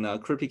between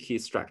Kripke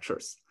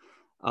structures.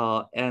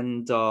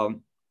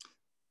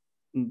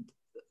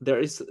 There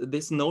is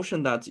this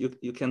notion that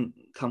you can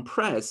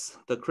compress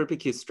the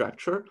Kripke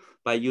structure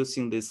by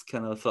using this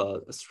kind of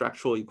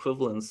structural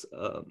equivalence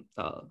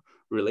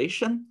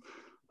relation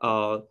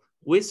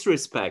with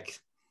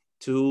respect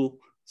to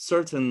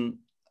certain,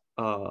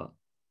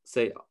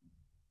 say,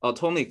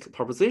 atomic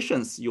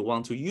propositions you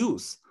want to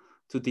use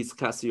to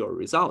discuss your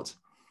result.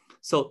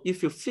 So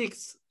if you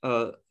fix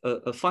a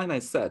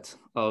finite set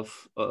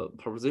of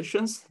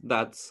propositions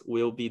that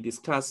will be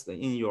discussed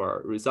in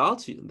your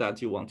result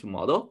that you want to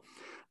model,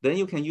 then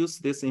you can use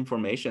this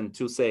information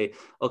to say,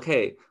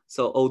 okay,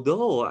 so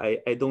although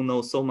I don't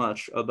know so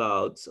much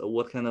about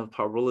what kind of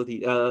probability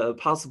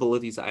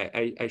possibilities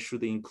I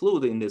should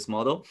include in this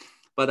model,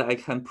 but I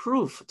can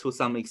prove to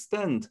some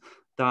extent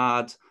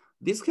that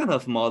this kind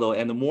of model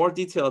and a more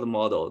detailed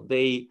model,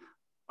 they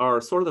are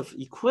sort of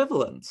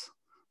equivalent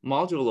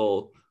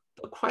modulo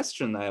the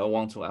question I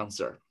want to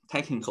answer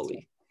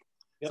technically.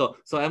 Yep.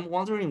 So I'm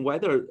wondering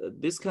whether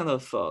this kind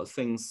of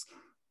things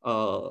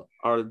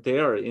are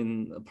there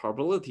in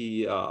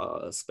probability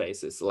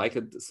spaces, like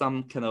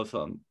some kind of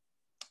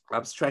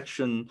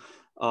abstraction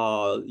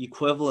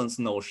equivalence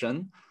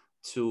notion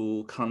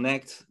to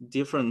connect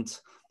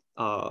different,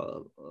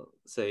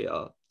 say,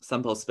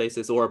 sample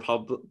spaces or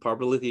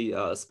probability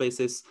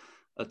spaces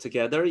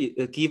together,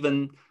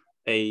 given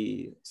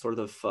a sort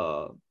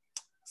of,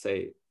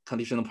 say,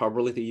 conditional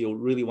probability you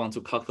really want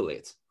to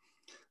calculate.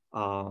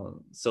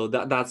 So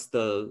that's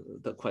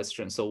the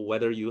question. So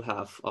whether you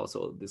have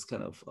also this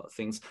kind of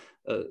things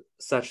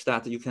such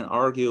that you can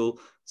argue,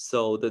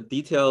 so the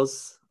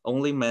details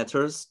only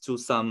matters to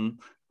some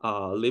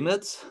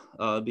limit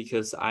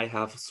because I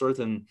have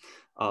certain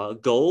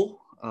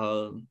goal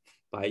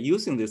by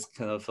using this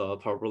kind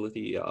of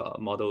probability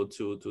model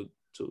to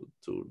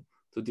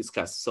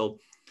discuss. So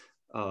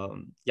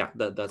yeah,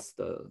 that's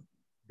the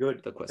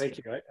good question.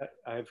 Thank you.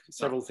 I have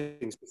several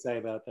things to say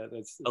about that.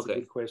 That's okay. A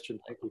good question.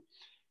 Thank you.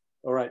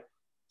 All right.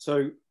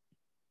 So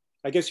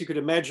I guess you could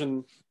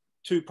imagine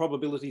two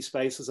probability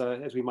spaces are,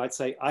 as we might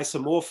say,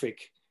 isomorphic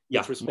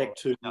with respect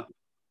to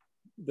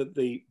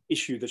the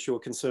issue that you're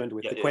concerned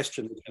with, the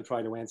question that you're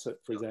trying to answer,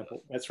 for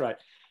example. That's right.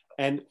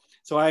 And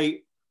so I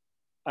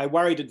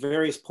worried at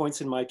various points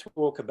in my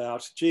talk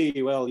about,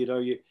 gee, well, you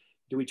know,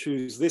 do we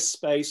choose this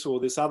space or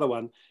this other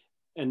one?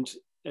 And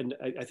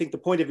I think the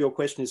point of your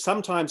question is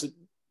sometimes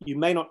you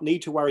may not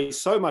need to worry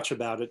so much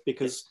about it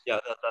because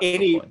that's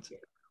the point.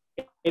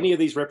 Any of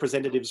these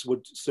representatives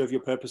would serve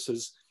your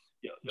purposes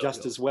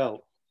just as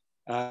well.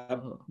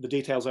 The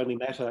details only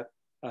matter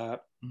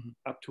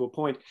up to a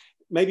point.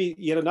 Maybe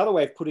yet another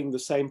way of putting the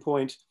same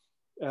point,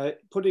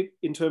 put it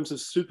in terms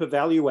of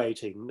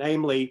supervaluating,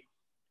 namely,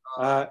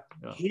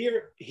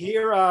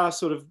 here are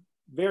sort of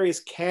various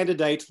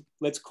candidate,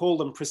 let's call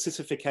them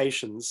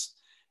precisifications,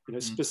 you know,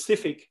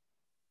 specific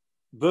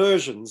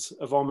versions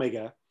of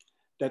omega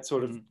that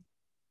sort of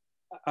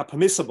are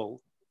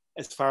permissible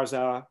as far as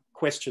our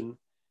question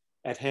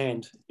at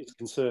hand is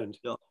concerned.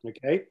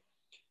 Okay,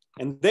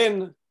 and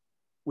then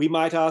we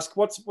might ask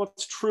what's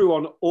true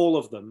on all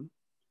of them,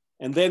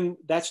 and then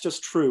that's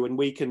just true, and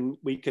we can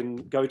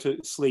go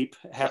to sleep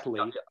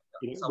happily.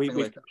 You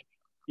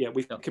know,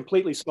 we've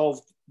completely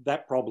solved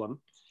that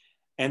problem.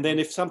 And then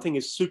if something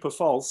is super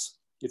false,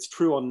 it's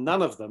true on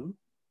none of them,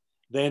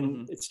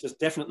 then it's just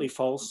definitely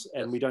false,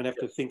 and we don't have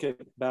to think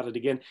about it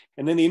again.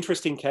 And then the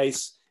interesting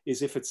case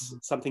is if it's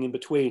something in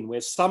between,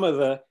 where some of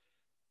the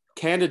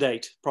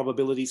candidate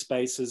probability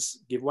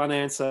spaces give one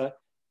answer,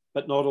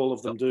 but not all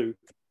of them do.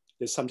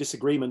 There's some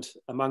disagreement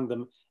among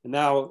them. And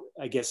now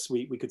I guess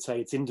we could say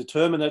it's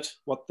indeterminate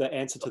what the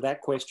answer to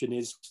that question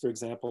is, for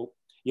example.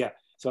 Yeah,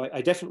 so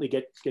I definitely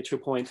get your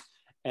point.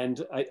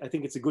 And I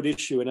think it's a good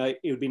issue. And it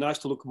would be nice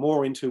to look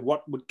more into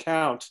what would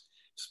count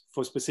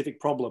for specific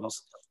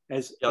problems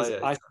as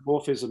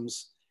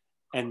isomorphisms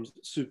and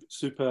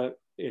super,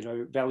 you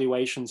know,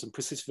 valuations and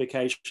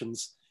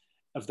precisifications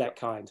of that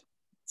kind.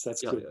 So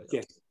that's good.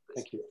 Yes.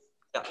 Thank you.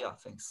 Yeah,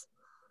 thanks.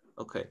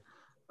 Okay.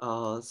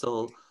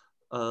 Well,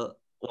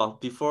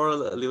 before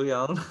Liu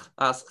Yang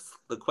asks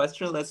the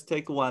question, let's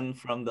take one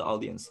from the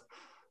audience.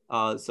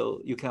 So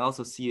you can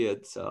also see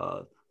it,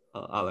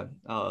 Alan.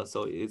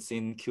 So it's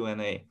in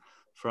Q&A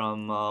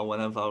from one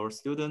of our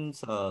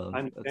students,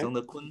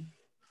 Zheng Kun.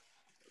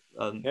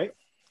 Okay.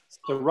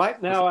 So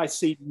right now I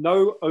see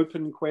no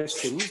open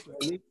questions.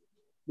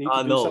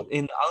 No,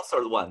 in the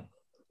answered one.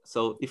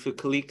 So if you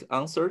click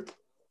answered.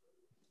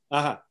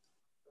 Yeah.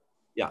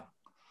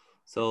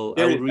 So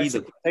I will read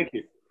it. Thank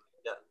you.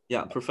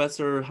 Yeah,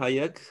 Professor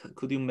Hájek,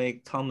 could you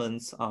make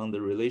comments on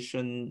the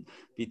relation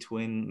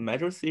between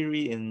measure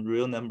theory in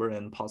real number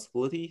and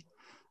possibility?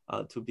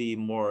 To be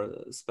more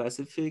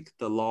specific,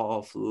 the law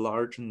of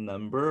large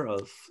number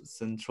of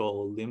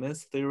central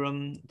limits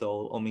theorem,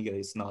 though omega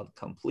is not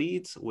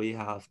complete, we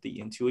have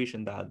the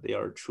intuition that they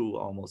are true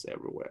almost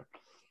everywhere.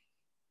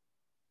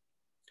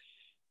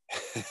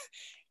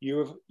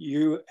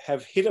 You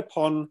have hit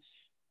upon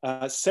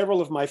several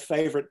of my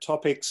favorite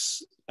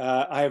topics.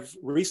 I've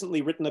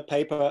recently written a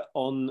paper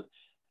on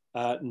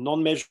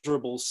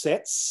non-measurable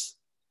sets.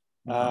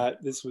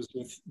 This was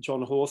with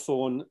John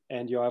Hawthorne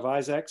and Yoav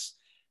Isaacs.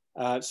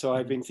 So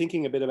I've been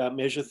thinking a bit about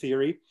measure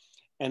theory,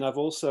 and I've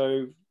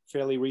also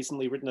fairly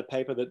recently written a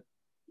paper that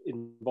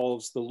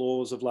involves the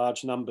laws of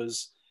large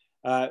numbers.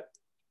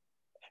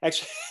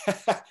 Actually,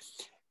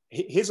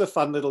 here's a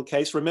fun little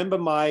case. Remember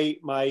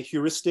my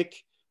heuristic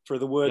for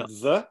the word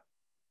the?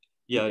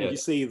 You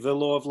see the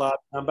law of large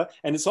number,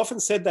 and it's often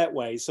said that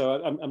way.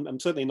 So I'm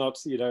certainly not,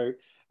 you know,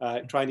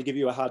 trying to give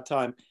you a hard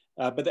time.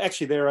 But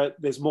actually,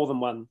 there's more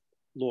than one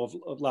law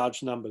of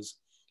large numbers.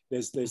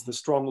 There's the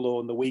strong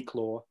law and the weak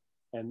law,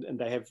 and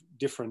they have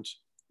different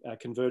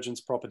convergence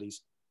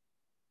properties.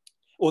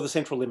 Or the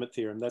central limit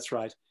theorem. That's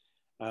right.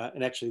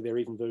 And actually, there are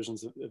even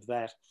versions of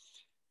that.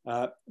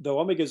 Though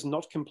omega is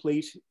not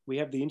complete, we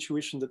have the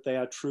intuition that they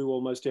are true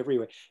almost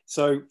everywhere.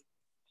 So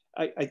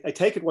I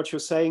take it what you're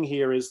saying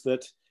here is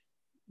that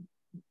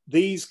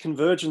these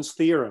convergence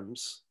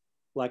theorems,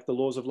 like the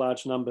laws of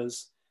large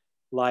numbers,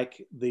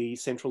 like the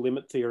central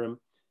limit theorem,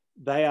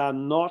 they are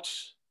not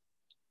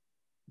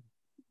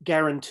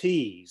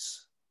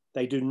guarantees.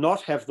 They do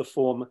not have the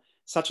form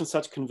such and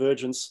such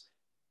convergence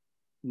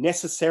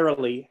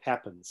necessarily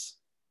happens.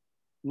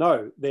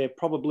 No, they're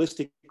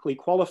probabilistically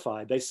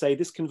qualified. They say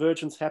this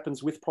convergence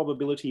happens with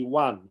probability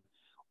 1,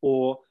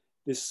 or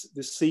this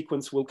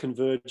sequence will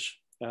converge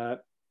to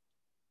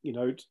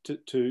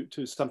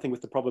something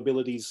with the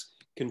probabilities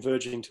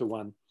converging to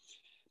 1.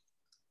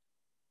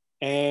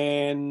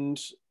 And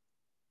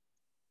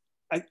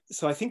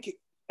so I think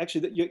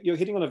actually that you're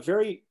hitting on a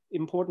very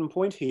important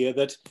point here,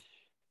 that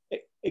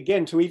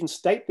again, to even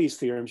state these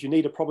theorems, you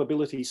need a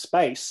probability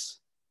space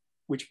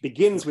which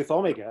begins with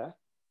omega,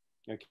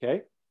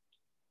 okay?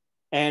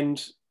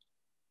 And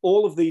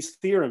all of these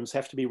theorems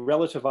have to be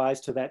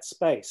relativized to that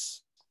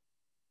space,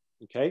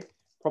 okay?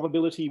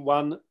 Probability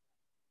 1,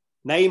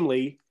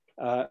 namely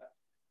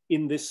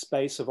in this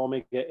space of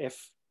omega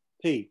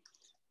fp.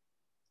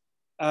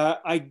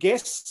 I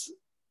guess,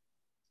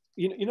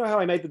 you know how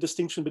I made the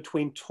distinction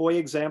between toy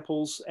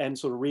examples and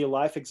sort of real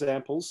life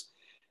examples?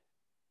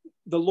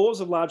 The laws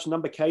of large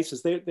number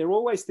cases, they're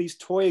always these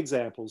toy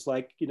examples,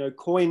 like,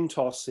 coin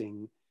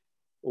tossing,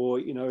 or,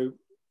 in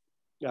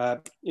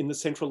the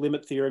central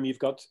limit theorem, you've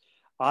got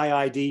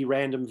IID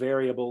random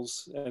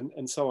variables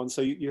and so on.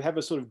 So you have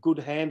a sort of good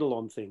handle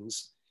on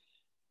things.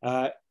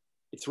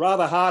 It's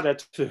rather harder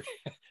to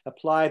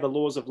apply the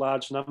laws of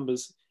large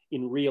numbers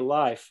in real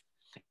life.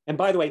 And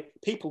by the way,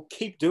 people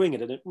keep doing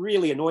it, and it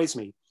really annoys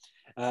me.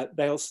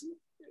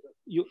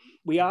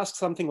 We ask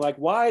something like,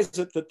 why is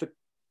it that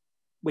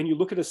when you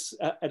look at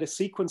a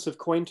sequence of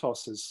coin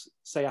tosses,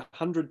 say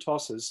 100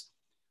 tosses,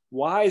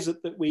 why is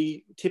it that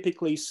we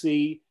typically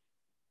see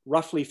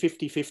roughly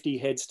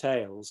 50-50 heads,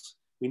 tails?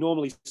 We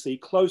normally see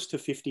close to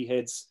 50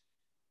 heads,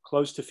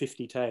 close to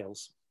 50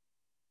 tails.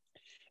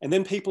 And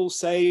then people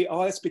say,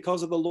 oh, it's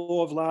because of the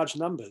law of large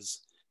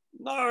numbers.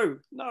 No,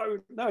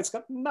 it's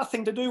got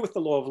nothing to do with the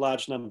law of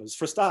large numbers.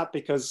 For a start,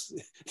 because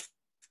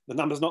the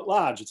number's not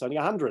large, it's only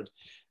 100,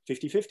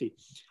 50-50.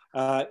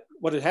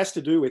 What it has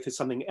to do with is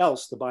something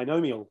else, the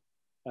binomial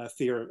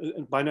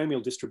theorem,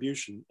 binomial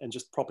distribution, and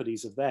just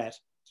properties of that.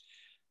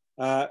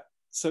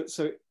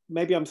 So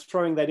maybe I'm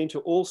throwing that in to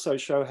also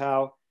show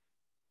how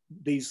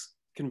these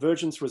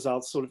convergence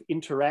results sort of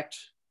interact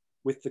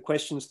with the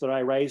questions that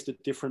I raised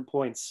at different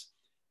points.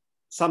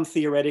 Some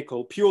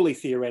theoretical, purely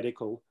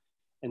theoretical,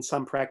 and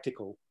some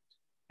practical.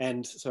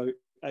 And so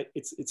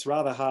it's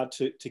rather hard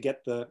to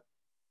get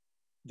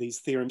these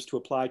theorems to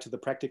apply to the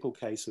practical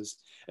cases.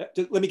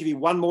 Let me give you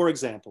one more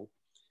example.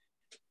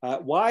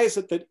 Why is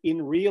it that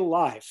in real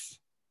life,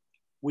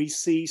 we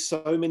see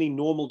so many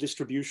normal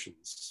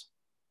distributions?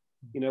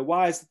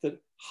 Why is it that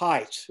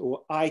height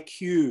or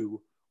IQ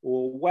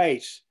or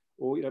weight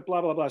or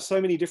blah, blah, blah,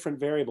 so many different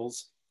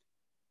variables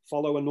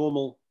follow a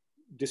normal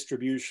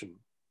distribution?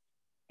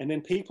 And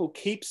then people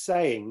keep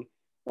saying,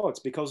 oh, it's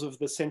because of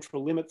the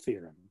central limit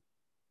theorem.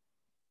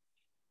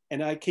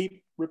 And I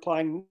keep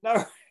replying,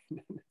 no,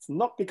 it's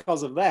not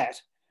because of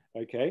that,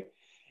 okay?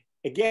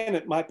 Again,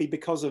 it might be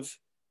because of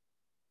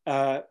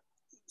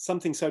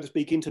something, so to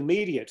speak,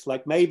 intermediate,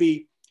 like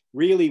maybe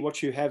really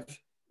what you have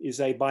is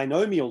a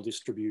binomial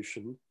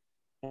distribution,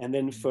 and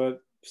then for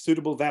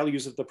suitable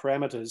values of the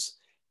parameters,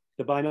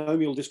 the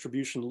binomial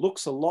distribution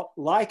looks a lot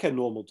like a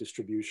normal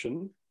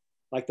distribution,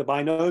 like the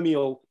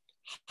binomial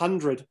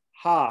 100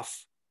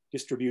 half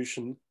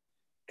distribution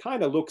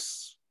kind of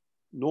looks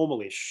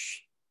normalish,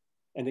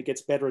 and it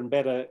gets better and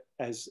better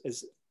as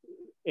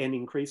n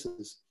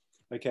increases,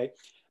 okay?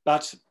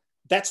 But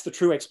that's the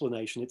true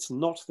explanation. It's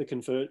not the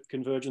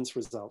convergence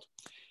result.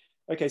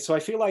 Okay, so I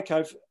feel like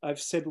I've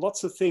said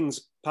lots of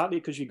things, partly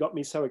because you got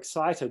me so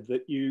excited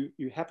that you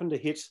happen to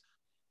hit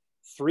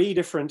 3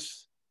 different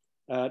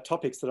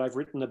topics that I've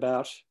written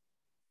about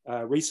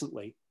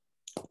recently.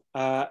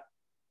 And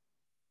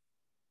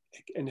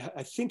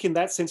I think in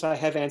that sense, I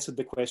have answered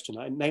the question.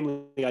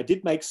 Namely, I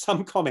did make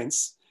some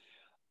comments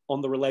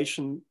on the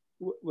relation,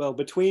 well,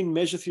 between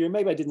measure theory.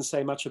 Maybe I didn't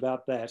say much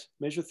about that.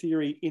 Measure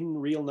theory in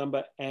real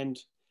number and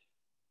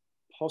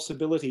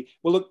possibility.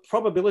 Well, look,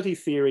 probability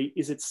theory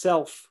is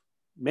itself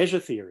measure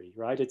theory,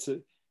 right? It's a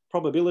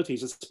probability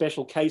is a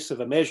special case of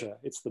a measure.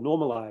 It's the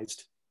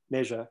normalized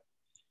measure.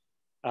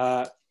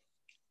 And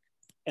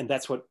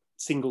that's what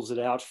singles it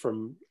out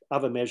from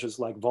other measures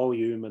like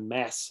volume and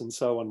mass and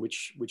so on,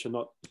 which are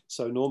not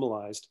so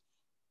normalized.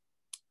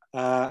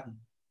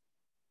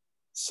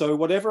 So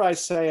whatever I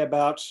say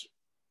about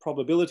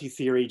probability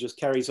theory just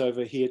carries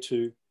over here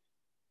to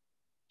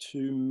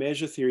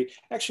measure theory.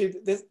 Actually,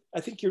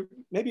 I think you're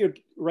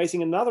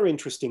raising another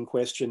interesting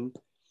question.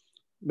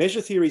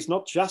 Measure theory is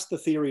not just the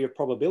theory of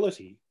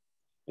probability.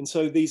 And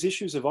so these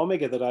issues of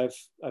omega that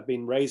I've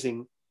been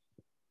raising,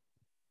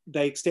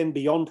 they extend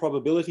beyond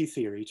probability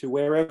theory to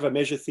wherever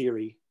measure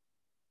theory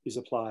is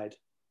applied.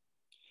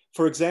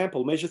 For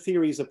example, measure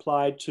theory is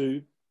applied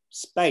to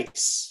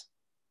space,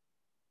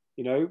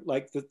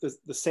 like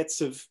the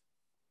sets of,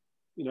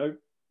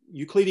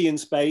 Euclidean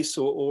space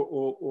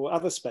or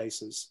other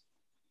spaces.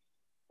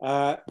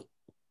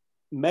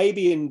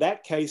 maybe in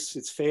that case,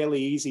 it's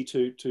fairly easy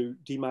to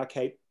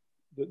demarcate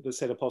the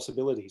set of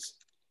possibilities.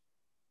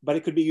 But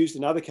it could be used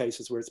in other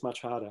cases where it's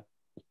much harder.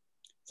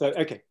 So,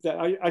 okay,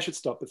 I should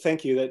stop, but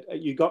thank you.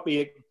 That you got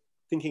me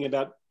thinking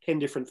about 10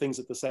 different things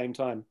at the same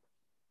time.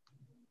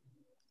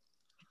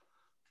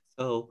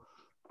 So,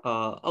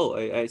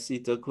 I see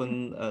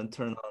Dekun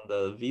turn on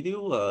the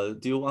video.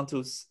 Do you want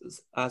to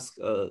ask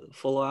a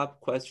follow-up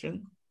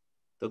question,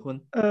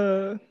 Dekun?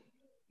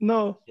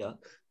 No. Yeah.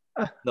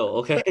 No,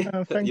 okay.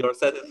 You're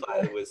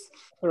satisfied with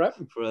all right.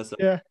 Professor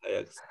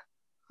Hájek.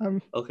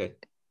 Okay.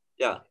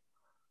 Yeah.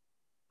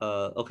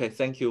 Okay,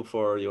 thank you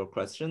for your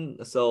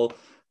question. So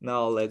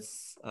now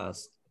let's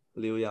ask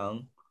Liu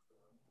Yang.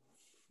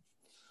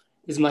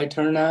 It's my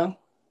turn now.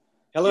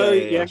 Hello,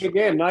 Yang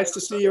again. Nice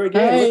to see you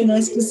again. Hey,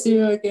 nice to see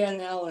you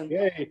again, Alan.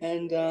 Yay.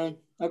 And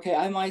okay,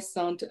 I might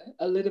sound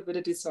a little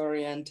bit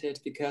disoriented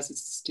because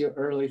it's still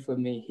early for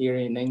me here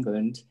in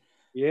England.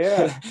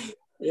 Yeah.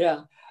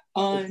 Yeah.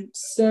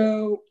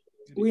 So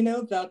we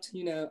know that,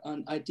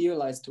 an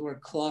idealized or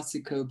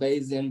classical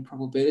Bayesian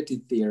probability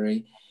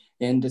theory,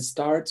 and it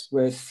starts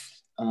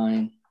with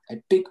a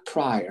big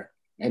prior,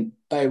 and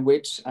by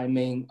which I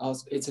mean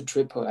also it's a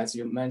triple, as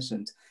you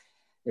mentioned.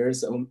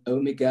 There's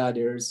omega,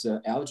 there's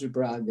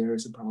algebra,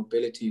 there's a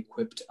probability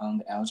equipped on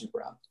the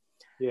algebra.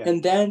 Yeah.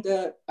 And then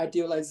the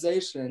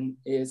idealization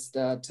is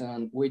that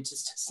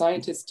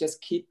scientists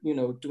just keep,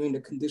 doing the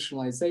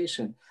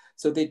conditionalization.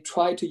 So they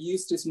try to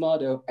use this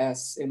model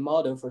as a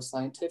model for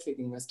scientific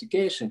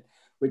investigation.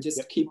 We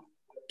just keep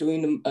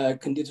doing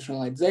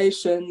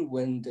conditionalization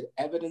when the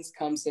evidence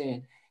comes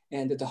in,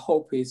 and the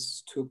hope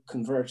is to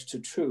converge to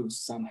truth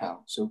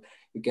somehow. So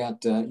you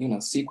get,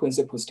 sequence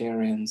of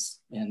posteriors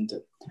and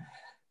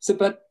so,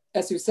 but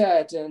as you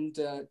said, and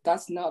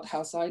that's not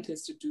how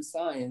scientists do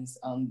science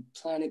on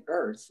planet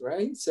Earth,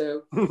 right?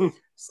 So,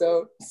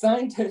 so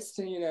scientists,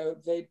 for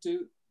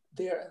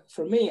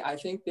me, I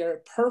think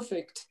they're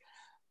perfect,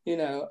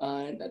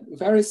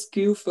 very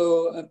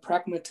skillful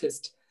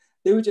pragmatist.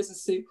 They would just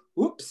say,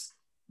 whoops,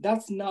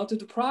 that's not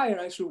the prior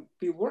I should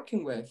be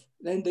working with.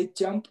 Then they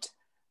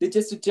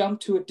just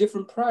jumped to a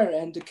different prior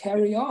and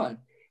carry on.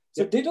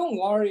 So they don't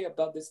worry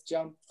about this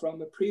jump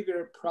from a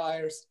previous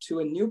priors to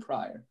a new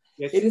prior.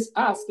 Yes. It is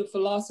us, the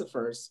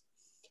philosophers.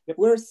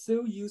 We're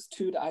so used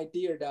to the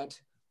idea that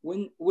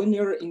when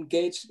you're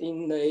engaged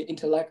in the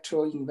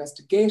intellectual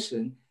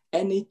investigation,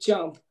 any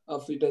jump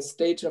of the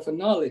stage of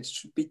knowledge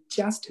should be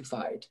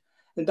justified.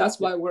 And that's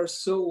why we're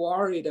so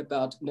worried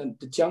about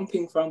the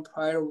jumping from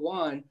prior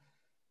 1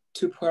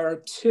 to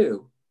prior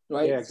 2,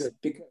 right? Yeah, good.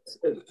 Because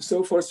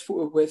so forth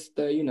with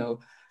the,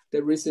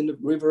 the recent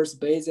reverse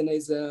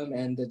Bayesianism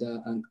and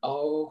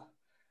all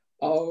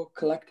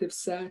collective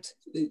set,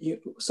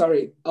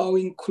 all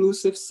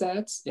inclusive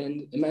sets,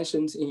 and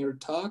mentioned in your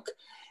talk,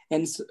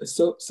 and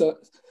so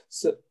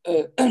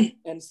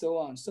and so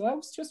on. So I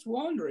was just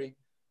wondering,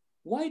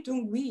 why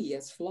don't we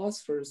as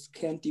philosophers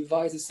can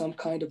devise some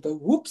kind of the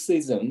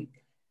whoopsism,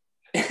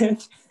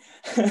 and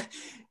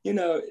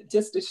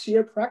just the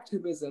sheer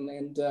pragmatism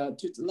and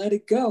to let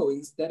it go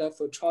instead of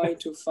trying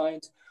to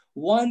find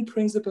one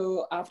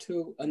principle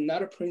after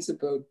another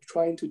principle,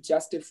 trying to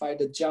justify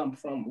the jump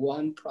from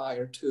one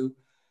prior to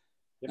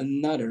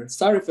another.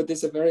 Sorry for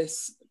this, a very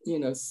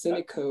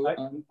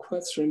cynical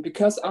question,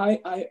 because I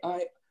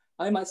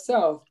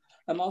myself,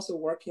 I'm also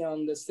working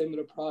on the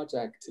similar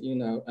project,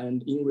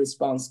 and in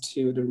response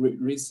to the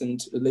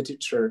recent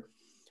literature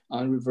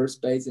on reverse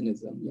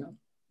Bayesianism.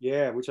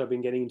 Yeah, which I've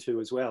been getting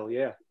into as well.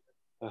 Yeah.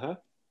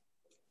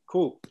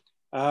 Cool.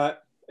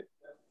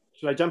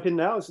 Should I jump in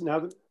now? Is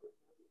now the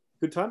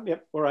good time?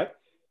 Yep. All right.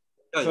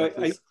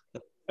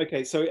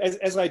 Okay, so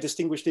as I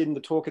distinguished in the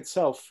talk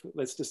itself,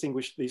 let's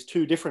distinguish these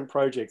two different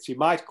projects. You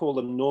might call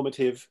them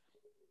normative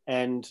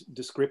and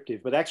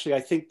descriptive, but actually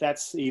I think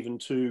that's even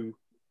too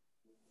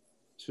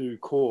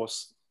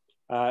coarse.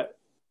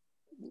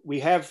 We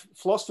have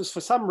philosophers,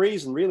 for some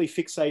reason, really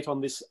fixate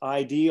on this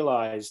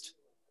idealized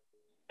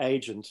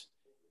agent.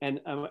 And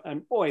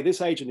boy,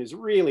 this agent is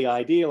really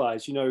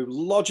idealized,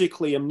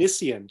 logically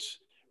omniscient,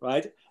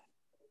 right?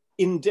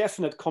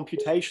 Indefinite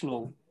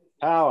computational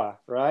power,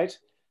 right?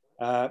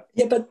 But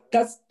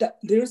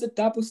there's a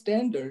double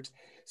standard.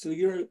 So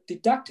you're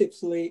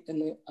deductively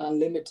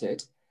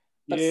unlimited,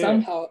 but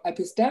somehow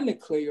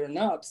epistemically you're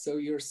not. So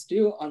you're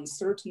still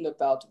uncertain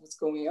about what's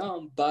going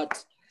on,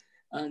 but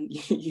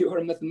you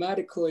are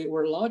mathematically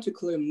or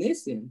logically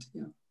omniscient.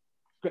 Yeah.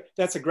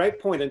 That's a great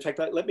point. In fact,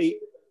 let me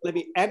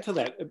add to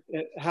that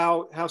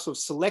how sort of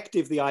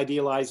selective the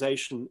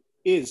idealization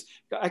is.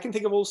 I can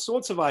think of all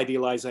sorts of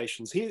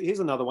idealizations. Here's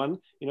another one.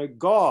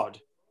 God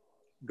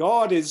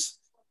is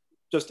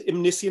just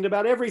omniscient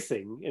about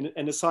everything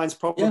and assigns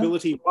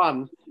probability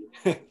 1.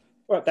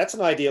 Well, that's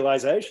an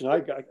idealization.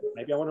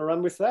 Maybe I want to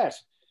run with that.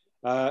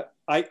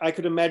 I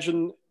could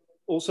imagine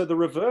also the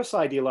reverse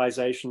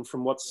idealization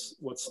from what's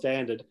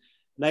standard,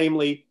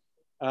 namely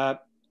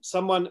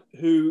someone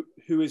who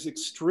is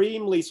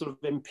extremely sort of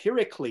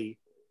empirically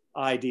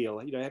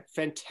ideal,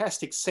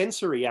 fantastic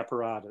sensory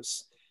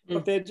apparatus,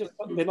 but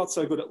they're not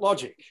so good at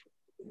logic.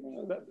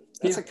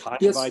 That's a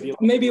kind of ideal.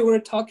 Maybe we're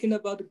talking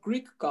about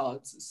Greek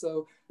gods,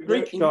 so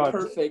Greek they're gods.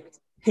 imperfect.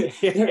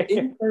 They're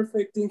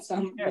imperfect in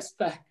some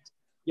respect.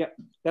 Yeah,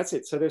 that's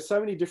it. So there's so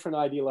many different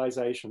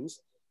idealizations.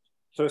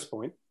 First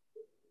point.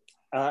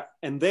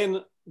 And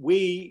then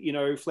we, you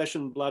know, flesh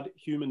and blood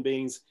human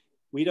beings,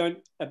 we don't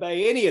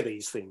obey any of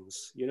these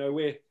things. You know,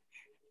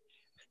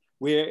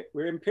 we're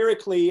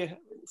empirically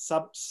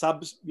sub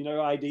you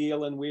know,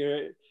 ideal, and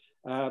we're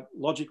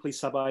logically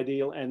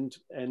sub-ideal, and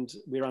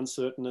we're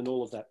uncertain and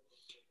all of that.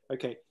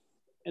 Okay,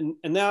 and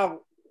now,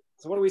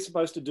 so what are we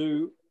supposed to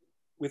do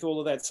with all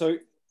of that? So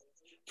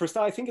for a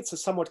start, I think it's a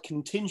somewhat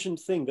contingent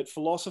thing that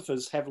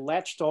philosophers have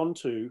latched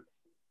onto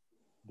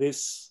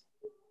this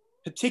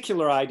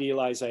particular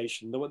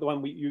idealization, the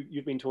one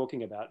you've been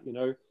talking about, you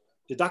know,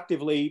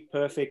 deductively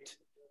perfect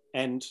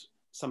and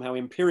somehow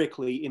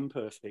empirically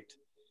imperfect.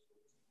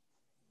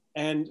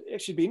 And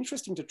it should be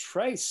interesting to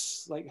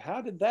trace, like, how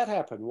did that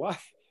happen? Why?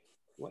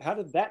 How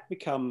did that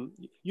become?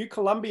 You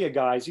Columbia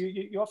guys,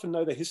 you often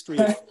know the history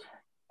of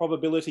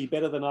probability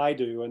better than I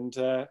do. And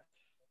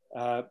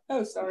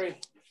oh, sorry.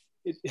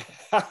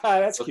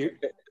 That's cute.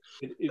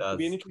 It'd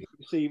be interesting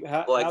to see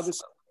how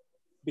this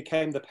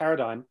became the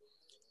paradigm.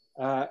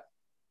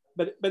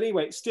 But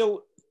anyway,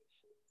 still,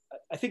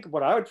 I think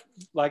what I would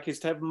like is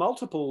to have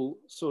multiple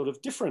sort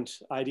of different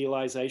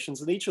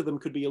idealizations, and each of them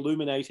could be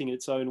illuminating in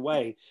its own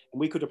way, and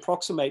we could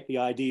approximate the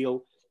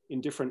ideal in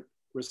different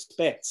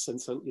respects. And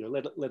so, you know,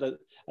 let a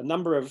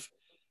number of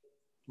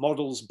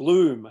models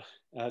bloom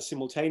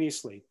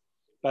simultaneously.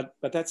 But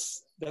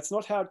that's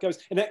not how it goes.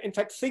 And in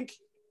fact,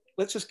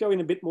 let's just go in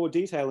a bit more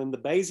detail in the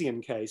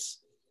Bayesian case.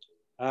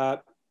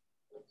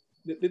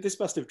 This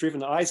must have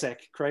driven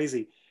Isaac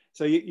crazy.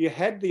 So you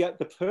had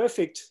the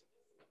perfect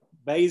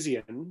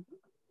Bayesian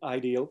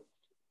ideal,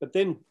 but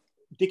then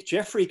Dick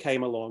Jeffrey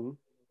came along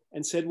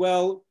and said,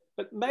 well,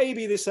 but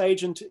maybe this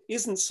agent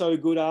isn't so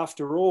good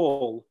after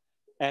all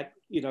at,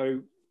 you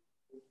know,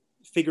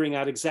 figuring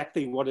out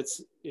exactly what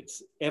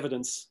its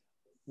evidence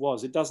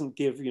was. It doesn't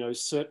give, you know,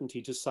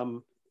 certainty to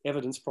some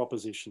evidence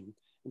proposition.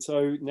 And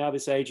so now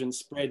this agent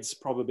spreads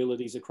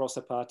probabilities across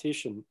a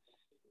partition,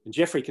 and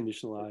Jeffrey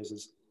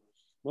conditionalizes.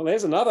 Well,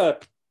 there's another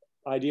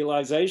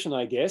idealization,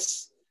 I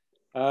guess.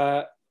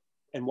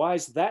 And why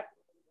is that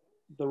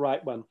the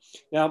right one?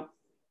 Now,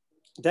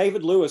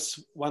 David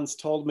Lewis once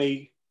told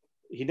me,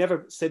 he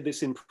never said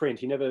this in print,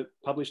 he never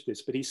published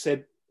this, but he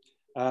said,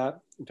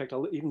 in fact,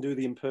 I'll even do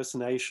the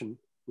impersonation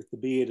with the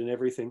beard and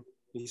everything.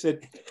 He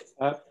said,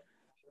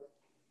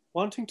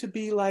 wanting to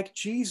be like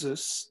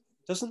Jesus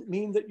doesn't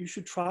mean that you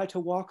should try to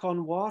walk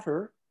on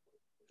water.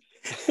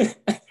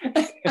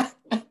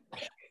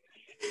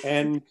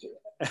 And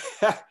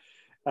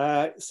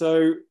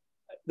so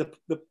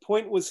the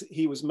point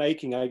he was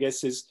making, I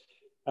guess, is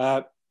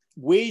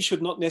we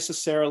should not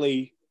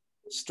necessarily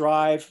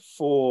strive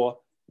for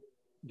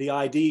the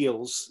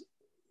ideals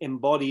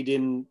embodied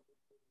in,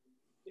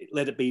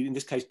 let it be, in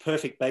this case,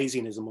 perfect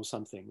Bayesianism or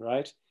something,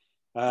 right?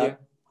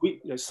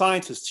 We, you know,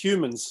 scientists,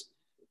 humans,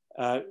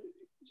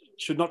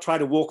 should not try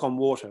to walk on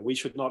water. We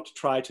should not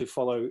try to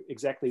follow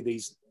exactly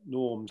these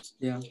norms.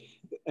 Yeah.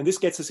 And this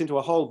gets us into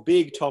a whole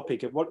big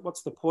topic of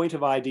what's the point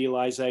of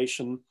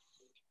idealization.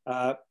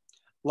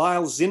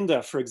 Lyle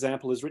Zinder, for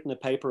example, has written a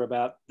paper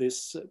about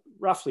this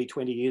roughly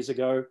 20 years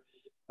ago,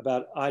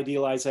 about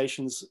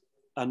idealizations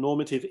are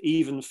normative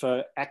even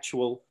for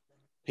actual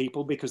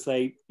people because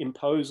they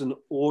impose an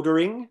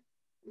ordering.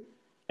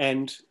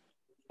 And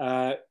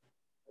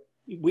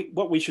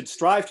what we should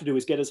strive to do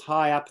is get as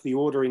high up the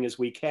ordering as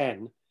we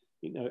can,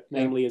 you know,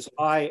 namely as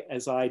high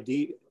as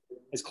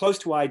as close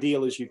to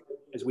ideal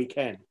as we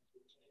can.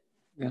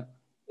 Yeah.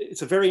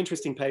 It's a very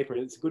interesting paper.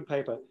 It's a good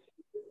paper.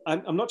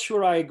 I'm not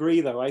sure I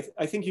agree, though.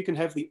 I think you can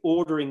have the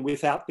ordering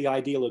without the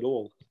ideal at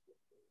all.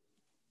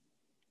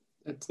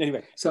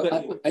 Anyway.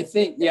 So I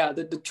think, yeah,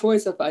 the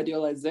choice of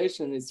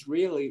idealization is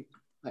really,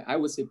 I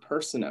would say,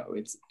 personal.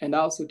 And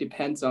also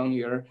depends on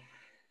your,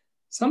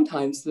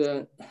 sometimes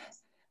the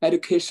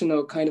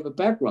educational kind of a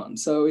background.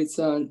 So it's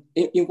in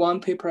one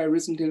paper I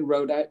recently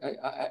wrote,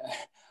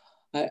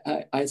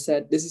 I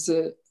said, this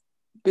is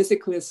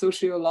basically a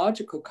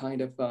sociological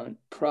kind of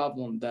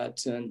problem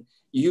that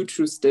you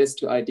choose this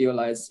to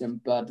idealize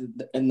him, but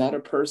another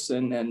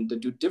person and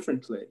do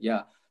differently.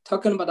 Yeah,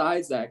 talking about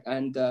Isaac,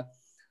 and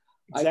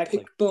exactly. I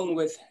picked bone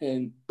with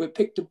him. We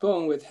picked a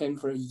bone with him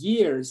for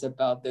years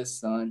about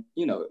this,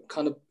 you know,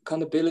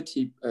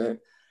 accountability,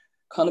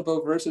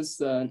 countable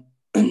versus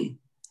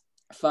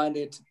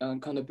finite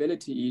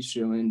accountability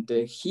issue. And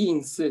he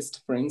insists,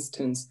 for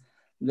instance,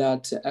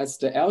 that as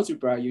the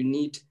algebra, you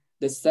need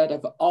the set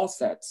of all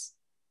sets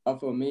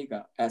of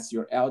omega as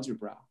your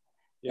algebra.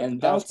 Yeah,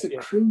 and that's a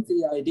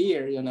crazy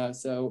idea, you know,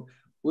 so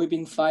we've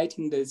been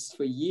fighting this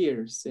for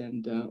years,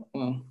 and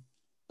well.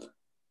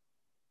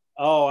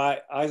 Oh,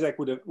 Isaac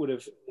would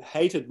have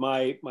hated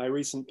my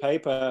recent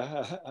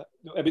paper.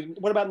 I mean,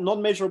 what about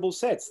non-measurable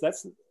sets?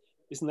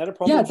 Isn't that a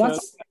problem?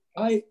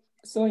 Yeah,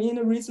 so in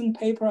a recent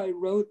paper I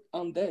wrote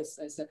on this,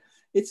 I said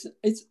it's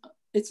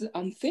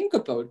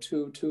unthinkable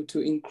to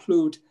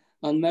include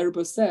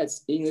unmeasurable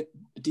sets in a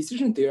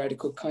decision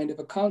theoretical kind of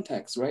a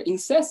context, right? In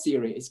set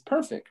theory, it's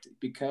perfect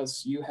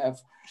because you have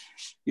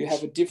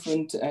a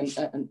different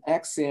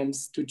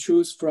axioms to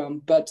choose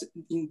from, but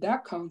in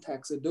that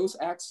context, those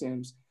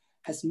axioms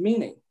has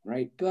meaning,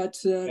 right? But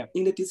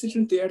in the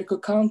decision theoretical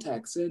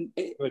context,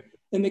 it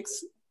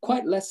makes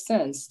quite less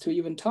sense to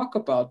even talk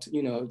about,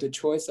 the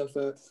choice of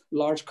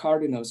large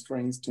cardinals, for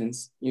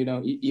instance.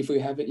 If we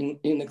have an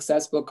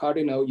inaccessible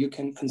cardinal, you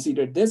can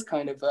consider this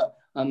kind of a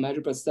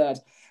unmeasurable set.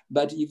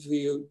 But if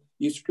you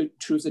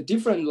choose a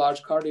different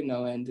large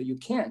cardinal, and you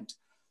can't.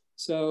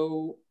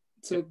 So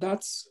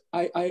that's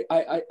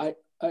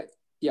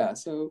yeah.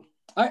 So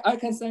I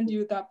can send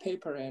you that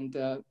paper, and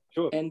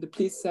sure. And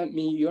please send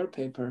me your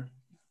paper.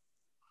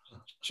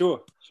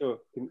 Sure.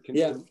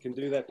 Can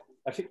do that.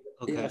 I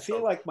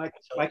feel like my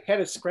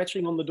cat is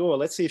scratching on the door.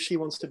 Let's see if she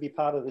wants to be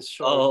part of this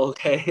show. Oh,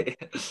 okay.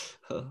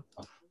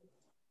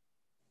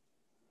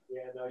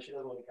 Yeah, no, she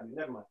doesn't want to come in.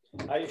 Never mind.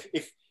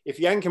 If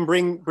Yang can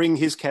bring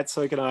his cat,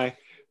 so can I.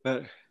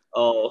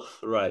 Oh,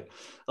 right.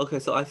 Okay,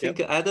 so I think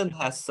Adam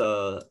has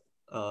a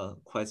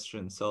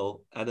question.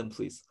 So Adam,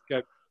 please.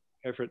 Go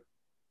for it.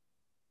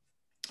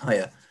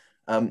 Hiya.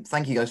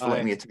 Thank you guys for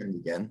letting me attend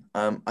again.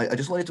 I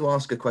just wanted to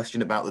ask a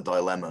question about the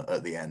dilemma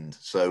at the end.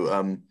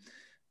 So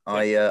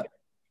I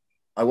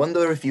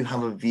wonder if you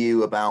have a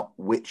view about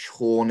which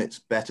horn it's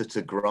better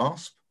to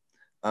grasp.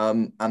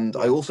 And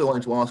I also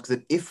wanted to ask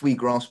that if we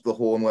grasp the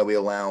horn where we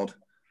allowed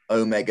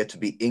omega to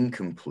be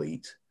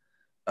incomplete,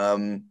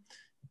 do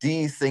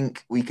you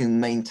think we can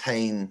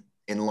maintain,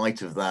 in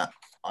light of that,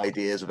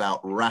 ideas about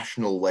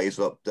rational ways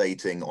of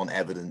updating on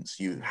evidence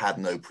you had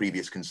no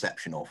previous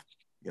conception of?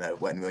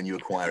 When you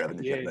acquire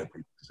evidence you have no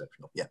previous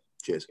conception of. Yeah,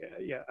 cheers.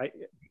 Yeah,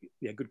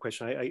 good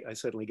question. I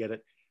certainly get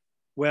it.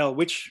 Well,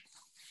 which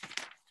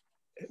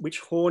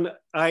horn?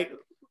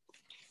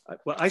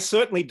 Well, I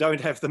certainly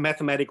don't have the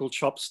mathematical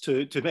chops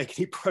to make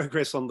any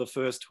progress on the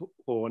first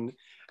horn.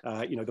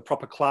 The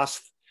proper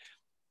class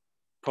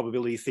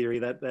probability theory,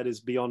 that is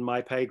beyond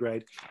my pay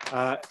grade.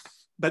 But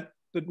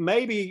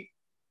maybe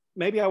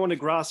I want to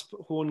grasp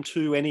horn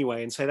 2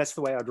 anyway, and say that's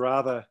the way I'd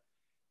rather.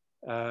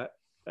 I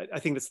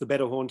think that's the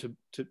better horn to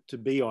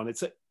be on.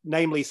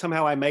 Namely,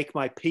 somehow I make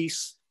my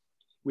peace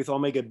with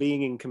omega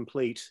being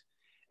incomplete,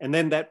 and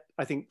then that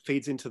I think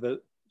feeds into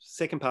the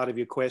second part of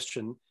your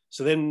question.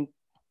 So then,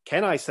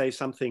 can I say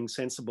something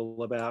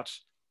sensible about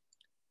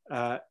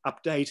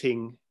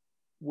updating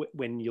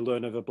when you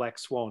learn of a black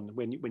swan,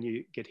 when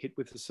you get hit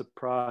with a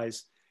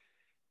surprise?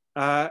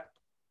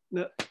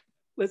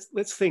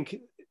 Let's think.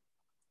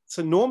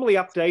 So normally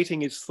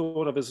updating is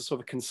thought of as a sort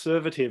of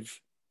conservative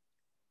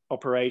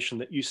operation,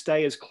 that you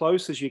stay as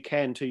close as you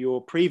can to your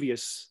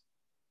previous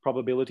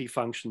probability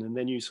function, and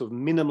then you sort of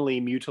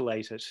minimally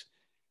mutilate it.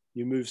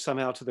 You move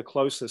somehow to the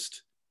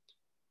closest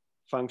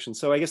function.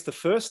 So I guess the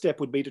first step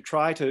would be to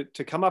try to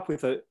come up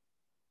with a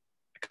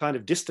kind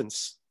of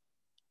distance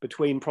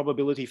between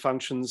probability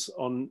functions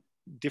on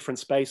different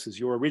spaces,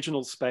 your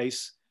original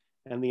space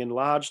and the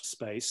enlarged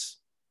space,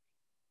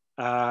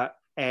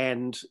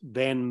 and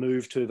then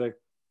move to the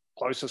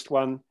closest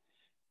one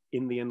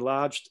in the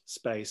enlarged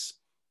space.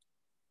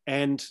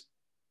 And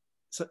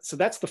so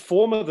that's the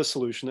form of the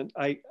solution. And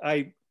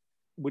I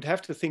would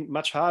have to think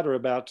much harder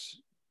about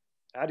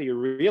how do you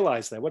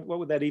realize that? What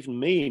would that even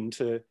mean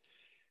to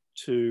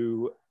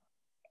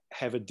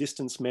have a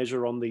distance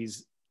measure on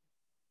these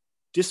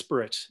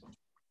disparate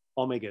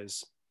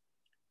omegas?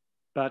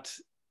 But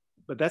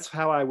that's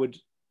how I would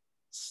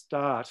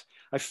start.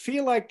 I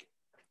feel like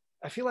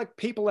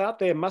people out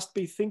there must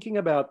be thinking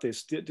about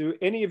this. Do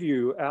any of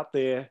you out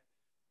there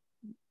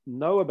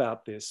know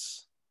about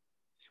this?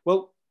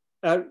 Well,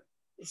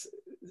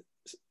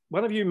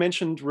 one of you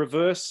mentioned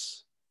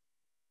reverse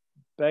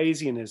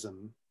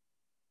Bayesianism.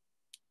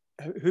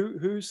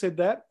 Who said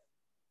that?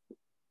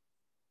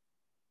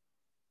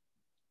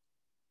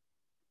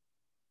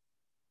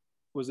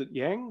 Was it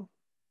Yang?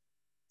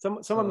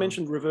 Someone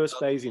mentioned reverse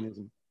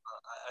Bayesianism.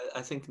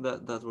 I think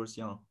that was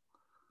Yang.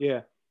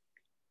 Yeah,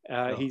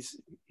 he's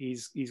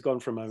gone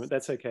for a moment.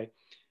 That's okay.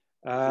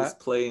 He's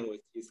playing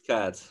with his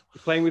cat.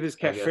 Playing with his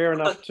cat. Fair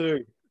enough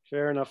too.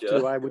 Fair enough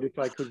too. I would if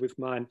I could with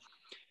mine.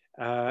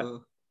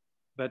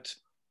 But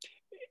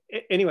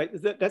anyway,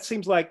 that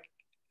seems like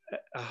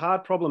a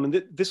hard problem,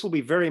 and this will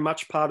be very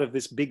much part of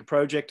this big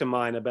project of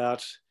mine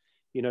about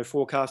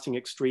forecasting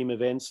extreme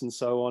events and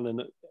so on.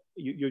 And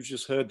you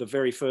just heard the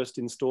very first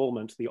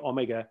installment, the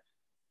omega,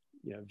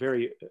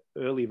 very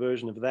early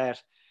version of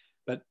that.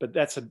 But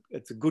it's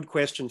a good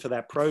question for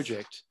that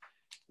project.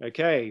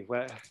 Okay,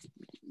 well,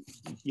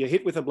 you're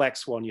hit with a black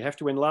swan. You have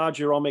to enlarge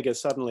your omega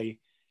suddenly.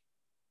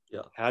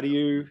 Yeah. How do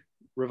you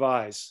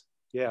revise?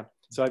 Yeah.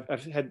 So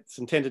I've had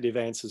some tentative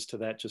answers to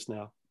that just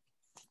now.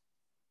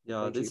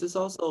 Yeah, this is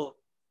also,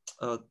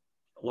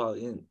 well,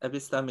 in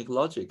epistemic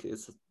logic,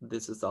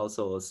 this is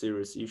also a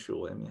serious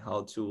issue. I mean,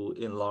 how to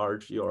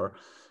enlarge your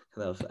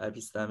kind of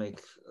epistemic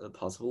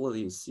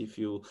possibilities if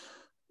you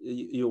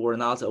were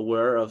not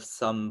aware of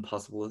some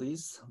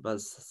possibilities,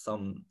 but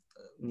some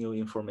new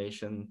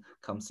information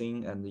comes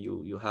in, and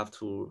you have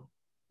to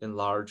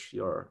enlarge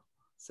your,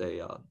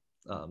 say,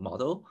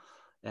 model.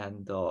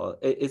 And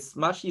it's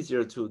much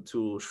easier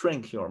to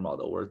shrink your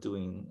model or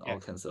doing all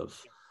kinds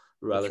of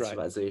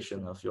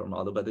relativization of your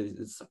model, but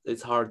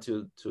it's hard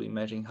to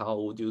imagine how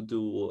would you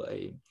do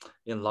a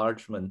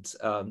enlargement,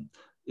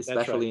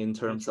 especially in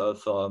terms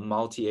of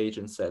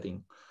multi-agent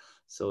setting.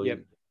 So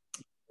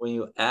when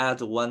you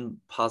add one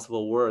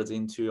possible word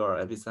into your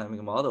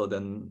epistemic model,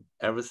 then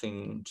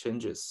everything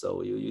changes.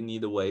 So you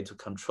need a way to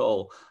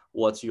control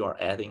what you are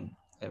adding.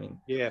 I mean,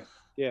 hey,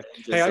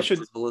 I should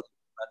not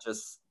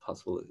just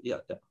possibility.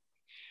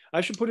 I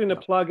should put in a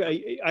plug.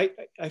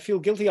 I feel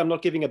guilty I'm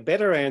not giving a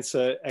better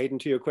answer, Aidan,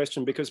 to your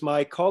question, because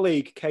my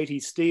colleague Katie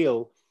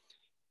Steele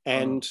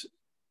and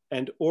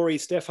Ori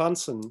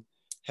Stefansson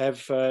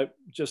have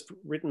just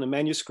written a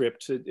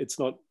manuscript. It's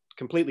not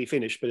completely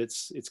finished, but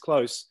it's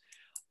close,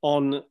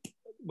 on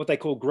what they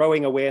call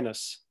growing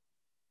awareness.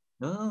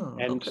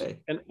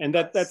 And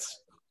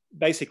that's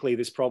basically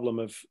this problem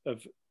of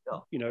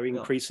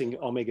increasing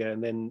omega,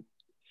 and then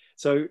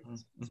so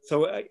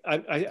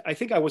I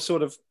think I was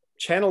sort of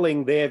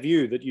channeling their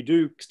view that you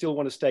do still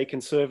want to stay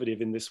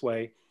conservative in this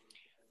way.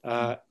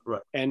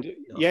 And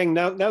Yang,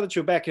 now that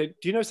you're back, do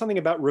you know something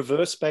about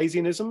reverse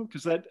Bayesianism?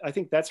 Because I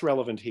think that's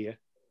relevant here.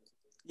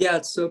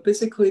 Yeah, so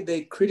basically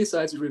they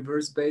criticize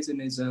reverse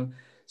Bayesianism.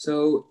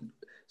 So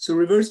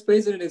reverse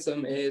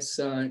Bayesianism is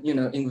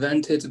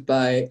invented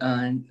by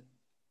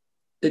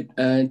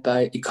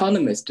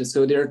economists.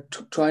 So they're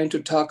trying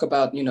to talk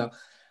about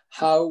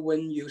how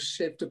when you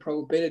shift the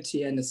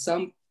probability and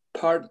some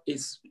part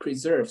is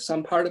preserved,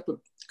 some part of the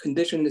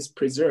condition is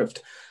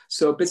preserved.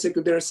 So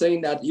basically they're saying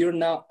that you're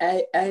now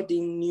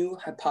adding new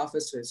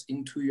hypotheses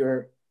into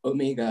your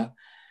omega,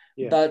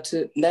 but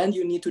then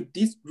you need to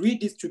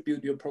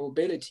redistribute your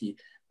probability.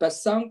 But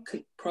some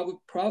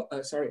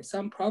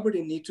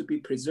property need to be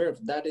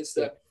preserved. That is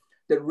the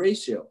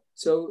ratio.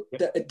 So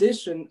the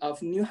addition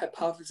of new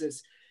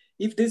hypothesis,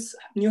 if this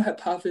new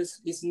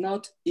hypothesis is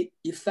not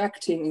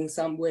affecting in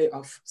some way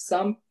of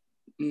some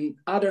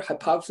other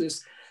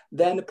hypothesis,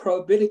 then the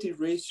probability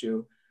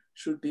ratio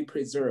should be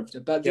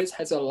preserved. But this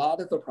has a lot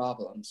of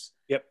problems.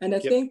 And I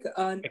think,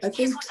 I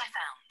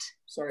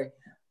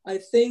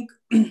think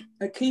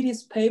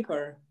Katie's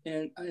paper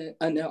and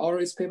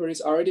Ori's paper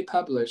is already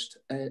published.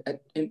 I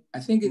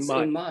think it's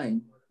in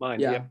mine.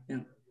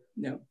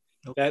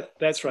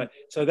 That's right.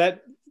 So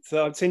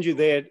I'll send you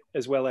there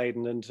as well,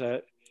 Aidan.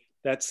 And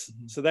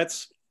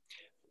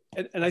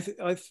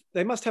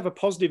they must have a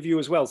positive view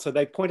as well. So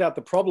they point out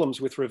the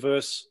problems with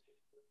reverse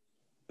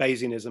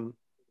Bayesianism.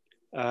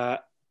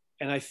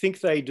 And I think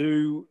they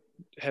do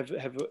have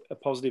a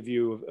positive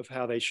view of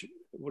how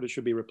what it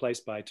should be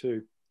replaced by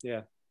too.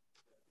 Yeah.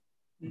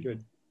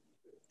 Good.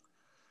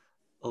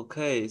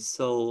 Okay,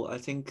 so I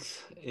think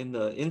in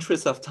the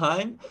interest of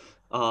time,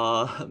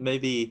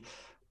 maybe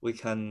we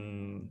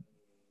can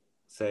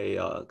say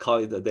call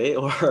it a day,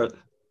 or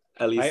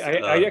at least.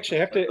 I actually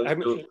have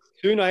to.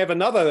 Soon I have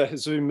another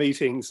Zoom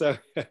meeting, so.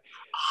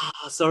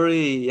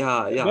 Sorry.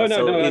 Yeah. No,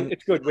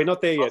 it's good. We're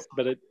not there yet,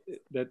 but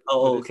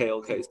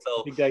okay.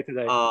 So big day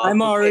today. I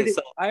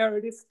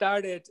already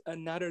started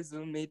another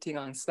Zoom meeting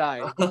on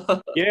site.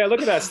 Yeah,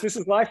 look at us. This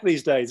is life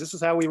these days. This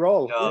is how we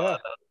roll.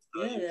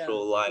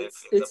 Life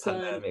it's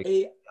an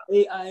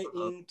AI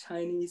in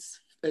Chinese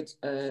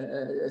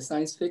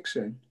science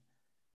fiction.